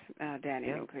abilities,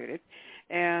 Daniel included.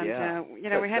 And,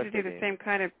 we had to do the same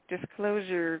kind of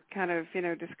disclosure,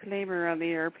 disclaimer on the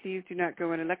air. Please do not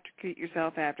go and electrocute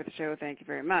yourself after the show. Thank you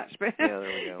very much. But, there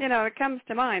we go. It comes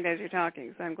to mind as you're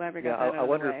talking, so I'm glad we got that out of the way. I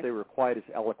wonder if they were quite as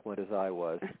eloquent as I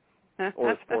was, or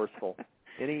as forceful.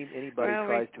 Anybody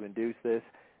tries to induce this,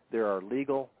 there are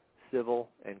legal, civil,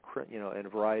 and and a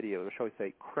variety of, shall we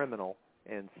say, criminal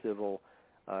and civil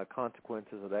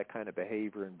consequences of that kind of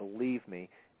behavior. And believe me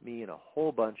and a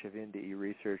whole bunch of NDE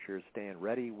researchers stand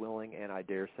ready, willing, and I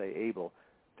dare say able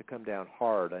to come down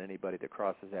hard on anybody that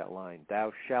crosses that line.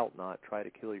 Thou shalt not try to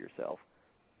kill yourself.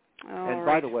 And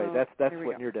by the way, that's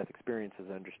what near-death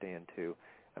experiences understand too.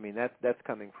 I mean, that's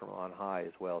coming from on high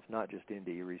as well. It's not just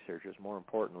NDE researchers. More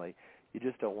importantly, you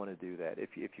just don't want to do that. If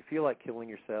you feel like killing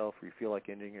yourself or you feel like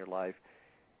ending your life,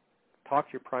 talk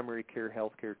to your primary care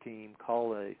healthcare team.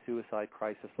 Call a suicide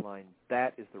crisis line.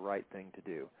 That is the right thing to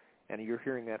do. And you're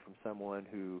hearing that from someone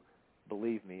who,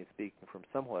 believe me, is speaking from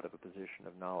somewhat of a position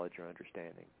of knowledge or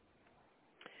understanding.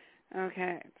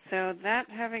 Okay, so that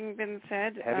having been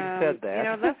said,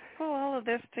 let's pull all of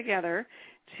this together.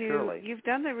 Surely. You've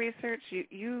done the research.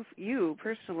 You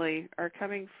personally are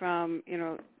coming from,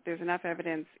 there's enough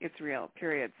evidence, it's real,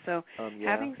 period. So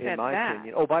having said in my that.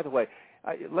 opinion, oh, by the way,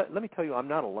 let me tell you, I'm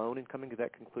not alone in coming to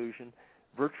that conclusion.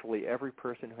 Virtually every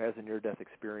person who has a near-death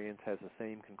experience has the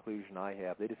same conclusion I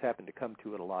have. They just happen to come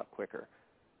to it a lot quicker.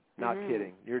 Not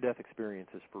kidding. Near-death experience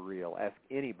is for real. Ask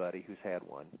anybody who's had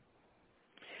one.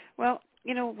 Well,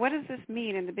 what does this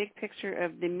mean in the big picture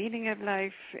of the meaning of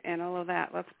life and all of that?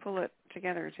 Let's pull it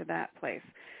together to that place.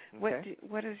 Okay.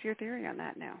 What is your theory on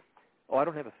that now? Oh, I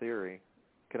don't have a theory.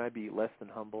 Can I be less than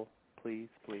humble, please?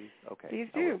 Okay. Please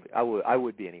do. I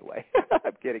would be anyway.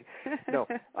 I'm kidding. No,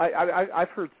 I've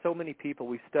heard so many people.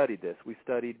 We studied this. We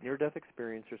studied near-death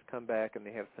experiencers come back and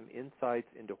they have some insights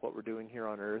into what we're doing here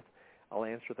on Earth. I'll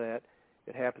answer that.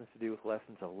 It happens to do with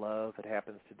lessons of love. It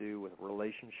happens to do with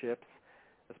relationships,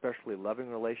 especially loving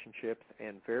relationships,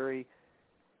 and very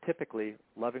typically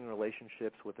loving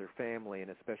relationships with their family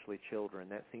and especially children.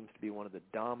 That seems to be one of the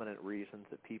dominant reasons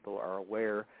that people are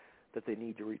aware that they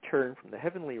need to return from the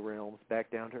heavenly realms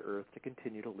back down to earth to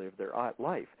continue to live their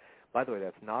life. By the way,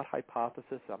 that's not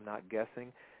hypothesis. I'm not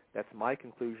guessing. That's my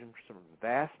conclusion from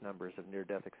vast numbers of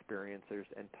near-death experiencers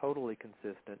and totally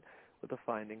consistent with the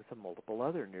findings of multiple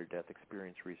other near-death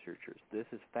experience researchers. This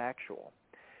is factual.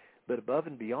 But above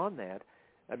and beyond that,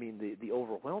 I mean, the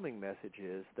overwhelming message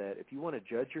is that if you want to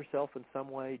judge yourself in some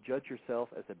way, judge yourself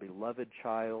as a beloved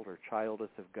child or childess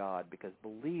of God, because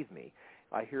believe me,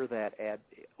 I hear that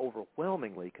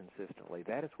overwhelmingly consistently.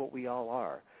 That is what we all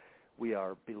are. We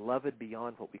are beloved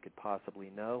beyond what we could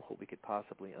possibly know, what we could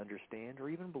possibly understand, or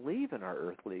even believe in our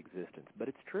earthly existence. But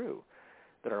it's true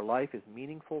that our life is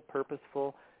meaningful,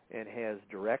 purposeful, and has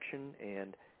direction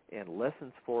and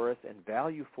lessons for us and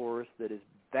value for us that is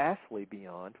vastly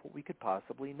beyond what we could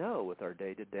possibly know with our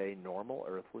day-to-day normal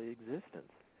earthly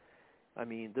existence. I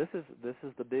mean, this is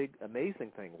the big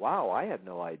amazing thing. Wow, I had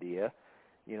no idea.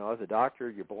 As a doctor,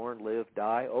 you're born, live,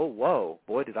 die. Oh, whoa,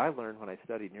 boy, did I learn when I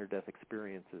studied near-death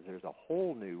experiences. There's a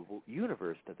whole new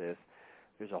universe to this.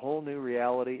 There's a whole new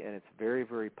reality, and it's very,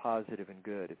 very positive and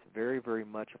good. It's very, very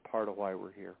much a part of why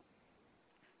we're here.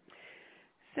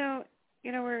 So,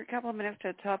 we're a couple of minutes to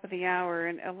the top of the hour,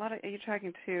 and you're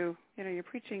talking to, you're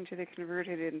preaching to the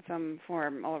converted in some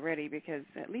form already, because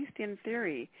at least in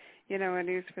theory, a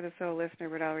News for the Soul listener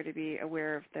would already be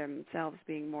aware of themselves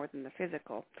being more than the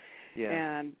physical,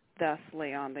 and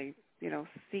thusly on the,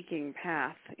 seeking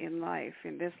path in life,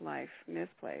 in this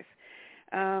place.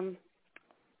 Trying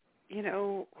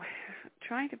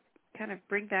to kind of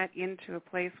bring that into a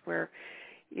place where,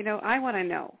 I want to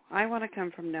know. I want to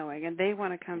come from knowing, and they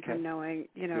want to come from knowing,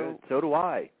 Good. So do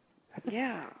I.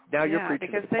 Yeah. Now you're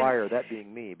preaching to the choir, that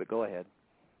being me, but go ahead.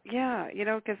 Yeah,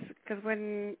 because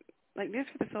when, News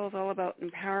for the Soul is all about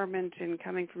empowerment and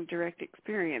coming from direct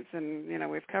experience, and,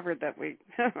 we've covered that we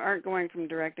aren't going from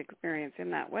direct experience in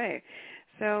that way.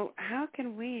 So how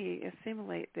can we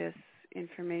assimilate this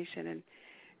information and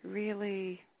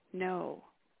really know?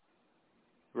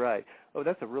 Right. Oh,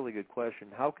 that's a really good question.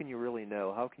 How can you really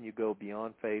know? How can you go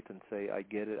beyond faith and say, I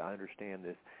get it, I understand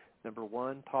this? Number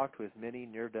one, talk to as many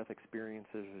near-death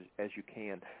experiences as you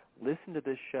can. Listen to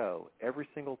this show. Every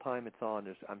single time it's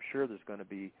on, I'm sure there's going to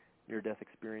be near-death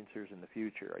experiencers in the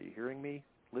future. Are you hearing me,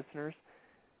 listeners?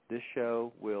 This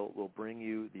show will bring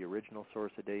you the original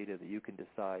source of data that you can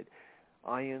decide.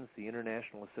 IANDS, the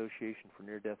International Association for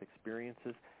Near-Death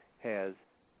Experiences, has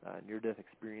near-death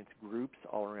experience groups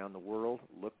all around the world.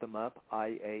 Look them up,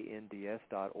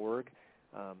 IANDS.org.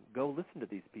 Go listen to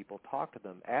these people, talk to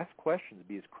them, ask questions,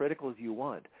 be as critical as you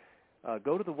want.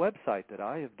 Go to the website that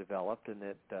I have developed and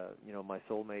that my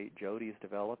soulmate Jody has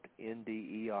developed,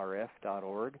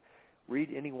 nderf.org. Read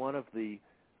any one of the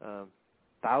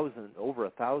over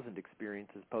 1,000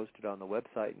 experiences posted on the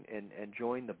website and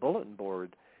join the bulletin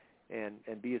board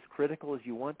and be as critical as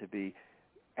you want to be.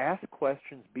 Ask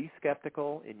questions, be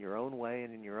skeptical in your own way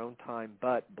and in your own time,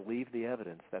 but believe the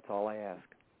evidence. That's all I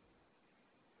ask.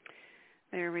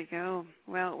 There we go.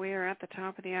 Well, we are at the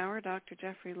top of the hour. Dr.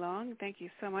 Jeffrey Long, thank you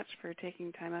so much for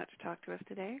taking time out to talk to us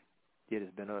today. It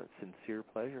has been a sincere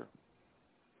pleasure.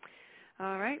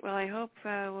 All right. Well, I hope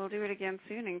we'll do it again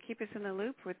soon, and keep us in the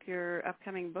loop with your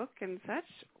upcoming book and such.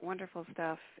 Wonderful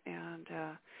stuff. And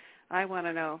I want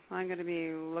to know. I'm going to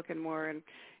be looking more. And,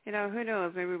 who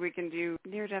knows, maybe we can do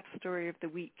Near-Death Story of the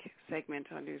Week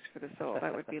segment on News for the Soul.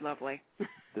 That would be lovely.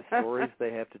 The stories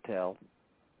they have to tell.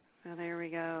 Well, there we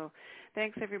go.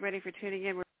 Thanks, everybody, for tuning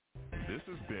in. This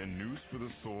has been News for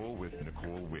the Soul with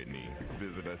Nicole Whitney.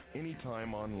 Visit us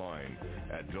anytime online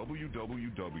at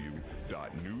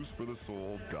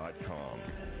www.newsforthesoul.com,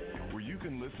 where you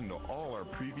can listen to all our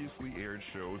previously aired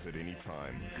shows at any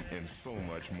time and so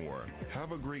much more.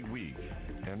 Have a great week,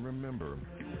 and remember,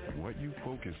 what you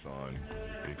focus on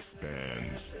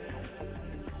expands.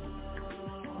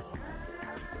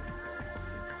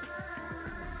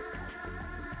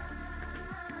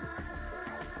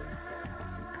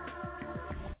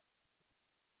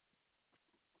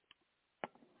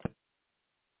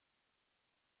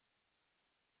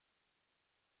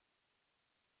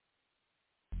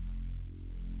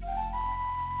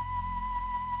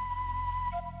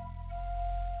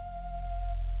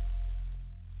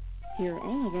 Hear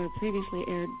all of our previously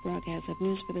aired broadcasts of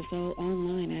News for the Soul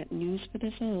online at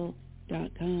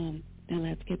newsforthesoul.com. Now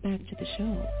let's get back to the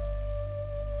show.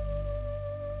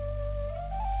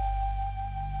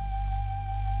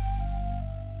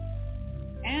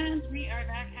 And we are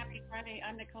back. Happy Friday.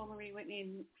 I'm Nicole Marie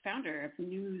Whitney, founder of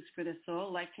News for the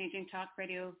Soul, life-changing talk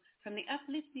radio from the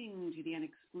uplifting to the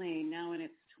unexplained, now in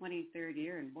its 23rd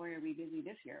year, and boy, are we busy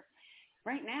this year.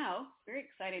 Right now, very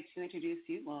excited to introduce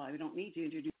you. Well, I don't need to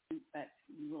introduce you, but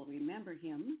you will remember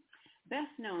him.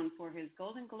 Best known for his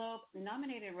Golden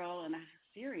Globe-nominated role in the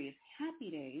series Happy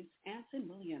Days, Anson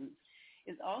Williams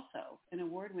is also an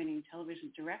award-winning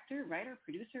television director, writer,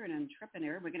 producer, and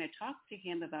entrepreneur. We're going to talk to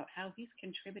him about how he's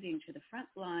contributing to the front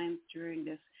lines during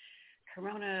this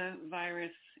coronavirus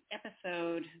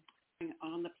episode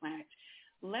on the planet.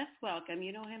 Let's welcome,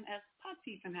 you know him as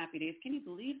Potsy from Happy Days. Can you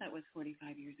believe that was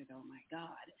 45 years ago? My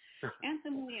God.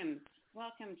 Anson Williams,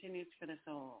 welcome to News for the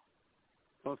Soul.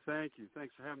 Well, thank you.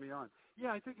 Thanks for having me on.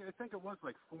 Yeah, I think it was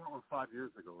like 4 or 5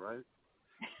 years ago, right?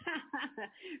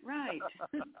 Right.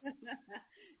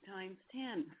 Times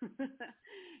 10.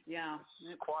 Yeah,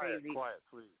 that's quiet, crazy. Quiet,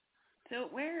 please. So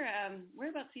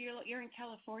whereabouts you're in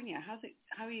California? How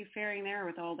are you faring there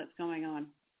with all that's going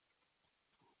on?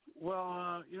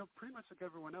 Well, pretty much like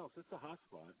everyone else, it's a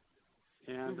hotspot,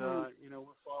 and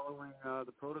we're following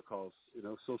the protocols,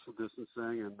 social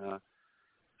distancing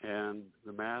and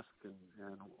the mask and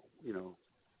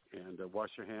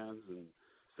wash your hands and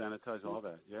sanitize, all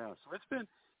that. Yeah, so it's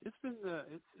been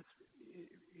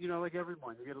like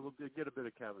everyone, you get a bit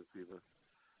of cabin fever,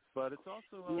 but it's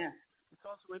also it's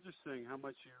also interesting how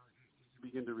much you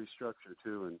begin to restructure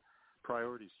too, and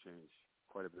priorities change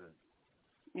quite a bit.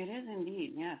 It is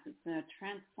indeed, yes. It's a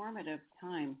transformative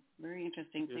time. Very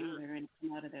interesting things are going to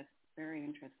come out of this. Very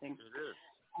interesting. It is.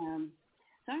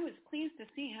 So I was pleased to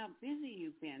see how busy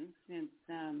you've been since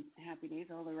Happy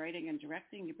Days, all the writing and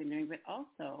directing you've been doing, but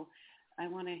also I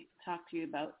want to talk to you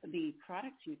about the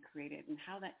product you created and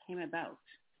how that came about.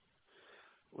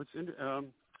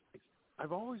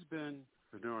 I've always been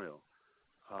entrepreneurial,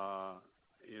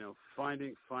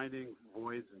 finding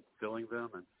voids and filling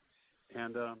them,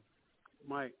 and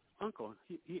my uncle,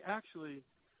 he actually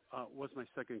was my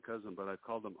second cousin, but I've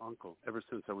called him uncle ever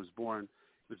since I was born.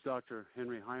 It was Dr.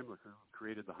 Henry Heimlich who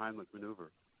created the Heimlich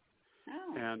maneuver.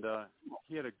 Oh. And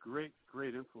he had a great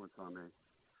influence on me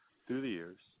through the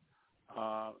years,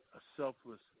 a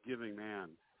selfless, giving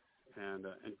man. And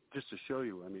just to show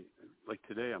you, I mean, like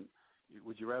today,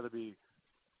 would you rather be,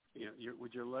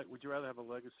 would you rather have a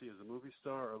legacy as a movie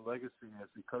star or a legacy as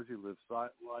because you live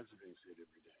lives are being saved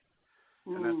every day?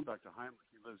 And that's Dr. Heimlich.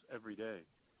 He lives every day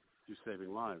through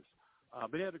saving lives.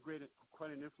 But he had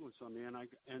quite an influence on me. And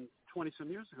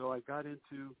 20-some years ago, I got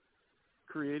into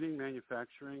creating,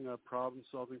 manufacturing,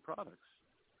 problem-solving products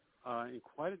in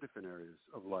quite a different areas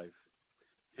of life.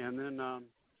 And then,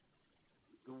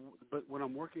 but what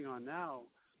I'm working on now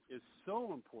is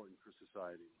so important for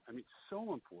society. I mean,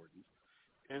 so important.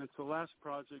 And it's the last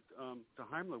project Dr.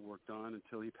 Heimlich worked on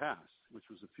until he passed, which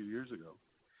was a few years ago.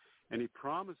 And he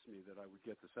promised me that I would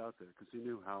get this out there because he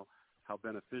knew how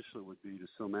beneficial it would be to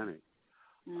so many.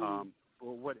 Well,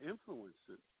 what influenced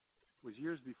it was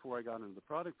years before I got into the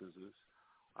product business,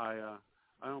 I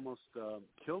almost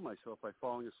killed myself by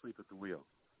falling asleep at the wheel.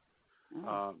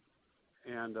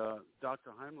 And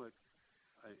Dr. Heimlich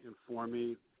informed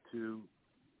me to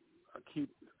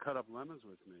cut up lemons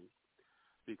with me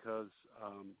because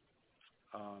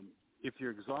if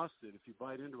you're exhausted, if you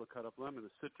bite into a cut up lemon,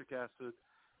 the citric acid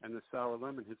and the sour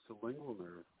lemon hits the lingual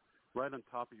nerve right on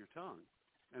top of your tongue.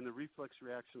 And the reflex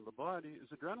reaction of the body is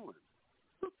adrenaline.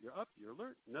 You're up, you're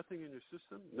alert, nothing in your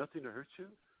system, nothing to hurt you,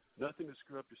 nothing to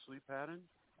screw up your sleep pattern,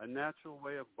 a natural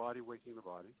way of body waking the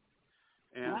body.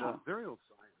 And very old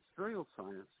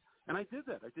science. And I did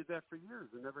that. I did that for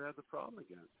years and never had the problem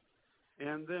again.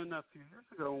 And then a few years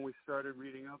ago when we started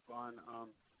reading up on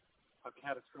how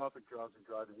catastrophic drowsy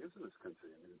driving is in this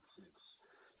country, I mean,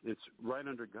 it's right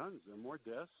under guns. There are more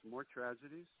deaths, more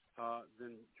tragedies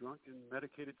than drunk and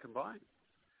medicated combined.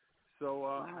 So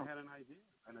I had an idea,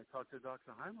 and I talked to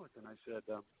Dr. Heimlich, and I said,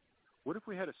 what if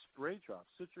we had a spray drop,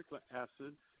 citric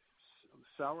acid,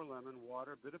 sour lemon,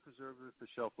 water, a bit of preservative for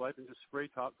shelf life, and just spray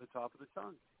the top of the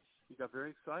tongue? He got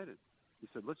very excited. He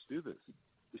said, let's do this.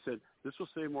 He said, this will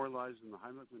save more lives than the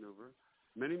Heimlich maneuver.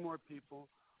 Many more people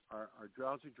are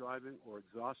drowsy driving or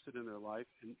exhausted in their life,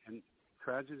 and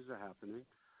tragedies are happening,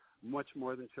 much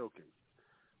more than choking.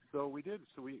 So we did.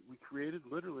 So we created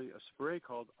literally a spray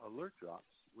called Alert Drops,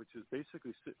 which is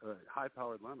basically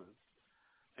high-powered lemons,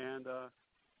 and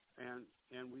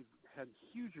we've had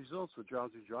huge results with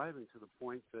drowsy driving to the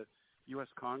point that U.S.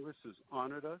 Congress has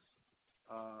honored us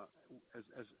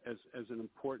as an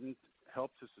important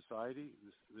help to society,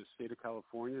 the state of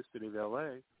California, the state of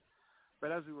L.A.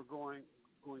 But as we were going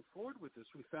forward with this,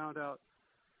 we found out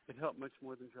it helped much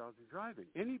more than drowsy driving.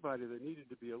 Anybody that needed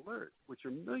to be alert, which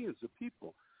are millions of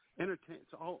people,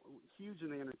 it's all huge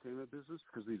in the entertainment business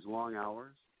because of these long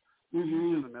hours, huge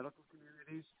in the medical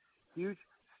communities, huge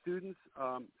students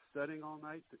studying all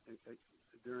night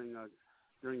during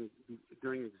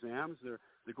exams. They're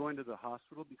going to the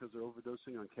hospital because they're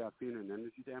overdosing on caffeine and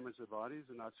energy damage their bodies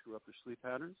and not screw up their sleep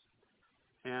patterns.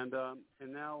 And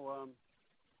now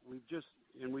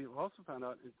we've also found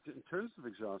out in terms of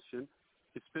exhaustion,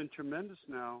 it's been tremendous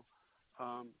now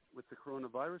with the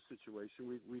coronavirus situation.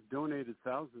 We've donated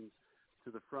thousands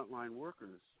to the frontline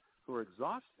workers who are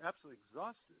absolutely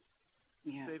exhausted,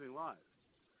 saving lives.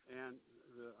 And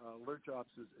the Alert Drops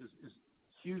is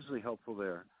hugely helpful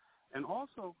there. And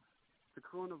also, the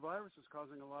coronavirus is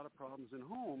causing a lot of problems in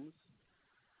homes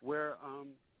where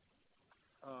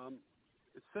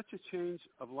it's such a change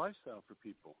of lifestyle for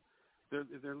people.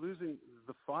 They're losing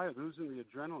the fire, losing the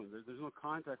adrenaline. There's no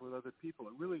contact with other people.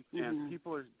 It really, and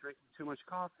people are drinking too much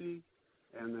coffee,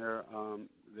 and they're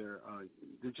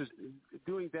just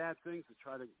doing bad things to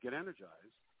try to get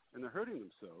energized, and they're hurting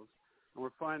themselves. And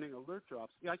we're finding Alert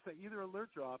Drops. Yeah, I say either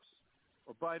Alert Drops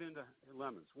or bite into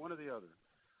lemons, one or the other.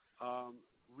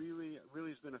 Really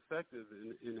has been effective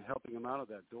in helping them out of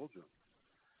that doldrum.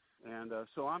 And I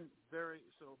was very,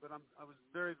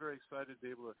 very excited to be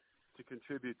able to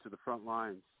contribute to the front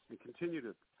lines and continue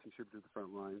to contribute to the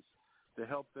front lines to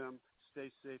help them stay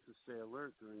safe and stay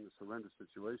alert during this horrendous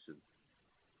situation.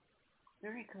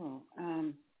 Very cool.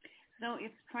 So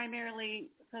it's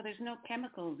primarily, so there's no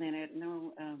chemicals in it,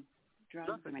 no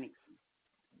drugs or anything?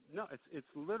 No, it's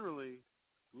literally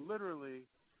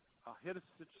a hit of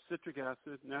citric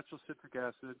acid, natural citric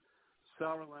acid,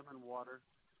 sour lemon water,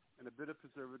 and a bit of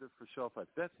preservative for shelf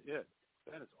life. That's it.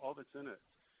 That is all that's in it.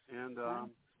 And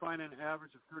find an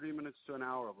average of 30 minutes to an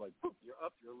hour of like, boop, you're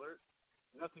up, you're alert,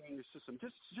 nothing in your system.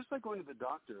 Just like going to the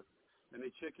doctor and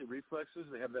they check your reflexes.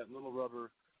 They have that little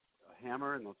rubber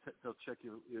hammer and they'll check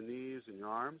your knees and your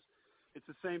arms. It's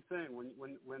the same thing.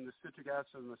 When the citric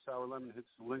acid and the sour lemon hits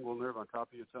the lingual nerve on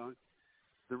top of your tongue,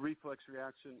 the reflex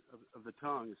reaction of the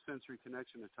tongue, the sensory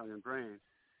connection of tongue and brain,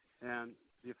 and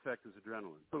the effect is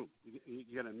adrenaline. Boom. You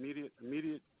get an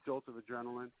immediate jolt of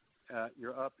adrenaline.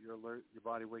 You're up, you're alert, your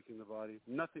body waking the body.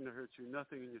 Nothing to hurt you,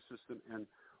 nothing in your system, and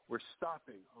we're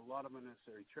stopping a lot of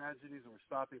unnecessary tragedies, and we're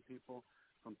stopping people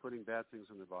from putting bad things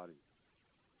in their body.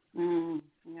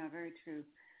 Yeah, very true.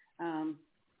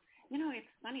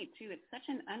 It's funny, too. It's such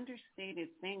an understated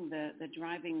thing, the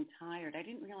driving tired. I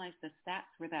didn't realize the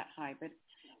stats were that high, but,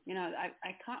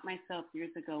 I caught myself years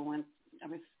ago once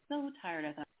was so tired.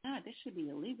 I thought, God, this should be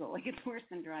illegal. Like, it's worse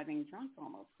than driving drunk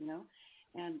almost, you know?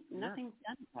 And nothing's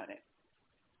done about it.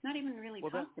 Not even really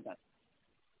talked about.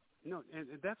 No, and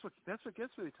that's what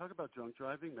gets me. They talk about drunk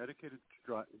driving, medicated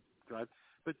drive,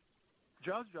 but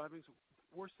drowsy driving is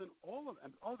worse than all of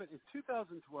it. In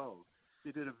 2012,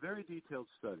 they did a very detailed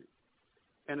study,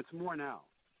 and it's more now,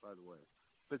 by the way.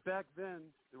 But back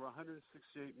then, there were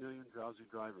 168 million drowsy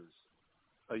drivers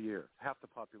a year, half the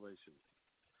population.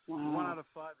 Wow. 1 out of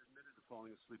 5 admitted to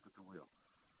falling asleep at the wheel.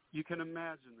 You can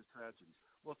imagine the tragedies.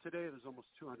 Well, today there's almost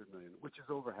 200 million, which is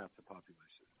over half the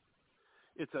population.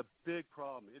 It's a big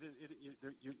problem.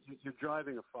 You're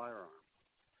driving a firearm,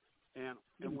 and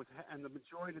the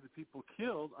majority of the people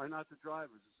killed are not the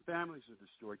drivers. It's families are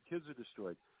destroyed, kids are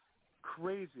destroyed.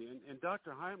 Crazy. And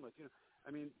Dr. Heimlich, you know, I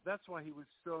mean, that's why he was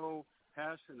so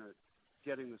passionate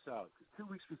getting this out. Because 2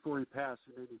 weeks before he passed,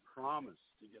 he made me promise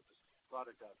to get this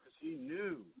product out because he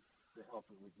knew the help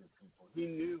it would give people. He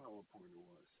knew how important it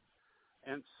was.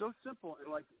 And so simple,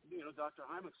 and like, you know, Dr.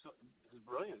 Heimlich, his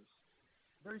brilliance,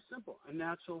 very simple, a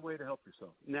natural way to help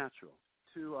yourself, natural.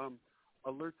 To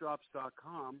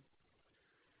alertdrops.com,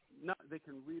 they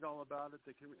can read all about it.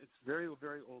 It's very,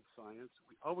 very old science.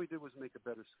 All we did was make a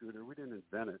better scooter. We didn't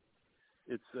invent it.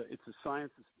 It's a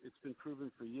science. It's been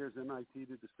proven for years. MIT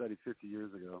did the study 50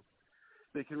 years ago.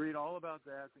 They can read all about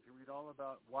that. They can read all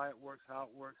about why it works, how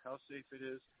safe it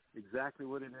is, exactly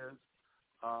what it is,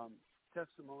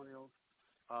 testimonials.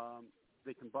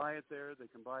 They can buy it there. They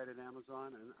can buy it at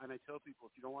Amazon. And I tell people,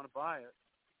 if you don't want to buy it,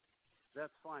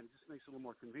 that's fine. It just makes it a little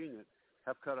more convenient.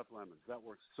 Have cut-up lemons. That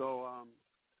works. So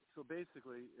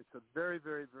basically, it's a very,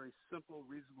 very, very simple,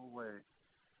 reasonable way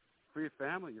for your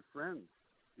family, your friends,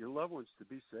 your loved ones to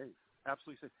be safe,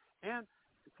 absolutely safe. And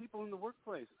people in the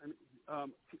workplace,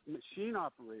 machine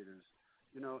operators,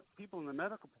 you know, people in the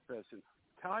medical profession,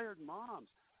 tired moms,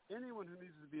 anyone who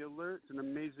needs to be alert. It's an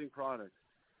amazing product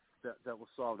that will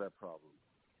solve that problem.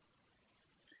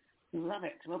 Love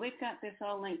it. Well, we've got this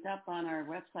all linked up on our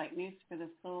website,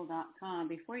 newsforthesoul.com.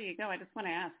 Before you go, I just want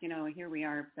to ask, you know, here we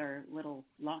are with our little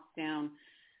lockdown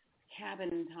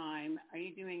cabin time. Are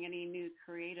you doing any new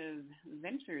creative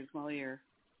ventures while you're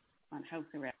on house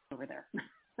arrest over there?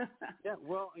 Yeah,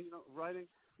 well, you know, writing,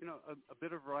 you know, a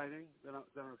bit of writing that I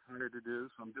was hired to do,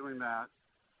 so I'm doing that.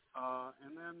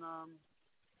 And then,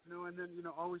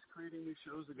 always creating new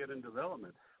shows to get in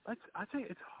development. I tell you,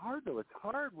 it's hard, though. It's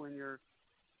hard when you're,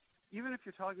 even if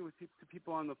you're talking with to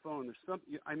people on the phone,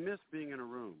 I miss being in a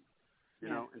room, you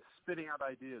know, and spitting out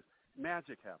ideas.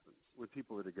 Magic happens when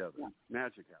people are together. Yeah.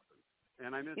 Magic happens.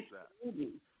 And I miss that.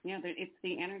 Yeah, it's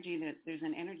the energy there's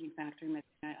an energy factor.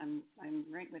 I'm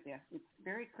right with you. It's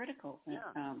very critical that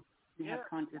have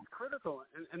contact. It's critical,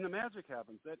 and the magic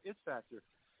happens. That it factor.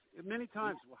 Many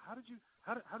times, well, how did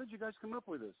you guys come up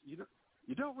with this?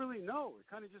 You don't really know. It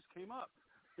kind of just came up.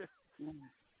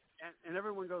 And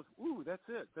everyone goes, ooh, that's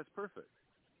it. That's perfect.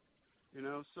 You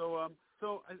know, so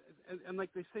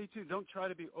like they say too, don't try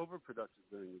to be overproductive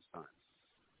during these times.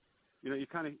 You know, you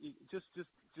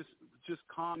just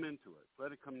calm into it.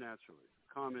 Let it come naturally.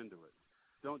 Calm into it.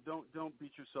 Don't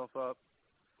beat yourself up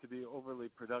to be overly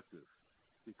productive,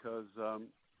 because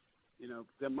you know,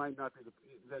 that might not be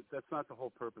that's not the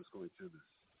whole purpose going through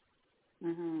this.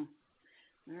 Mhm.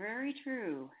 Very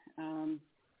true.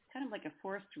 Kind of like a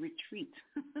forced retreat.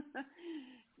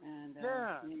 And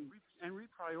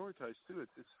reprioritize too.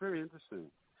 It's very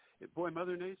interesting.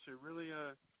 Mother Nature really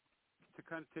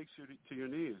kind of takes you to your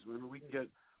knees. When we can get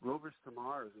rovers to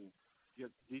Mars and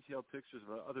get detailed pictures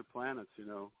of other planets, you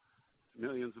know,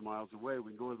 millions of miles away.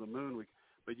 We can go to the moon.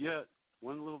 But yet,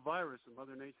 one little virus and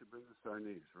Mother Nature brings us to our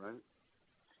knees, right?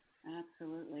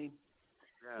 Absolutely.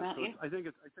 Yeah. Well, so I think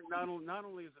not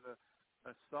only is it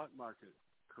a stock market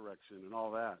correction and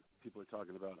all that people are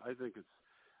talking about. I think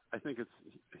it's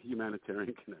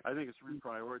humanitarian connect. I think it's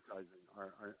reprioritizing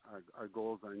our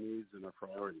goals, our needs, and our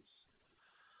priorities.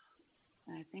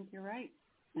 I think you're right.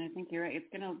 It's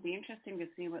going to be interesting to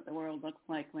see what the world looks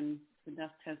like when the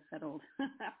dust has settled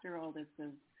after all this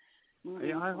is moving.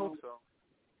 Yeah, I hope so.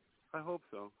 I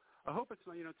hope it's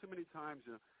not, you know, too many times,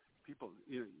 you know, people,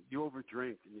 you know, you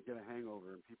overdrink and you get a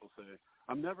hangover and people say,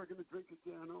 I'm never going to drink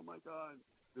again. Oh my God.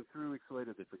 Then 3 weeks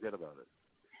later they forget about it.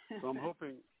 So I'm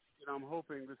hoping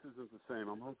this isn't the same.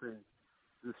 I'm hoping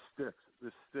this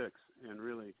sticks, and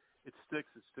really it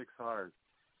sticks hard,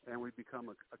 and we become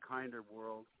a kinder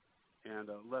world and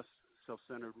a less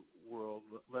self-centered world,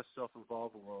 less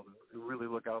self-involved world, and really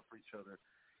look out for each other.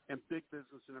 And big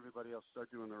business and everybody else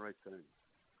start doing the right thing.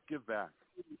 Give back.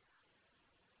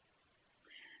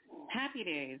 Happy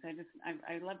days.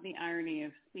 I love the irony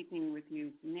of speaking with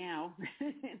you now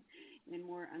in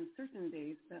more uncertain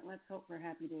days, but let's hope for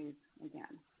happy days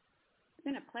again. It's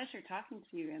been a pleasure talking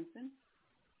to you, Ensign.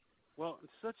 Well,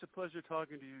 it's such a pleasure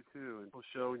talking to you, too. And we'll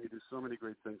show you do so many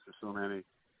great things for so many.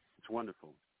 It's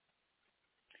wonderful.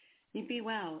 You be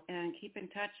well and keep in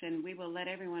touch, and we will let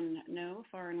everyone know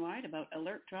far and wide about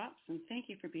alert drops, and thank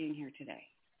you for being here today.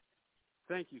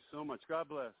 Thank you so much. God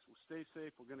bless. Well, stay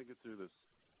safe. We're going to get through this.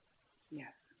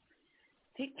 Yes.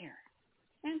 Take care.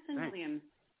 Ensign Williams,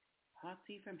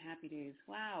 Potsy from Happy Days.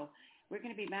 Wow. We're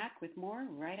going to be back with more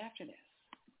right after this.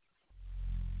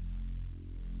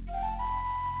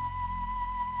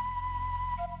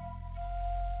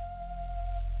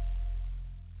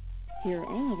 Hear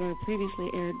all of our previously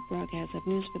aired broadcasts of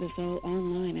News for the Soul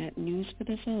online at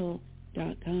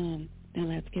newsforthesoul.com. Now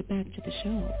let's get back to the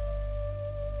show.